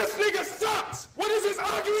garbage! This nigga sucks! What is this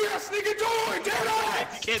ugly ass nigga doing? Get out!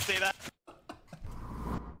 You can't say that.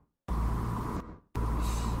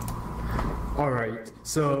 Alright,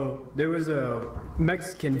 so there was a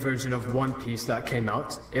Mexican version of One Piece that came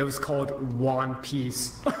out. It was called One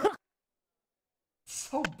Piece.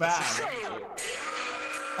 So bad.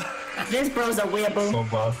 This bro's a weeaboo. So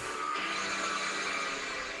bad.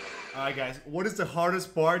 Alright guys, what is the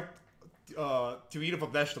hardest part to eat of a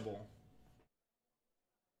vegetable?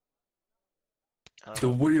 The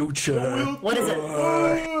wheelchair. What is it?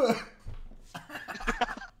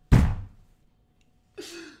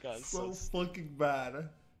 God, So fucking bad.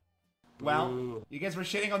 Well, you guys were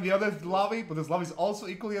shitting on the other lobby, but this lobby is also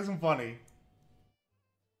equally as funny.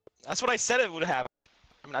 That's what I said it would happen.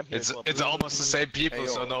 I mean, I'm here as well. It's almost the same people, Hey,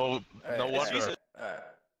 yo. so no wonder.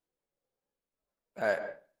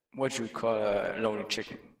 What you call a lonely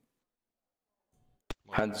chicken?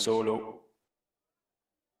 Han Solo.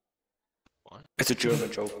 What? It's a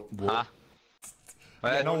German joke. Huh?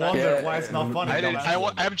 No wonder why it's not funny.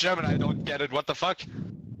 I'm German, I don't get it. What the fuck?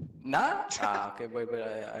 Nah? Ah, okay, wait,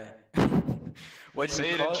 what do Say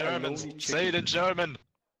you it call in a German. lonely Say it in German.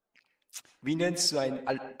 Wie nennst du einen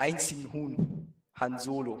einzigen Huhn? Han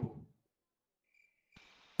Solo.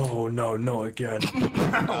 Oh no, not again.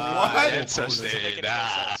 What? Jetzt verstehe ich.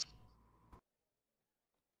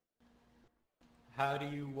 How do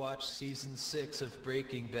you watch season 6 of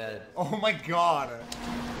Breaking Bad? Oh my god.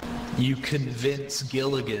 You convince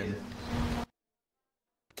Gilligan.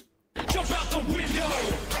 Jump out the window!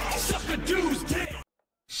 Suck a dude's dick!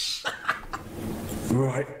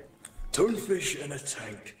 Right. Two fish in a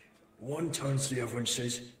tank. One turns to the other and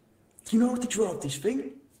says, "Do you know how to drive this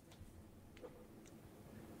thing?"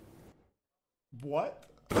 What?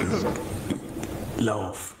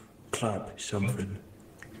 Laugh. Clap. Something.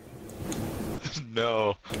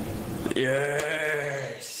 No.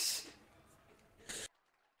 Yes!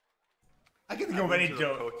 I can think of any I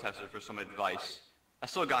joke. went to a tester for some advice. I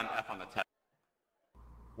still got an F on the test.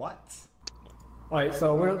 What? Alright, so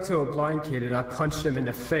I went up to a blind kid and I punched him in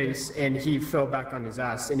the face and he fell back on his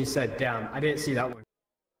ass and he said, "Damn, I didn't see that one."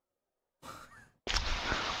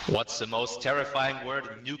 What's the most terrifying word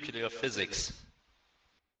in nuclear physics?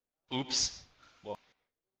 Oops. Well.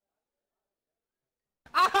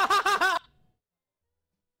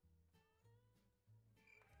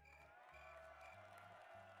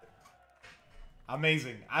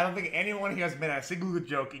 Amazing. I don't think anyone here has made a single good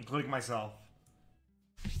joke, including myself.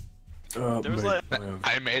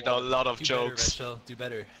 I made a lot of jokes. Redshell, do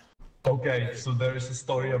better. Okay, so there is a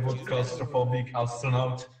story about claustrophobic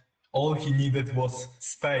astronaut. All he needed was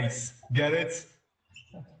space. Get it?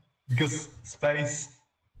 Because space.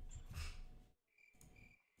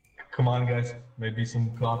 Come on, guys. Maybe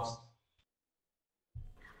some claps.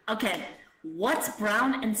 Okay, what's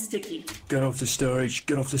brown and sticky? Get off the stage.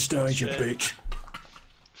 Get off the stage, you bitch.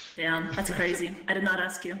 Damn, that's crazy. I did not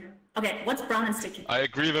ask you. Okay, what's brown and sticky? I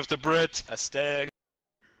agree with the Brit. A stick.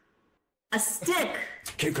 A stick!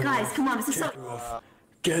 Kick her Guys, off. come on, this is Kick so... her off.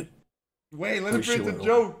 Get. Wait, let him finish the Redshell.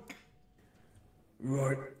 joke.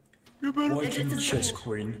 Right. Why can the chess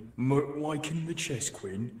queen? Why can the chess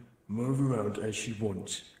queen move around as she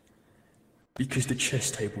wants? Because the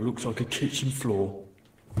chess table looks like a kitchen floor.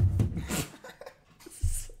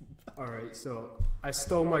 Alright, so I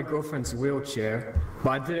stole my girlfriend's wheelchair, but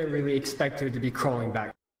I didn't really expect her to be crawling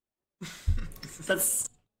back. That's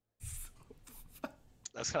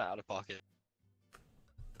kind of out of pocket.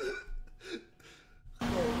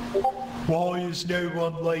 Why is no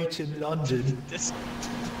one late in London?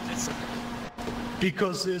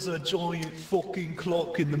 Because there's a giant fucking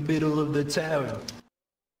clock in the middle of the town.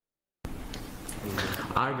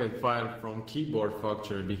 I got fired from Keyboard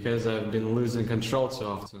Factory because I've been losing control so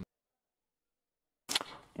often.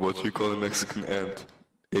 What do you call a Mexican ant?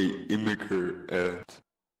 A immigrant ant.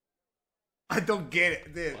 I don't get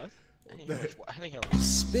it, dude.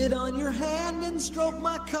 Spit on your hand and stroke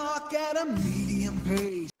my cock at a medium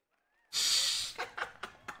pace.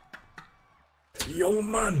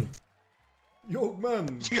 Young man. Young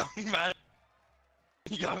man. Young man.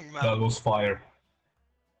 Young man. That was fire.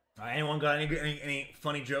 Anyone got any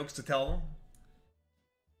funny jokes to tell?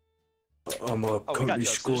 I'm currently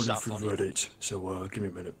jokes, scrolling just through stop funny. Reddit, so give me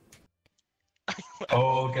a minute.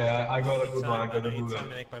 Oh, okay, I got a good one. I got a good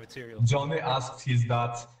one. Johnny asked his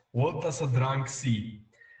dad, "What does a drunk see?"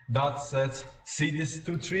 Dad said, "See these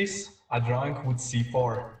two trees? A drunk would see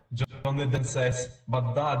four." Johnny then says,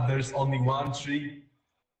 "But Dad, there's only one tree."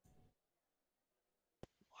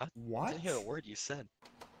 What? I didn't hear a word you said.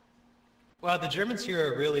 Wow, the Germans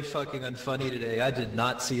here are really fucking unfunny today. I did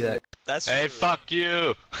not see that. That's Hey, fuck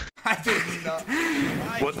you! I did not.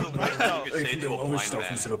 What's the worst thing you could say to a Other blind stuff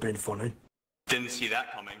man? instead of being funny. Didn't see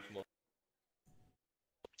that coming.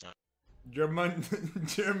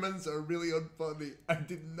 Germans are really unfunny. I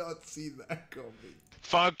did not see that coming.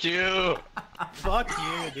 Fuck you! Fuck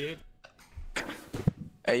you, dude.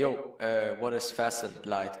 Hey yo, what is fast and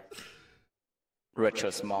light?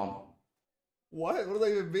 Redshell's mom. What? What does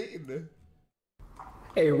that even mean?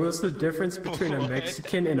 Hey, what's the difference between a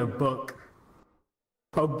Mexican and a book?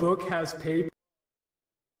 A book has paper.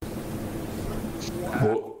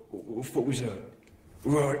 What was that?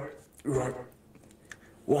 Right.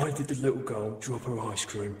 Why did the little girl drop her ice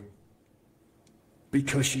cream?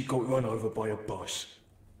 Because she got run over by a bus.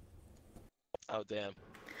 Oh damn.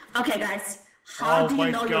 Okay, guys, how Oh do my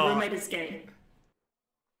you know your God. roommate is gay?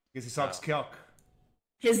 Because he sucks cock.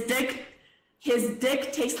 His dick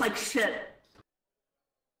tastes like shit.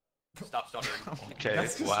 Stop stuttering. Okay,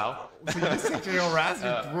 That's just- wow. So you just sexually harass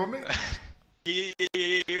your roommate? You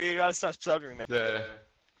gotta stop stuttering, man. The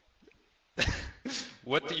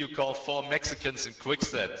what do you call 4 Mexicans in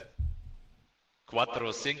Quickset?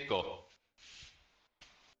 Cuatro cinco.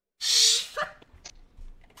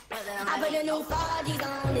 I put the new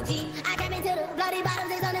 4Gs on the G. I came into the bloody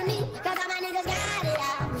bottoms is on me. Cause all my niggas got it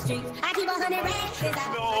out the streets. I keep 100 racks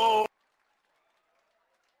out. No.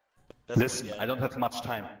 Listen, I don't have much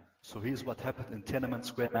time. So here's what happened in Tiananmen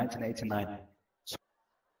Square 1989.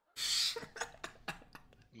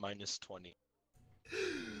 Minus 20.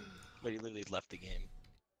 But he literally left the game.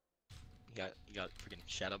 You got freaking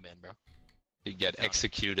shadow ban, bro. You get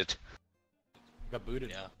executed. Got booted.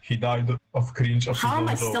 Yeah. He died of cringe of his How am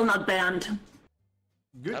I own still joke. not banned?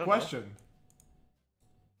 Good question.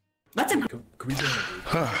 That's Can we do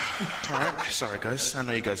Alright, sorry guys, I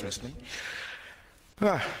know you guys missed me.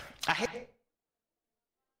 I hate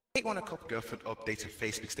when a couple girlfriend updates her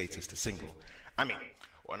Facebook status to single. I mean,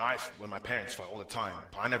 when my parents fight all the time,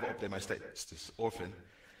 but I never update my status to orphan.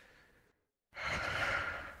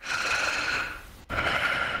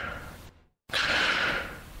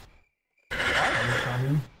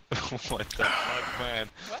 What the fuck, man?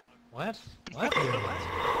 What? What?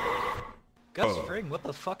 Gus Fring, what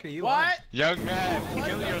the fuck are you What? on? Young man,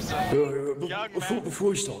 kill yourself. Before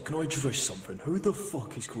we start, can I address something? Who the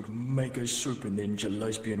fuck is called Mega Super Ninja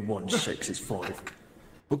Lesbian 1 Sex is 5?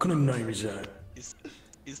 What kind of name is that?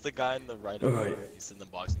 He's the guy in the right. Alright. He's in the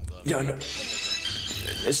boxing glove. Yeah, I know.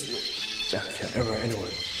 Okay, alright, anyway.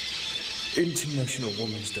 International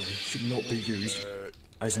Women's Day should not be used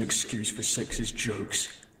as an excuse for sexist jokes.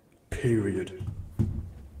 Period.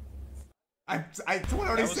 I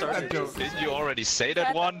already said that joke. Did you already say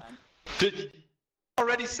that one? Did you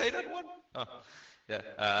already say that one? Oh, yeah.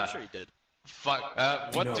 I'm sure he did. Fuck.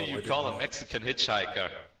 What No, do I you did call a not. Mexican hitchhiker?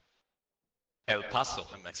 El Paso.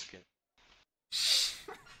 I'm Mexican.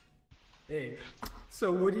 Hey,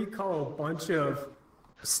 so what do you call a bunch of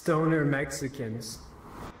stoner Mexicans?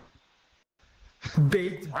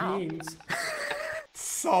 Baked beans.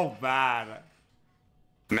 So bad.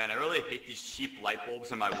 Man, I really hate these cheap light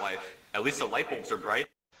bulbs in my wife. At least the light bulbs are bright.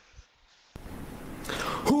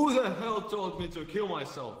 Who the hell told me to kill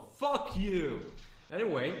myself? Fuck you!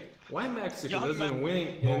 Anyway, why Mexico isn't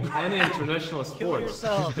winning in any international sports?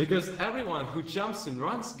 yourself. Because everyone who jumps and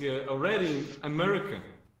runs good already American.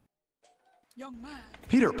 Young man.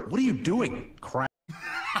 Peter, what are you doing? Crap.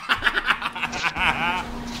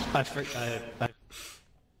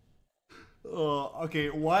 Okay,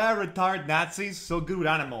 why are retired Nazis so good with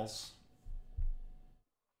animals?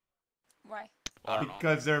 Why?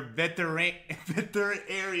 Because they're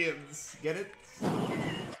veterinarians. Get it?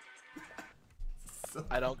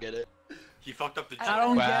 I don't get it. He fucked up the joke. I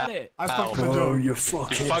don't get it. I fucked the Oh, joke. you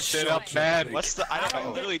fucking You fucked it up, man. What's the? I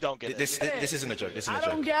literally don't get it. This isn't a joke. This isn't I a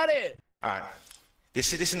joke. don't get it. Alright.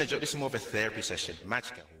 This isn't a joke. This is more of a therapy session.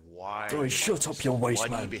 Magica, why? Boy, shut up your waist, Why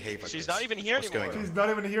do you man. behave like She's this? not even here What's anymore. going on? She's not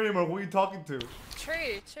even here anymore. Who are you talking to?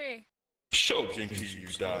 True, true. Show Jinky you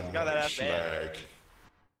done. got that ass slag.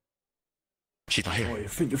 She's not here. Boy, you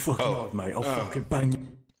think you're fucking hard, mate. I'll fucking bang you.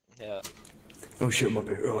 Yeah. Oh shit, my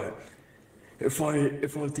bit. Right. If I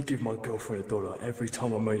had to give my girlfriend $1 every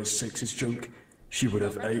time I made a sexist joke, she would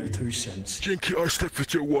have 82 cents. Jinky, I slept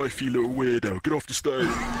with your wife, you little weirdo. Get off the stage.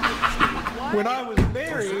 When I was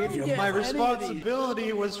married, Yeah, my man.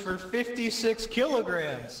 responsibility was for 56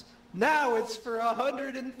 kilograms. Now it's for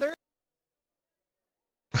 130.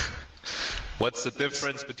 What's the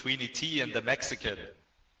difference between ET and the Mexican?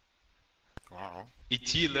 Wow.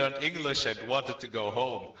 ET learned English and wanted to go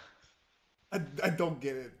home. I don't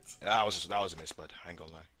get it. That was a miss, bud. I ain't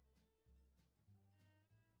gonna lie.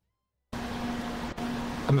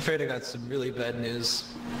 I'm afraid I got some really bad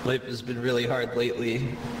news. Life has been really hard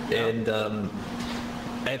lately, and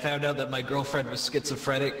I found out that my girlfriend was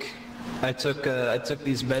schizophrenic. I took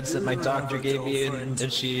these meds that my doctor gave me, and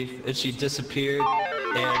she disappeared,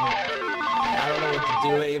 and I don't know what to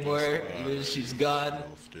do anymore. She's gone.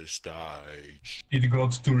 Off the stage. It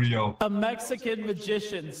got too real. A Mexican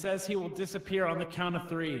magician says he will disappear on the count of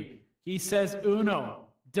 3. He says uno,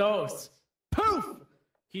 dos, poof!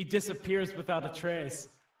 He disappears without a trace.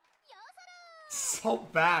 So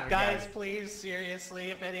bad, Guys, please,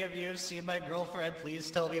 seriously, if any of you have seen my girlfriend, please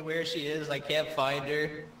tell me where she is. I can't find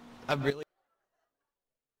her. I'm really...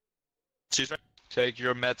 She's right. Take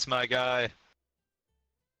your meds, my guy.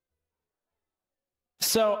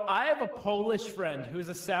 So, I have a Polish friend who's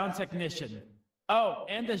a sound technician. Oh,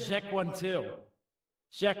 and a Czech one too.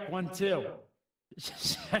 Czech one too.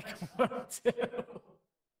 Czech one too.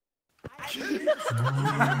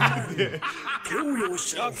 Kill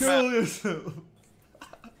yourself. Kill yourself.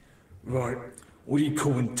 Right. What do you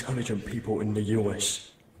call intelligent people in the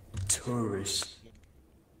US? Tourists.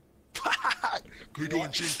 You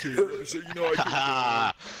don't drink it. So you know I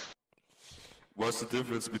can. What's the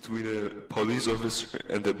difference between a police officer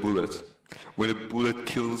and a bullet? When a bullet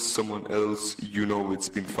kills someone else, you know it's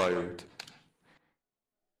been fired.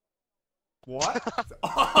 What?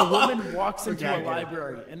 A woman walks into a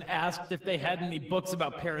library and asked if they had any books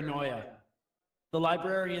about paranoia. The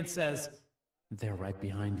librarian says, "They're right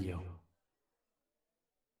behind you."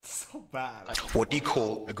 So bad. What do you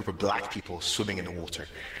call a group of black people swimming in the water?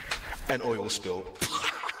 An oil spill.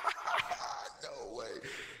 No way.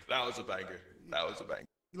 That was a banger. That was a banger.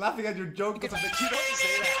 You're laughing at your joke. You don't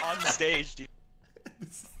say that on stage, dude.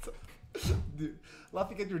 Dude,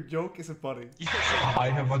 laughing at your joke isn't funny. I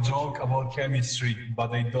have a joke about chemistry,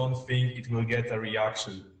 but I don't think it will get a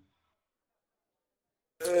reaction.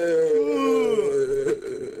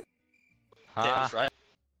 That's right.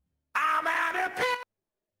 I'm out of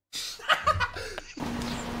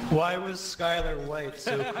Why was Skylar White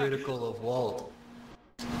so critical of Walt?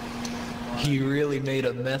 He really made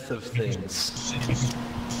a meth of things.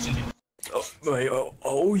 Mate,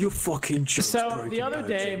 all your fucking jokes. So the other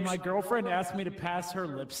day, my girlfriend asked me to pass her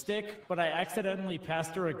lipstick, but I accidentally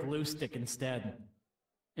passed her a glue stick instead.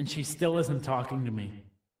 And she still isn't talking to me.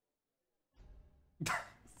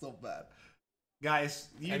 So bad. Guys,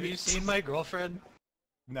 have you seen my girlfriend?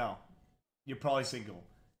 No. You're probably single.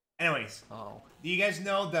 Anyways. Oh. Do you guys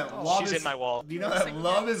know that love she's is... in my wall. Do you know that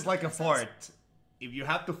love is like a fart? If you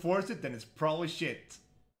have to force it, then it's probably shit.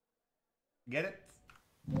 Get it?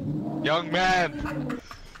 Young man!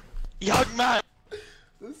 Young man!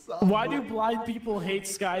 Why do blind people hate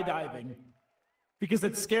skydiving? Because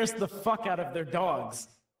it scares the fuck out of their dogs.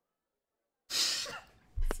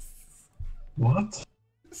 What?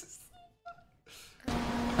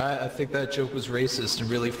 I think that joke was racist and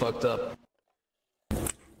really fucked up.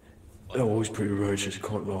 That was pretty racist,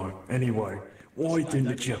 can't lie. Anyway, why didn't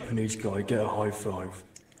the Japanese guy get a high five?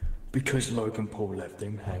 Because Logan Paul left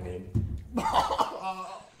him hanging.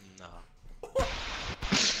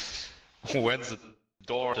 When's it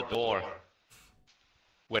door to door?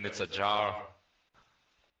 When it's ajar.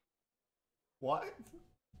 What?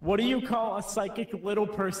 What do you call a psychic little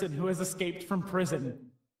person who has escaped from prison?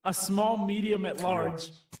 A small medium at large.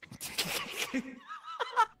 Can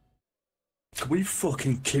we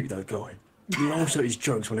fucking kick that guy? He laughs at his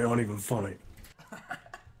jokes when they aren't even funny.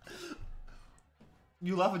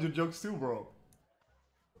 You laugh at your jokes too, bro.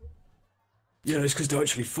 Yeah, it's because they're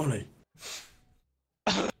actually funny.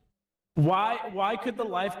 Why could the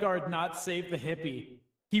lifeguard not save the hippie?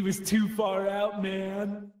 He was too far out,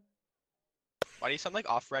 man. Why do you sound like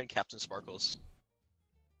off-brand Captain Sparkles?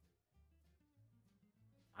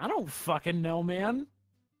 I don't fucking know, man.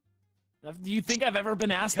 Do you think I've ever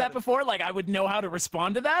been asked that before? Like I would know how to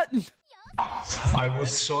respond to that? I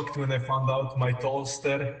was shocked when I found out my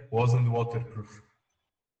toaster wasn't waterproof.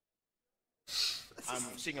 I'm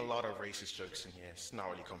seeing a lot of racist jokes in here. It's not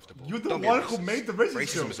really comfortable. You're the Don't be one racist. who made the racist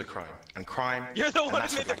Racism joke. is a crime. And crime... You're the and one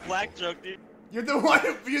that's who made for the black joke, dude. You're the one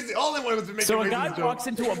who's the only one who's making So a racist guy jokes. walks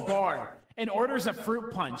into a bar and orders a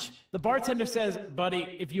fruit punch. The bartender says,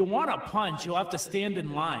 "Buddy, if you want a punch, you'll have to stand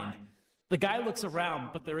in line." The guy looks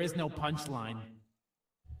around, but there is no punch line.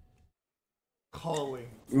 Calling.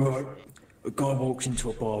 Right. A guy walks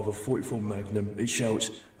into a bar with a 44 Magnum. He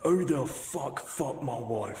shouts, "Who the fuck fucked my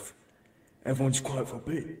wife?" Everyone's quiet for a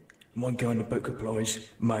bit. One guy in the back replies,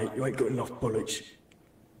 "Mate, you ain't got enough bullets."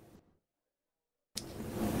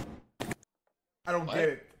 I don't get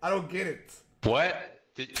it. I don't get it. What?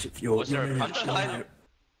 Was there a punchline?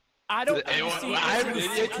 I don't Hey,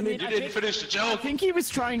 see. you didn't finish the joke. I think he was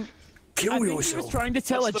trying. Kill I think he yourself. was trying to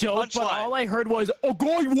tell What's a the joke, but punchline? all I heard was a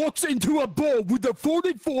guy walks into a bar with a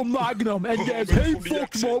 44 Magnum and goes, "Hey,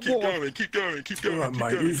 fuck my wife." Keep going. Alright,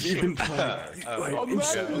 mate, you've been playing. A man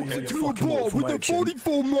walks You're into a fucking bar awful with a action.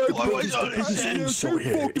 44 Magnum. This and goes, insult "Hey,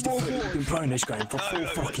 here fuck is the my fact that you've wife." been playing this game for 4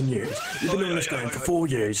 fucking years. You've been on this game for 4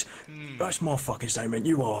 years. That's my fucking statement.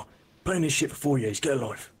 You are playing this shit for 4 years. Get a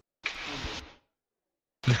life.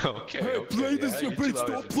 Okay. Hey, play this, yeah, you bitch.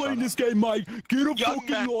 Stop playing this game, mate. Get a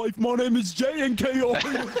fucking life. My name is JNKR.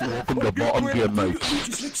 From the bottom game, mate. You're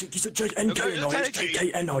dyslexic. You said JNKNI. It's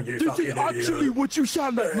JKNI, you This fucking is idiot. actually what you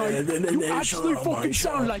sound like, mate. then You shut actually up, fucking mate,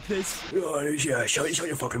 shut sound up. like this. Yeah, shut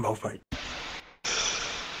your fucking mouth, mate.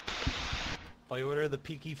 I order the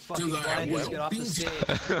peaky fucking blinders, get off the stage.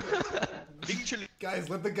 Guys,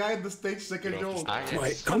 let the guy on the stage second joke.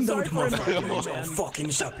 Mate, come down to my sorry for fucking interrupting place. you, I'll man.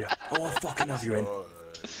 fucking stab you. I'll fucking have you in.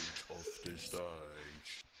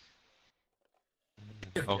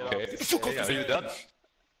 Okay. Hey, are you done?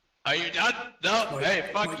 Are you done? No. Hey,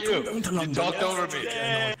 fuck you. You talked over me.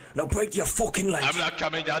 Now break your fucking legs. I'm not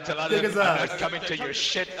coming down to London. I'm not coming to your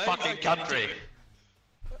shit fucking country.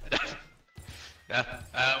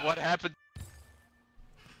 What happened?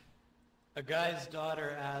 A guy's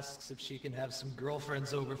daughter asks if she can have some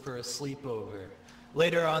girlfriends over for a sleepover.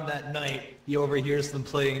 Later on that night, he overhears them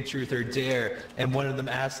playing Truth or Dare, and one of them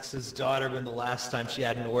asks his daughter when the last time she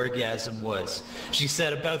had an orgasm was. She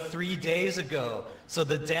said about 3 days ago. So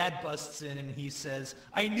the dad busts in and he says,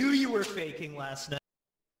 I knew you were faking last night.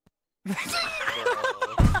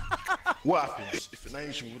 What happens if an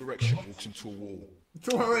Asian with erection walks into a wall?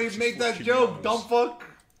 You already made that joke, dumb fuck.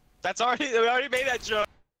 We already made that joke.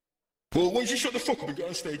 Well, once you shut the fuck up and go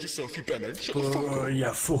on stage yourself, you better. Shut the fuck up.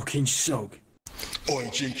 Yeah, fucking sog. Oi,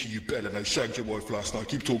 Jinky, you bellend. I shagged your wife last night.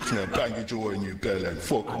 Keep talking to her. Bang your jaw and you bellend.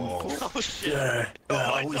 Fuck off. Oh shit. Yeah,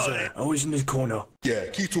 I was in the corner. Yeah,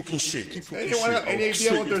 keep talking shit. Keep talking Anyone shit. have any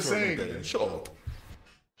idea what they're saying? Shut up.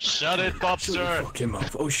 Shut it, Bobster. Fuck him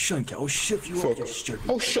up. I'll shank it. I'll shove you up, you stupid.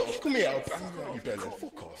 Oh, shut up. Come here. I'll bang you out, you bellend.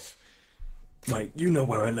 Fuck off. Mate, you know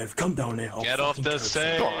where I live. Come down here. Get off the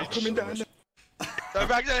stage. I'm coming down there.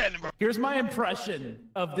 Back to Edinburgh. Here's my impression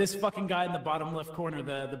of this fucking guy in the bottom left corner,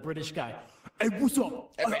 the British guy. Hey, what's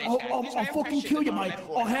up? I'll fucking kill you, mate.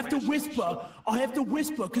 I'll have to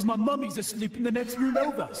whisper, because my mummy's asleep in the next room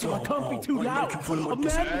over, so I can't be too loud. A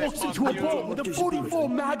man walks into a bar with a 44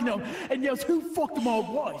 Magnum and yells, who fucked my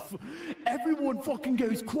wife? Everyone fucking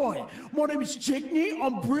goes quiet. My name is Jigney,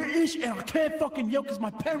 I'm British, and I can't fucking yell because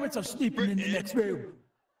my parents are sleeping in the next room.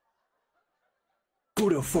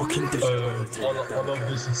 Good a fucking All of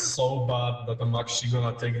this is so bad that I'm actually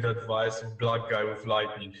gonna take the advice of black guy with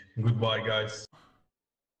lightning. Goodbye, guys.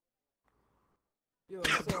 Yo,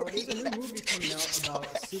 so there's a new movie coming out about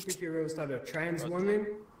superheroes that are trans women.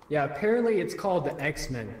 Yeah, apparently it's called the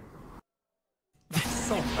X-Men.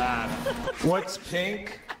 So bad. What's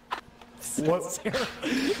pink? What?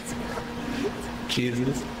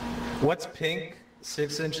 Jesus. What's pink,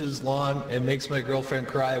 6 inches long, and makes my girlfriend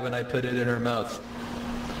cry when I put it in her mouth?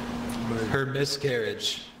 Her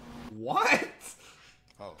miscarriage. What?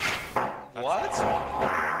 Oh. What?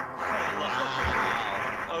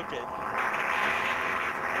 Okay.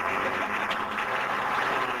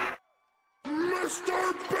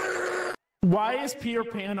 Mr. Bear! Why is Peter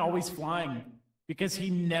Pan always flying? Because he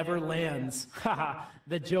never lands. Haha,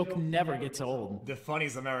 the joke never gets old. The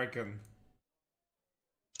funniest American.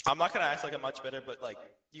 I'm not gonna act like I'm much better, but like,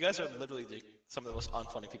 you guys are literally some of the most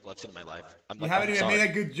unfunny people I've seen in my life. You haven't even made a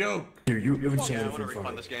good joke. You haven't said anything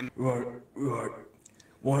funny. Right.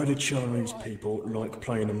 Why do Chinese people like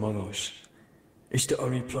playing Among Us? It's the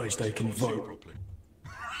only place they can vote.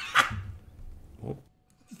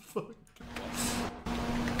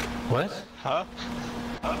 What? Huh?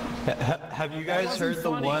 Have you guys heard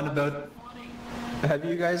the one about... Have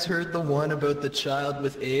you guys heard the one about the child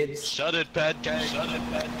with AIDS? Shut it, bad guy. Shut it,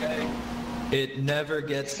 bad guy. It never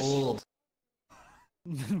gets old.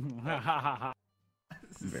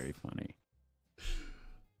 Very funny.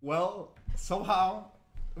 Well, somehow,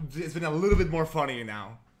 it's been a little bit more funny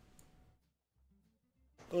now.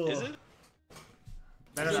 Is it?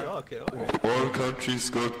 Okay. All countries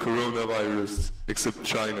got coronavirus except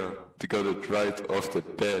China. They got it right off the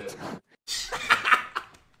bat.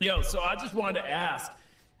 Yo, so I just wanted to ask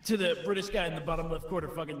to the British guy in the bottom left corner,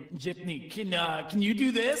 fucking Jipney, can you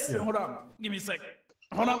do this? Yeah. Hold on, give me a sec.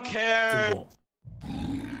 I don't care.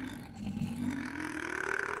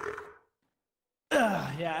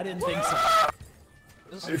 Yeah, I didn't think so.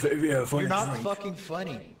 You're not fucking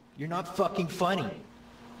funny. You're not fucking funny.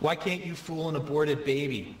 Why can't you fool an aborted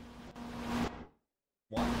baby?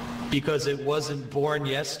 What? Because it wasn't born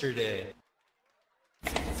yesterday.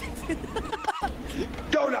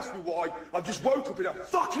 Don't ask me why. I just woke up in a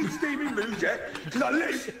fucking steaming mood, yeah? Because I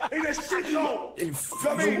live in a shithole.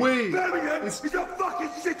 Birmingham is a fucking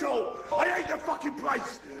shithole. I hate the fucking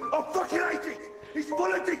place. I fucking hate it. It's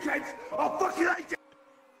full of dickheads. I fucking hate it.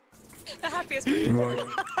 The happiest. Right.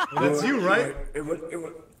 That's you, right?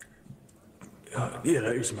 Yeah,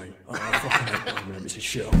 that is me. I fucking hate Birmingham. It's a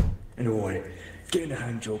shithole. Anyway, getting a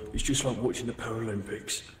hand job is just like watching the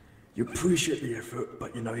Paralympics. You appreciate the effort,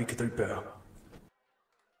 but you know you could do better.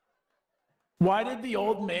 Why did the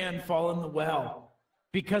old man fall in the well?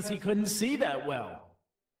 Because he couldn't see that well.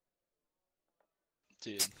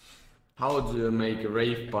 Dude. How do you make a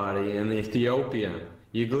rave party in Ethiopia?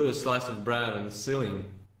 You glue a slice of bread on the ceiling.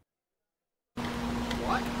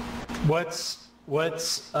 What?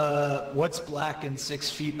 What's black and 6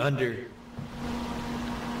 feet under?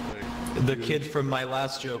 The kid from my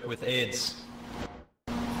last joke with AIDS.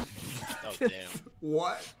 Oh damn.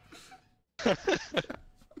 What?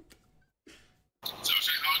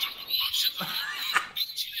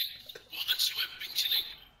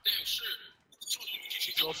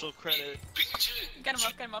 Social credit. Get him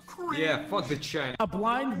up, get him up. Yeah, fuck the chat. A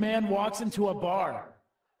blind man walks into a bar,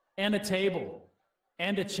 and a table,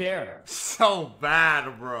 and a chair. So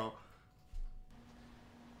bad, bro.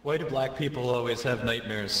 Why do black people always have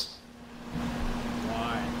nightmares?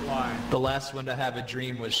 Why? The last one to have a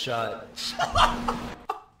dream was shot.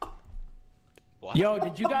 Yo,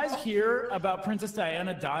 did you guys hear about Princess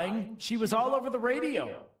Diana dying? She was all over the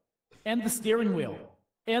radio, and the steering wheel,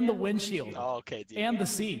 and the windshield, and the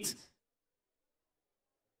seats.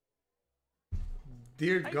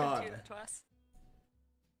 Dear How you God. gonna do that to us?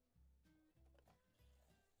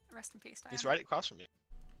 Rest in peace, Diana. He's right across from you.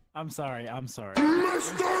 I'm sorry. Mr.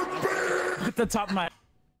 At the top of my...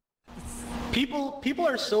 People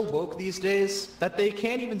are so woke these days that they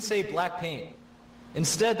can't even say black paint.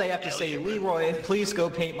 Instead, they have to say, Leroy, please go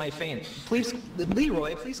paint my fence.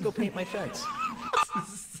 Leroy, please go paint my fence.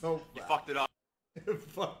 So You fucked it up.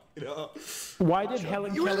 fucked it up. Why did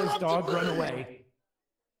Helen Keller's dog run away?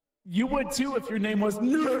 You would too if your name was...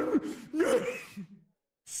 No.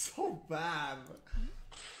 So bad.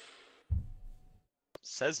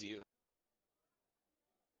 Says you.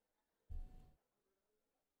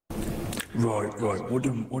 Right. What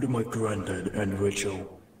do my granddad and Redshell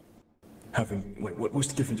having? Wait, what's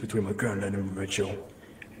the difference between my granddad and Redshell?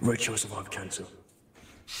 Redshell survived cancer.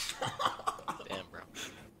 Damn, bro.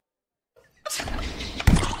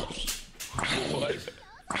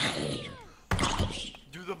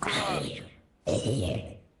 Do the blood.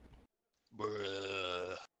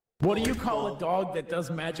 What do you call a dog that does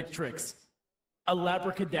magic tricks? A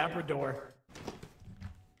labracadabrador.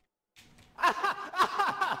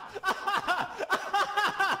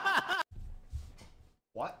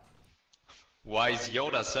 What? Why is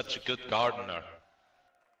Yoda such a good gardener?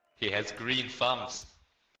 He has green thumbs.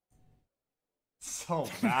 So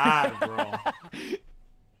bad, bro.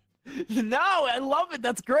 No, I love it.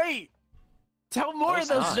 That's great. Tell more of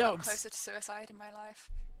those jokes. Closer to suicide in my life.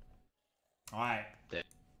 Alright.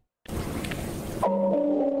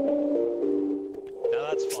 Now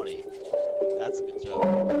that's funny. That's a good joke.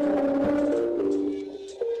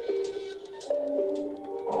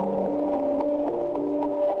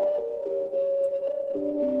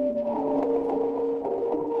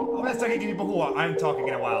 I'm gonna start getting people who I'm talking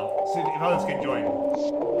in a while. So if others can join.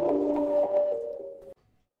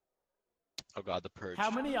 Oh god, the purge. How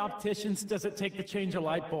many opticians does it take to change a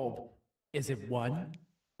light bulb? Is it 1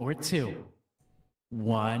 or 2?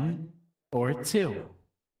 1 or 2?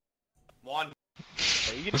 One.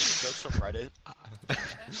 Are you getting jokes from Reddit?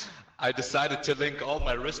 I decided to link all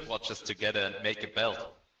my wristwatches together and make a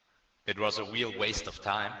belt. It was a real waste of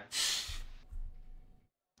time.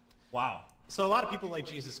 Wow. So a lot of people like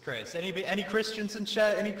Jesus Christ. Any Christians in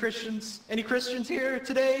chat? Any Christians here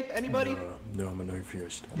today? Anybody? No, I'm an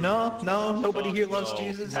atheist. No, nobody here loves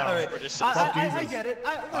Jesus. No. All right, We're just- I get it.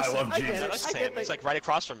 Listen, love I get Jesus. it. That's I Sam. get that. It's like right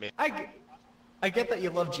across from me. I get that you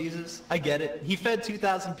love Jesus. I get it. He fed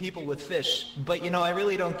 2,000 people with fish, but I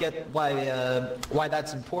really don't get why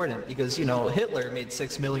that's important. Because Hitler made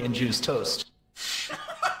 6 million Jews toast.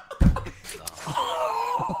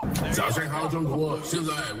 早上好，中国！现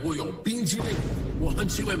在我有冰淇淋，我很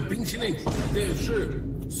喜欢冰淇淋，但是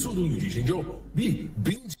速度与激情中比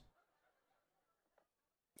冰淇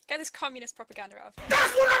Get this communist propaganda out of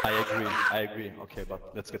I agree. Okay, but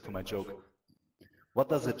let's get to my joke. What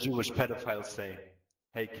does a Jewish pedophile say?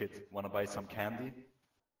 Hey kid, wanna buy some candy?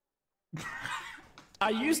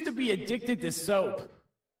 I used to be addicted to soap,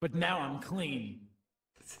 but now I'm clean.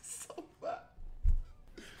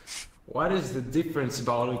 What is the difference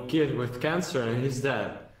about a kid with cancer and his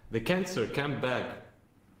dad? The cancer came back.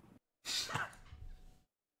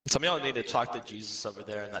 Some of y'all need to talk to Jesus over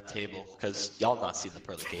there on that table, because y'all not see the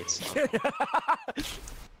pearly gates. So.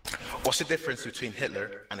 What's the difference between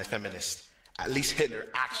Hitler and a feminist? At least Hitler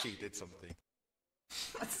actually did something.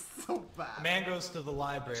 That's so bad. A man goes to the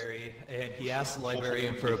library and he asks the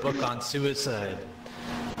librarian for a book on suicide.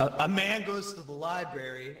 A man goes to the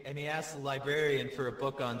library and he asks the librarian for a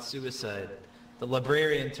book on suicide. The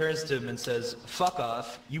librarian turns to him and says, "Fuck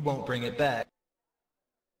off, you won't bring it back."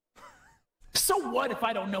 So what if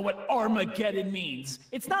I don't know what Armageddon means?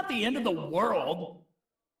 It's not the end of the world.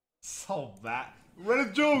 So bad.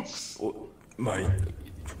 Reddit jokes. Mate,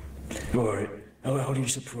 right, how do you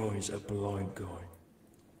surprise a blind guy?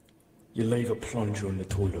 You leave a plunger in the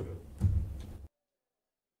toilet.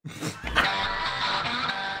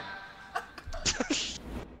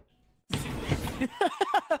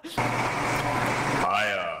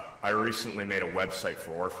 I recently made a website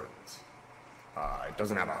for orphans. It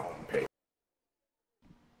doesn't have a homepage.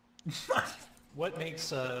 What makes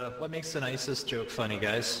the nicest joke funny,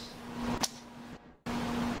 guys?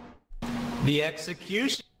 The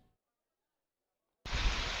execution.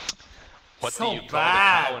 What So do you call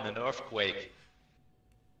bad. a cow in an earthquake?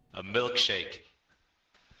 A milkshake.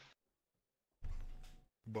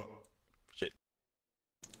 But shit.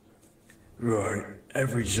 Right,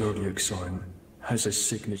 every zodiac sign has a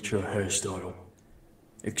signature hairstyle,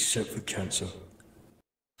 except for Cancer.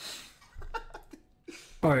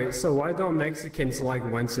 Alright, so why don't Mexicans like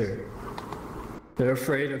winter? They're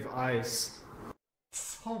afraid of ice.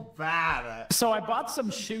 So bad. So I bought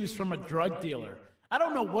some shoes from a drug dealer. I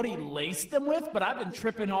don't know what he laced them with, but I've been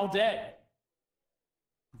tripping all day.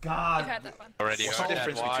 God. I've heard that one. Already What's heard the that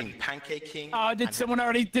difference one. between pancaking? Oh, did and someone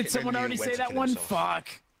already Hitler knew say when to that kill one? himself.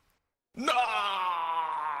 Fuck. No!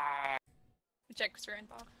 The joke was ruined,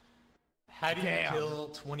 Bob. How do you kill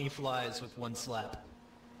 20 flies with one slap?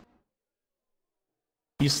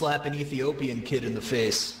 You slap an Ethiopian kid in the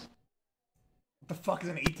face. What the fuck is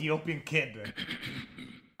an Ethiopian kid?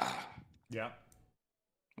 Yeah.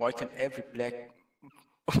 Why can every black...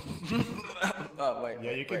 wait,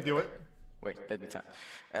 Yeah, you can do it. Wait, let me try.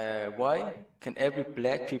 Why can every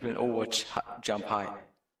black people in Overwatch jump high?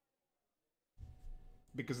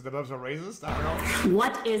 Because the buffs are racist? I don't know.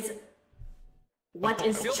 What is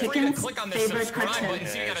Feel free to chicken's click on the favorite subscribe cartoon? button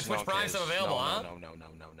so you got a Twitch Prime sub available, huh? No.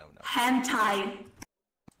 Hentai.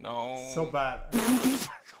 No. So bad.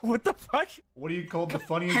 What the fuck? What do you call the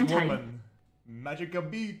funniest Hentai. woman? Magica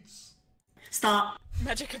Beats. Stop.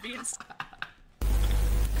 Magic of beans.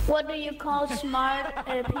 What do you call smart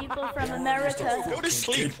people from America? Go to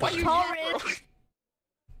sleep. Why you Porridge.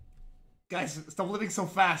 Guys, stop living so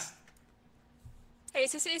fast. Hey,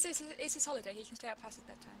 it's his holiday. He can stay out past his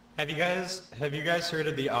bedtime. Have you guys heard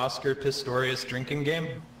of the Oscar Pistorius drinking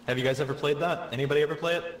game? Have you guys ever played that? Anybody ever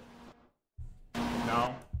play it?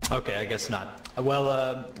 No. Okay, I guess not.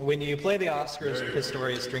 Well, when you play the Oscar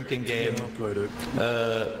Pistorius drinking game,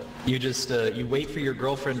 you just you wait for your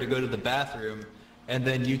girlfriend to go to the bathroom, and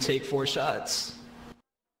then you take 4 shots.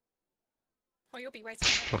 Oh, you'll be waiting.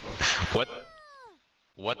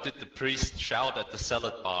 What did the priest shout at the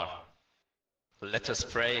salad bar? Let us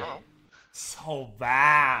pray. So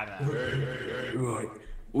bad. Right,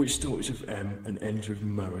 which starts with M and ends with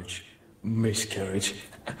marriage. Miscarriage.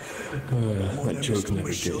 That joke never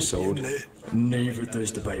gets old. Neither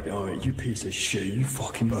does the baby. Alright, you piece of shit, you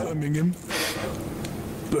fucking Birmingham.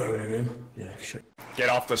 Birmingham? Yeah, shit. Get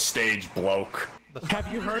off the stage, bloke.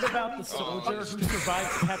 Have you heard about the soldier who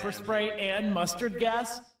survived pepper spray and mustard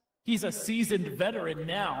gas? He's a seasoned veteran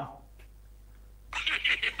now.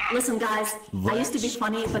 Listen, guys, I used to be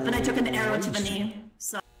funny, but then I took an arrow to the knee.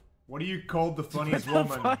 So. What do you call the funniest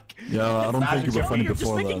woman? Yeah, I don't think you were funny You're just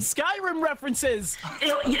before making that. Skyrim references.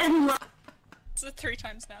 It's 3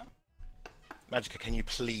 times now. Magica, can you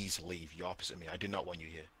please leave? You're opposite me. I do not want you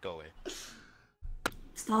here. Go away.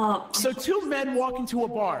 Stop. So 2 men walk into a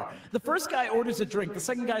bar. The first guy orders a drink. The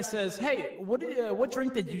second guy says, "Hey, what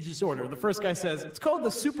drink did you just order?" The first guy says, "It's called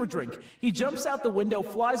the super drink." He jumps out the window,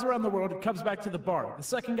 flies around the world, and comes back to the bar. The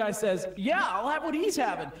second guy says, "Yeah, I'll have what he's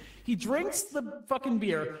having." He drinks the fucking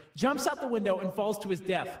beer, jumps out the window, and falls to his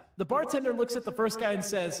death. The bartender looks at the first guy and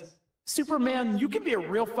says, "Superman, you can be a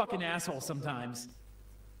real fucking asshole sometimes."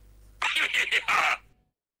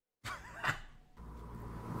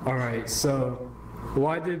 Alright, so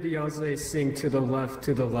why did Beyonce sing to the left,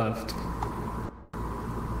 to the left?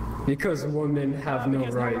 Because women have no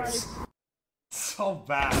rights. So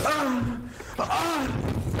bad.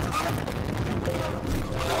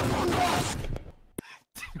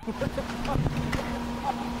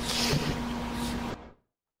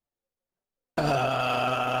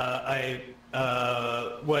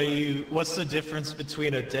 What's the difference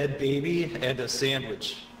between a dead baby and a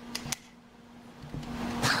sandwich?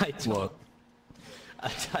 I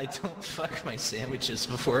don't fuck my sandwiches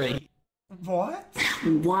before I eat. What?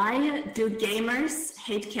 Why do gamers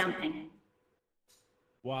hate camping?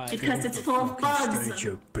 Why? Because it's full of bugs.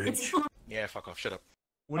 It's full of... Yeah, fuck off. Shut up.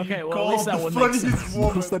 What do you Okay, well, at call least that the one makes funniest sense. woman?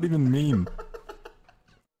 What does that even mean?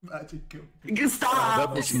 Stop!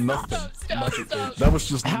 That was nothing. Stop. That was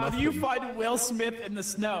just How nothing. do you find Will Smith in the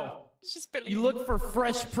snow? It's just Billy. You look for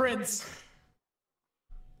Fresh Prince.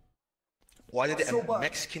 Why did a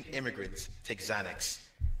Mexican immigrant take Xanax?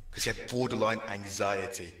 Because he had borderline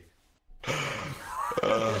anxiety.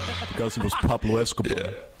 Because he was Pablo Escobar.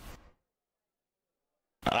 Yeah.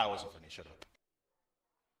 That wasn't funny. Shut up.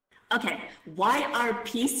 Okay, why are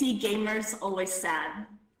PC gamers always sad?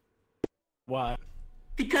 Why?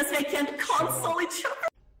 Because they can't console each other.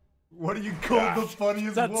 What do you call the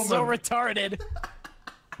funniest That's woman? so retarded.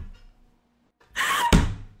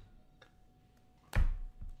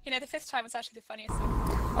 You know, the 5th time was actually the funniest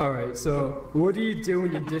one. Alright, so what do you do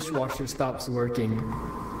when your dishwasher stops working?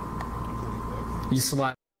 You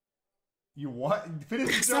slap. You what?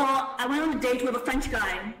 Finish the So joke. I went on a date with a French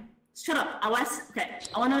guy. Shut up. I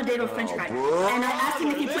went on a date with a French guy, and I asked him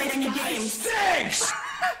if he played any games. Stinks!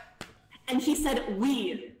 And he said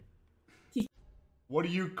oui. What do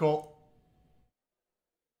you call?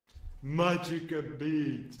 Magic a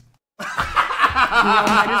beat.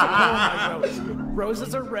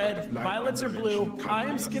 Roses are red, violets are blue, I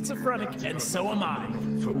am schizophrenic, and so am I.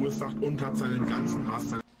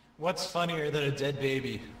 What's funnier than a dead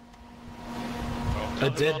baby? A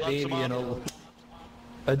dead baby in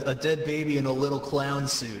a dead baby in a little clown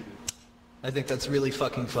suit. I think that's really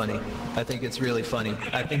fucking funny. I think it's really funny.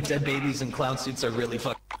 I think dead babies in clown suits are really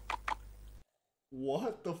fucking.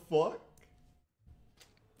 What the fuck?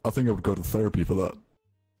 I think I would go to therapy for that.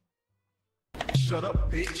 Shut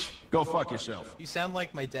up, bitch. Go fuck yourself. You sound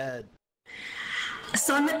like my dad.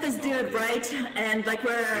 So I met this dude, right? And like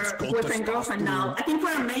we're boyfriend girlfriend now. I think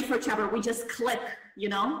we're made for each other. We just click, you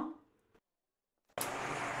know?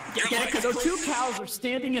 Get it? So two cows are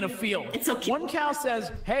standing in a field. It's okay. One cow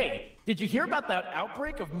says, "Hey, did you hear about that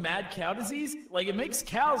outbreak of mad cow disease? Like, it makes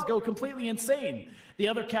cows go completely insane." The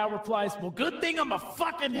other cow replies, "Well, good thing I'm a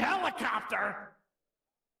fucking helicopter."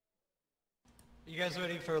 You guys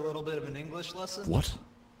ready for a little bit of an English lesson? What?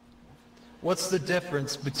 What's the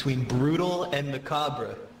difference between brutal and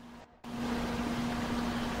macabre?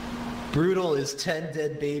 Brutal is 10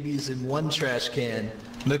 dead babies in one trash can.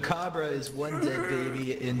 Macabre is 1 dead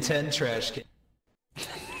baby in 10 trash cans.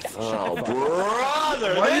 Oh,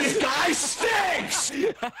 brother, this guy stinks!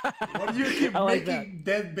 What do you keep like making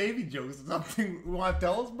dead baby jokes? Something you want to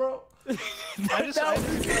tell us, bro?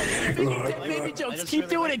 Baby jokes. Keep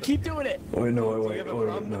doing it. Keep doing it. Wait, no, Do you wait, have a wait,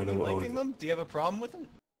 problem no, with no, liking them? Do you have a problem with them?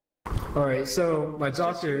 Alright, so my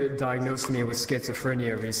doctor diagnosed me with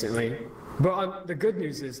schizophrenia recently. But the good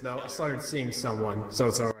news is, though, I started seeing someone, so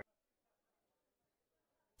it's alright.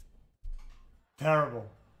 Terrible.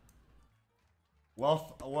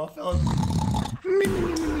 Well, fellas.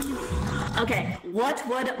 Okay, what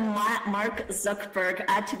would Mark Zuckerberg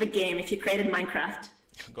add to the game if you created Minecraft?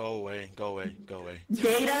 Go away, go away, go away.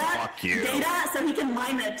 Data? Fuck you. Data so he can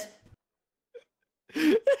mine it.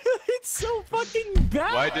 It's so fucking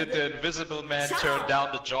bad. Why did the invisible man turn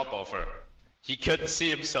down the job offer? He couldn't see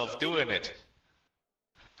himself doing it.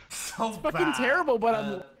 So It's fucking terrible, but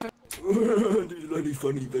I'm... Very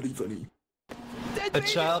funny, very funny. A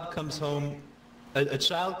child comes home. A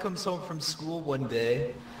child comes home from school one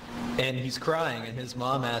day, and he's crying, and his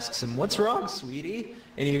mom asks him, "What's wrong, sweetie?"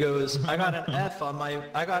 And he goes, "I got an F on my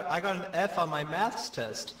an F on my maths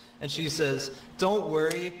test." And she says, "Don't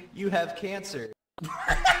worry, you have cancer."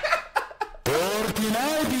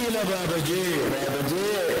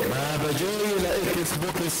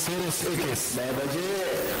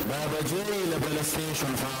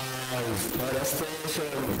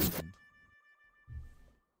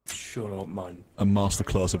 Shut up, man. A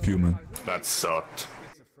masterclass of humor. That sucked.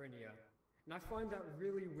 Schizophrenia. And I find that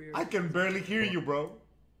really weird. I can barely hear you, bro.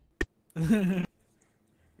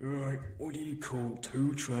 Right, what do you call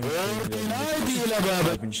two transgender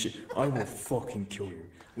having shit? I will fucking kill you.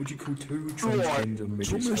 What do you call two transgender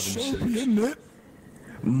midgets having sex?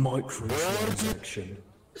 Microtransaction.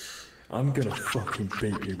 I'm gonna fucking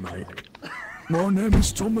beat you, mate. My name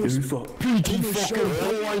is Thomas. You fuck. Pinky fucking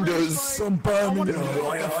blinders. I'm Birmingham. No,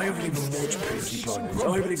 I haven't even watched Peaky Blinders.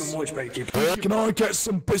 I haven't even watched Peaky Blinders. Can I get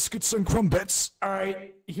some biscuits and crumpets? All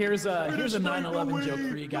right, here's a 9/11 joke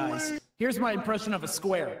for you guys. Here's my impression of a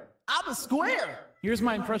square. I'm a square. Here's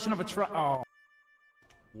my impression of a oh.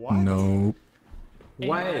 What? No.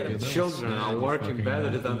 Why? Children are working better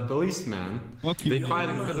than policemen. They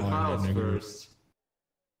fighting pedophiles first.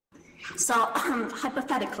 So,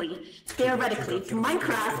 hypothetically, theoretically, if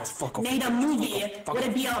Minecraft made a movie, would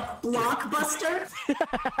it be a blockbuster?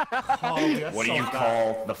 What do you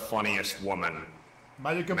call the funniest woman?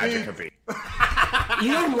 Magic Magic Beat.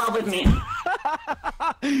 You're in love with me.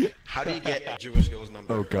 How do you get a Jewish girl's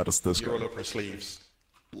number? Oh god, it's this You guy. roll up her sleeves.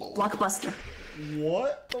 Blockbuster.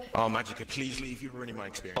 What? Oh, Magica, please leave. You're ruining my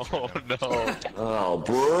experience. Oh no. Oh,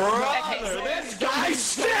 brother, this guy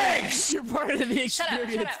stinks! You're part of the Shut up,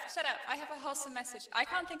 experience. shut up. I have a wholesome message. I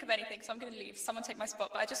can't think of anything, so I'm going to leave. Someone take my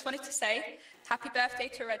spot. But I just wanted to say happy birthday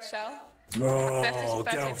to Redshell. Oh,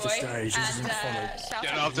 get off the stage. This isn't funny.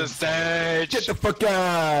 Get off the stage. Get the fuck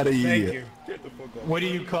out of here. Thank you. What do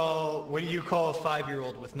you call a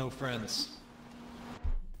 5-year-old with no friends?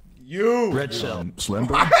 You. Redshell.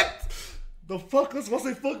 Slender? The fuck was supposed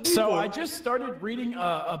to fuck me So for? I just started reading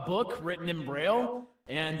a book written in Braille,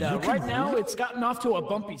 and right now it's gotten off to a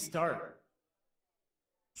bumpy start.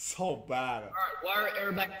 So bad. Why are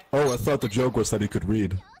airbag? Oh, I thought the joke was that he could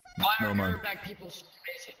read. Why are Never mind. airbag people so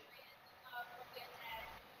amazing?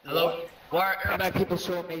 Hello? Why are airbag people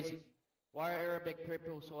so amazing? Why are airbag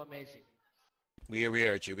people so amazing? We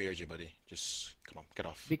heard you, buddy. Just come on, get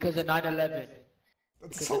off. Because of 9/11. That's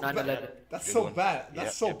Because so of 9/11. bad. That's so bad.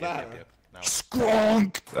 That's so bad.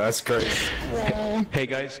 Skronk! That's crazy. Hey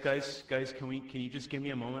guys, can you just give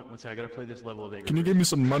me a moment? Once I gotta play this level of Can you give me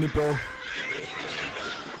some money, bro?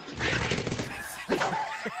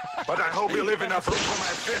 But I hope you leave enough room for my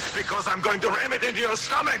fist because I'm going to ram it into your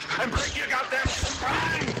stomach and break your goddamn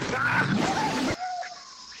spine! Ah!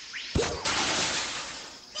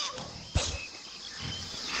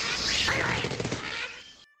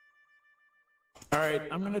 Alright,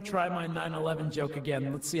 I'm gonna try my 9/11 joke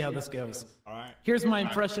again. Let's see how this goes. Alright. Here's my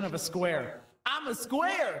impression of a square. I'm a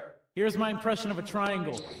square! Here's my impression of a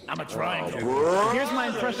triangle. I'm a triangle. Here's my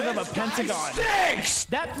impression of a pentagon.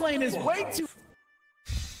 That plane is way too...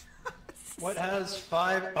 What has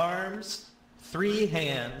 5 arms, 3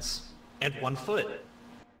 hands, and 1 foot?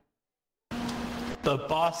 The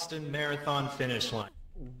Boston Marathon finish line.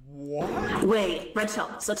 What? Wait,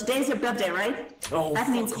 Redshell, so today's your birthday, right? Oh, that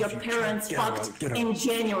means your off, parents fucked in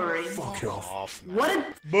January. Fuck off. What a...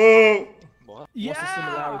 Boo! What's the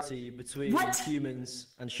similarity between humans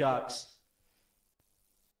and sharks?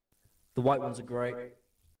 The white ones are great.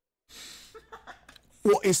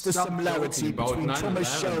 What is the Stop similarity joking about between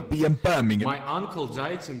Thomas 9/11. Shelby and Birmingham? My uncle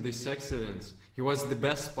died in this accident. He was the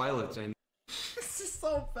best pilot I know. This is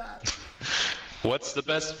so bad. What's the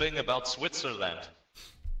best thing about Switzerland?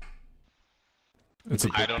 It's a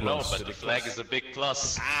big I don't know, plus. but the flag is a big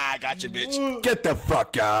plus. Ah, gotcha, bitch. Get the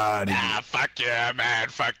fuck out of here. Ah, fuck yeah, man,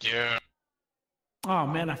 fuck you. Oh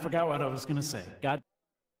man, I forgot what I was gonna say. God.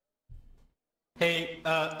 Hey,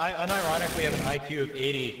 I unironically have an IQ of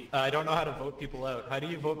 80. I don't know how to vote people out. How do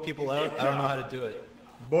you vote people out? I don't know how to do it.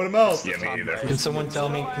 Vote him out. Yeah, me neither. Can someone tell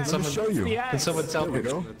me? Can someone show you. Can someone tell me?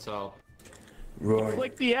 That's all. Right.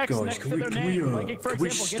 Click the X Guys, next can to we, their can we, name. Like, for can we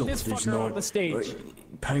example, stop get this this fucker now? off the stage.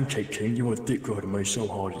 Pancake King, you want to dick riding me so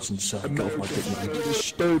hard it's insane. Get off my dick, man. The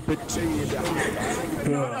stupid tea. I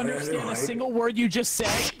don't understand a single word you just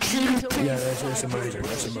said. Yeah, that's amazing.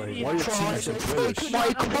 That's amazing. Why are you teeth so British?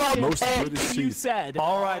 Most British You teeth. said.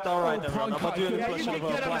 All right, then. I'm gonna do an impression of a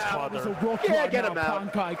bus father. Yeah, get him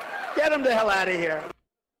out. Get him the hell out of here.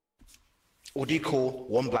 What do you call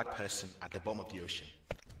one black person at the bottom of the ocean?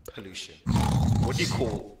 Pollution. What do you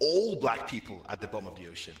call all black people at the bottom of the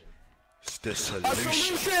ocean? It's the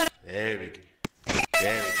solution. There we go.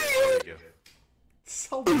 There we go.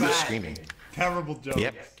 So You're bad. screaming. Terrible joke.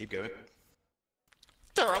 Yep, keep going.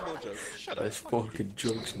 Terrible joke. Shut up. That's fucking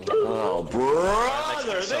jokes, man. Oh,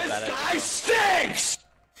 Brother, this guy stinks!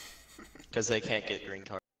 Because they can't get green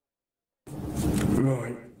cards.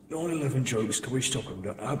 Right. 9/11 jokes, can we stop them?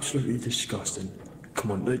 They're absolutely disgusting. Come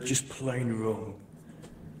on, they're just plain wrong.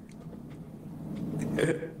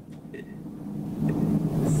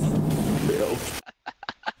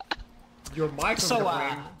 Your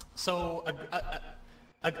microphone.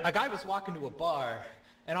 A guy was walking to a bar,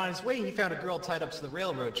 and on his way he found a girl tied up to the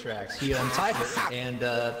railroad tracks. He untied her, and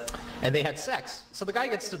they had sex. So the guy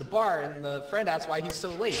gets to the bar, and the friend asks why he's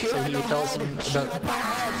so late. So he tells him about.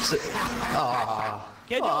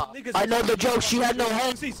 I know the joke. She had no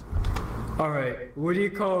hands. Alright, what do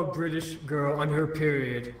you call a British girl on her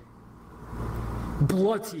period?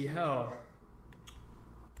 Bloody hell.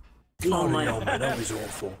 Oh my god, that was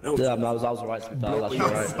awful. Yeah, that was alright. That was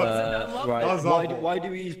right. Right. Why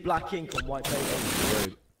do we use black ink on white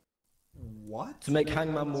paper? What? To make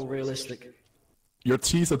Hangman more realistic. Your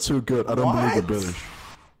teeth are too good. I don't believe the British.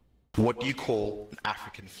 What do you call an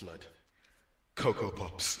African flood? Cocoa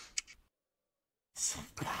Pops.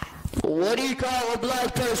 What do you call a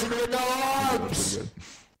black person with no arms?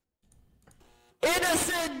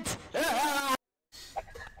 Innocent!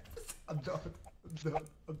 I'm done. I'm done.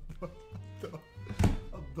 I'm done.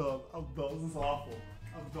 I'm done. I'm done. This is awful.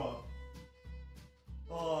 I'm done.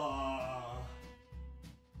 Oh.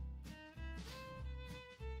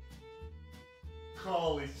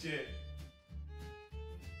 Holy shit.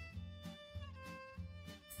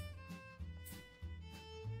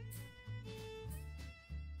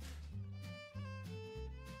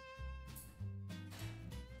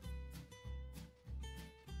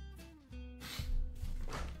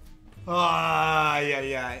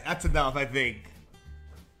 Yeah. That's enough, I think.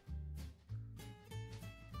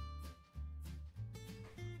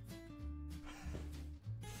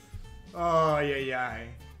 Oh, yeah.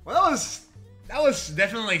 Well, that was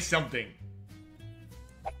definitely something.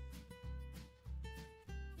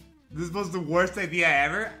 This was the worst idea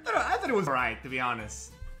ever. I thought it was alright, to be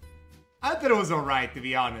honest. I thought it was alright, to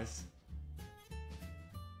be honest.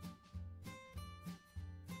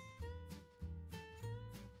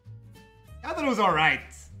 I thought it was alright.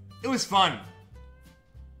 It was fun.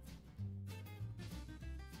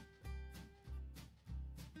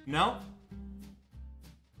 No?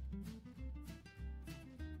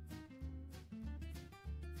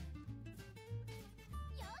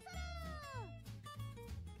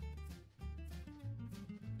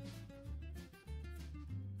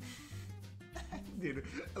 Dude,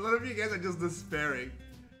 a lot of you guys are just despairing.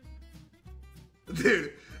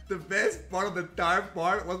 Dude, the best part of the entire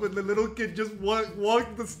part was when the little kid just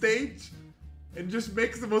walked the stage and just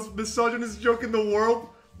makes the most misogynist joke in the world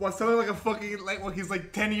while sounding like a fucking, like, when he's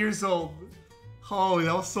like 10 years old. Holy,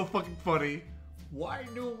 that was so fucking funny. Why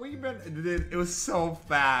do women? It was so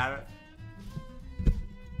bad.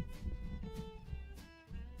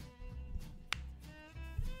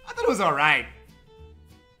 I thought it was alright.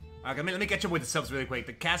 Okay, let me catch up with the subs really quick.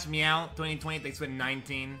 The Cast Meow 2020, thanks for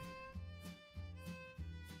 19.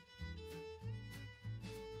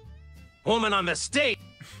 Woman on the stage.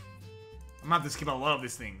 I'm gonna have to skip a lot of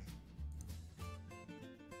these things.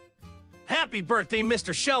 Happy birthday,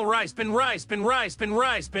 Mr. Shell Ricepin, Ricepin, Ricepin,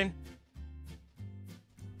 Ricepin.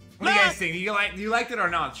 What do you guys think? Do you liked it or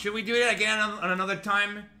not? Should we do it again on another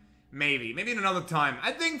time? Maybe another time.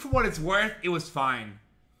 I think for what it's worth, it was fine.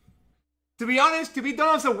 To be honest, to be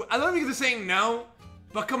done, so I don't think it's saying no,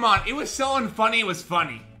 but come on, it was so unfunny, it was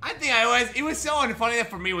funny. I think it was so unfunny that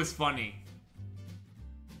for me it was funny.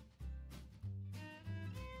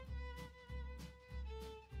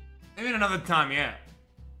 Maybe another time, yeah.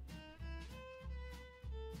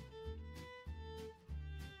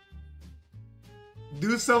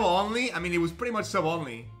 Do sub only? I mean, it was pretty much sub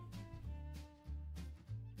only.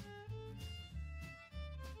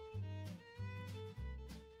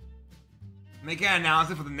 Make an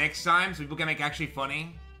announcement for the next time so people can make actually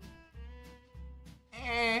funny.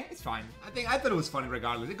 It's fine. I thought it was funny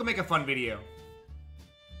regardless. It could make a fun video.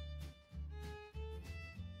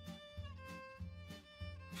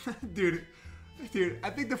 Dude, I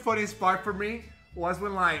think the funniest part for me was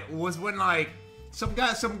when like some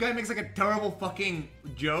guy makes like a terrible fucking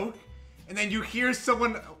joke, and then you hear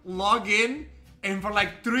someone log in, and for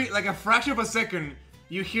like a fraction of a second,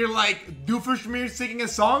 you hear like Doofenshmirtz singing a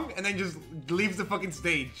song, and then just leaves the fucking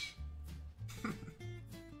stage.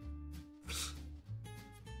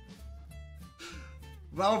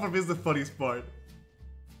 That one for me is the funniest part.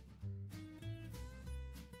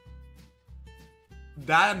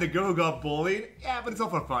 That and the girl who got bullied? Yeah, but it's all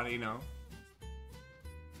for fun, you know.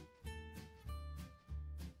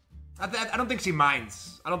 I don't think she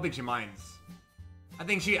minds. I don't think she minds. I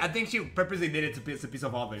think she purposely did it to piss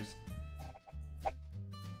off others.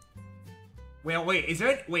 Well, wait,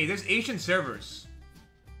 there's Asian servers.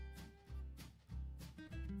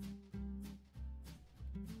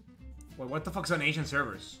 Wait, what the fuck's on Asian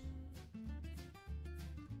servers?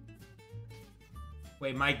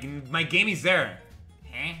 Wait, my game is there.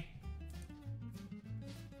 Huh?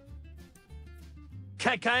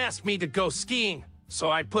 Kek asked me to go skiing,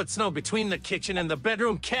 so I put snow between the kitchen and the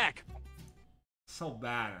bedroom. Kek. So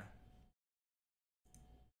bad.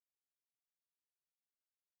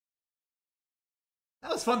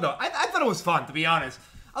 That was fun though. I thought it was fun, to be honest.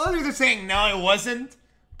 A lot of people are saying no, it wasn't.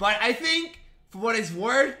 But I think, for what it's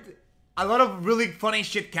worth, a lot of really funny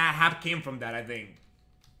shit came from that, I think.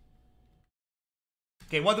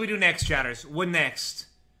 Okay, what do we do next, chatters? What next?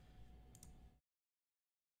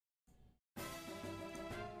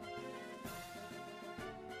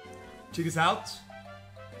 Check this out.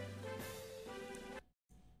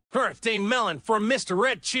 Birthday melon for Mr.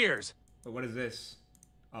 Red Cheers. Wait, what is this?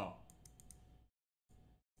 Oh.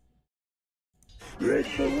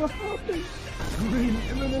 Redshell, what happened? Green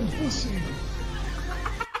M&M pussy.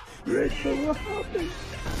 Redshell, what happened?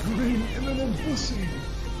 Green M&M pussy.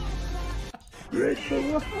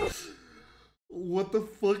 Redshell, what happened? What the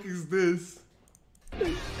fuck is this?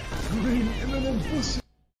 Green M&M pussy.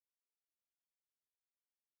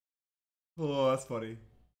 Oh, that's funny.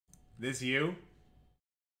 This you?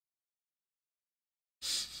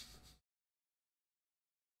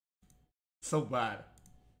 So bad.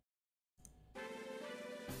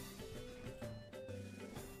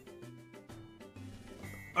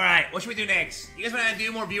 Alright, what should we do next? You guys wanna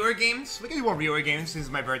do more viewer games? We can do more viewer games since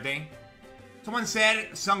it's my birthday. Someone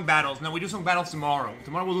said song battles. No, we do song battles tomorrow.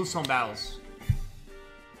 Tomorrow we'll do song battles.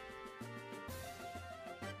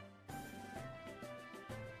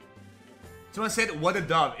 Someone said, what the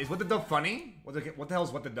dub? Is what the dub funny? What the hell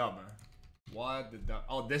is what the dub? What the dub?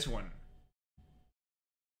 Oh, this one.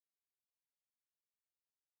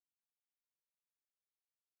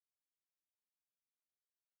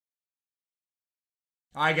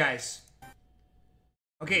 Alright, guys.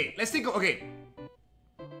 Okay, let's think. Okay.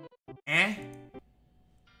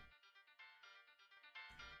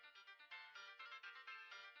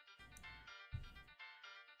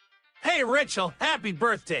 Hey, Redshell, happy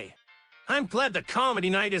birthday. I'm glad the comedy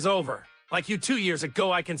night is over. Like you 2 years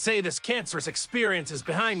ago, I can say this cancerous experience is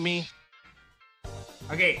behind me.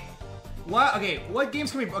 Okay. What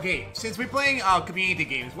games can we... Okay, since we're playing community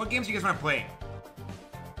games, what games do you guys want to play?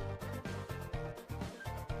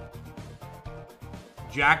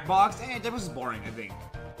 Jackbox? That was boring, I think.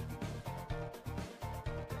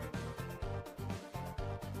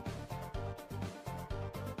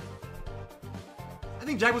 I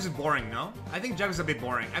think Jackbox is boring, no? I think Jackbox is a bit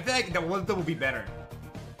boring. I feel like the one that would be better.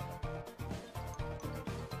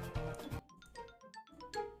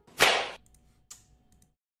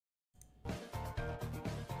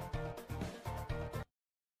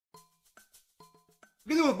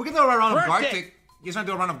 We can do a round of Gartic. You guys want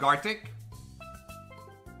to do a round of Gartic?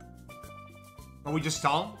 Or we just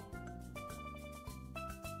stall?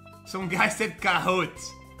 Some guy said Kahoot.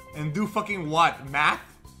 And do fucking what? Math?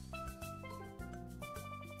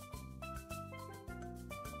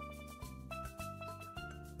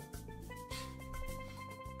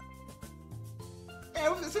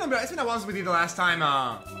 Yeah, it's been a while since we did the last time,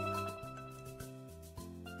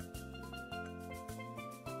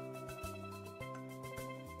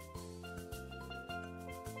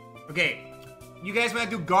 Okay, you guys wanna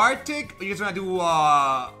do Gartic, or you guys wanna do,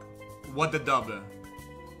 what the dub?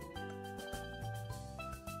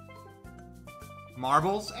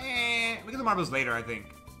 Marbles? We can do marbles later, I think.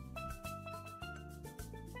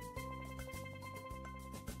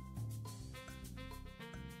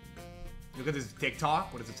 Look at this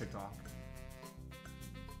TikTok. What is a TikTok?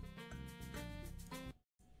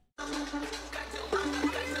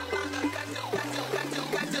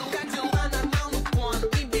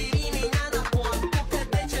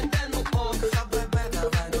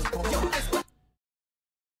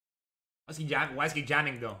 Why is he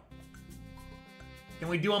jamming though? Can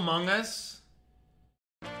we do Among Us?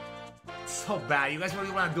 It's so bad. You guys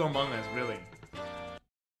really want to do Among Us, really?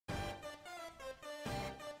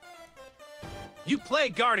 You play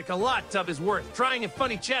Gartic a lot, Tub is worth trying if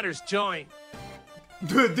funny chatters join.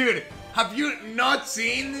 Dude, have you not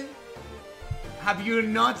seen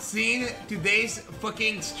today's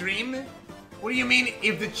fucking stream? What do you mean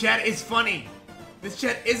if the chat is funny? This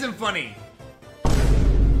chat isn't funny.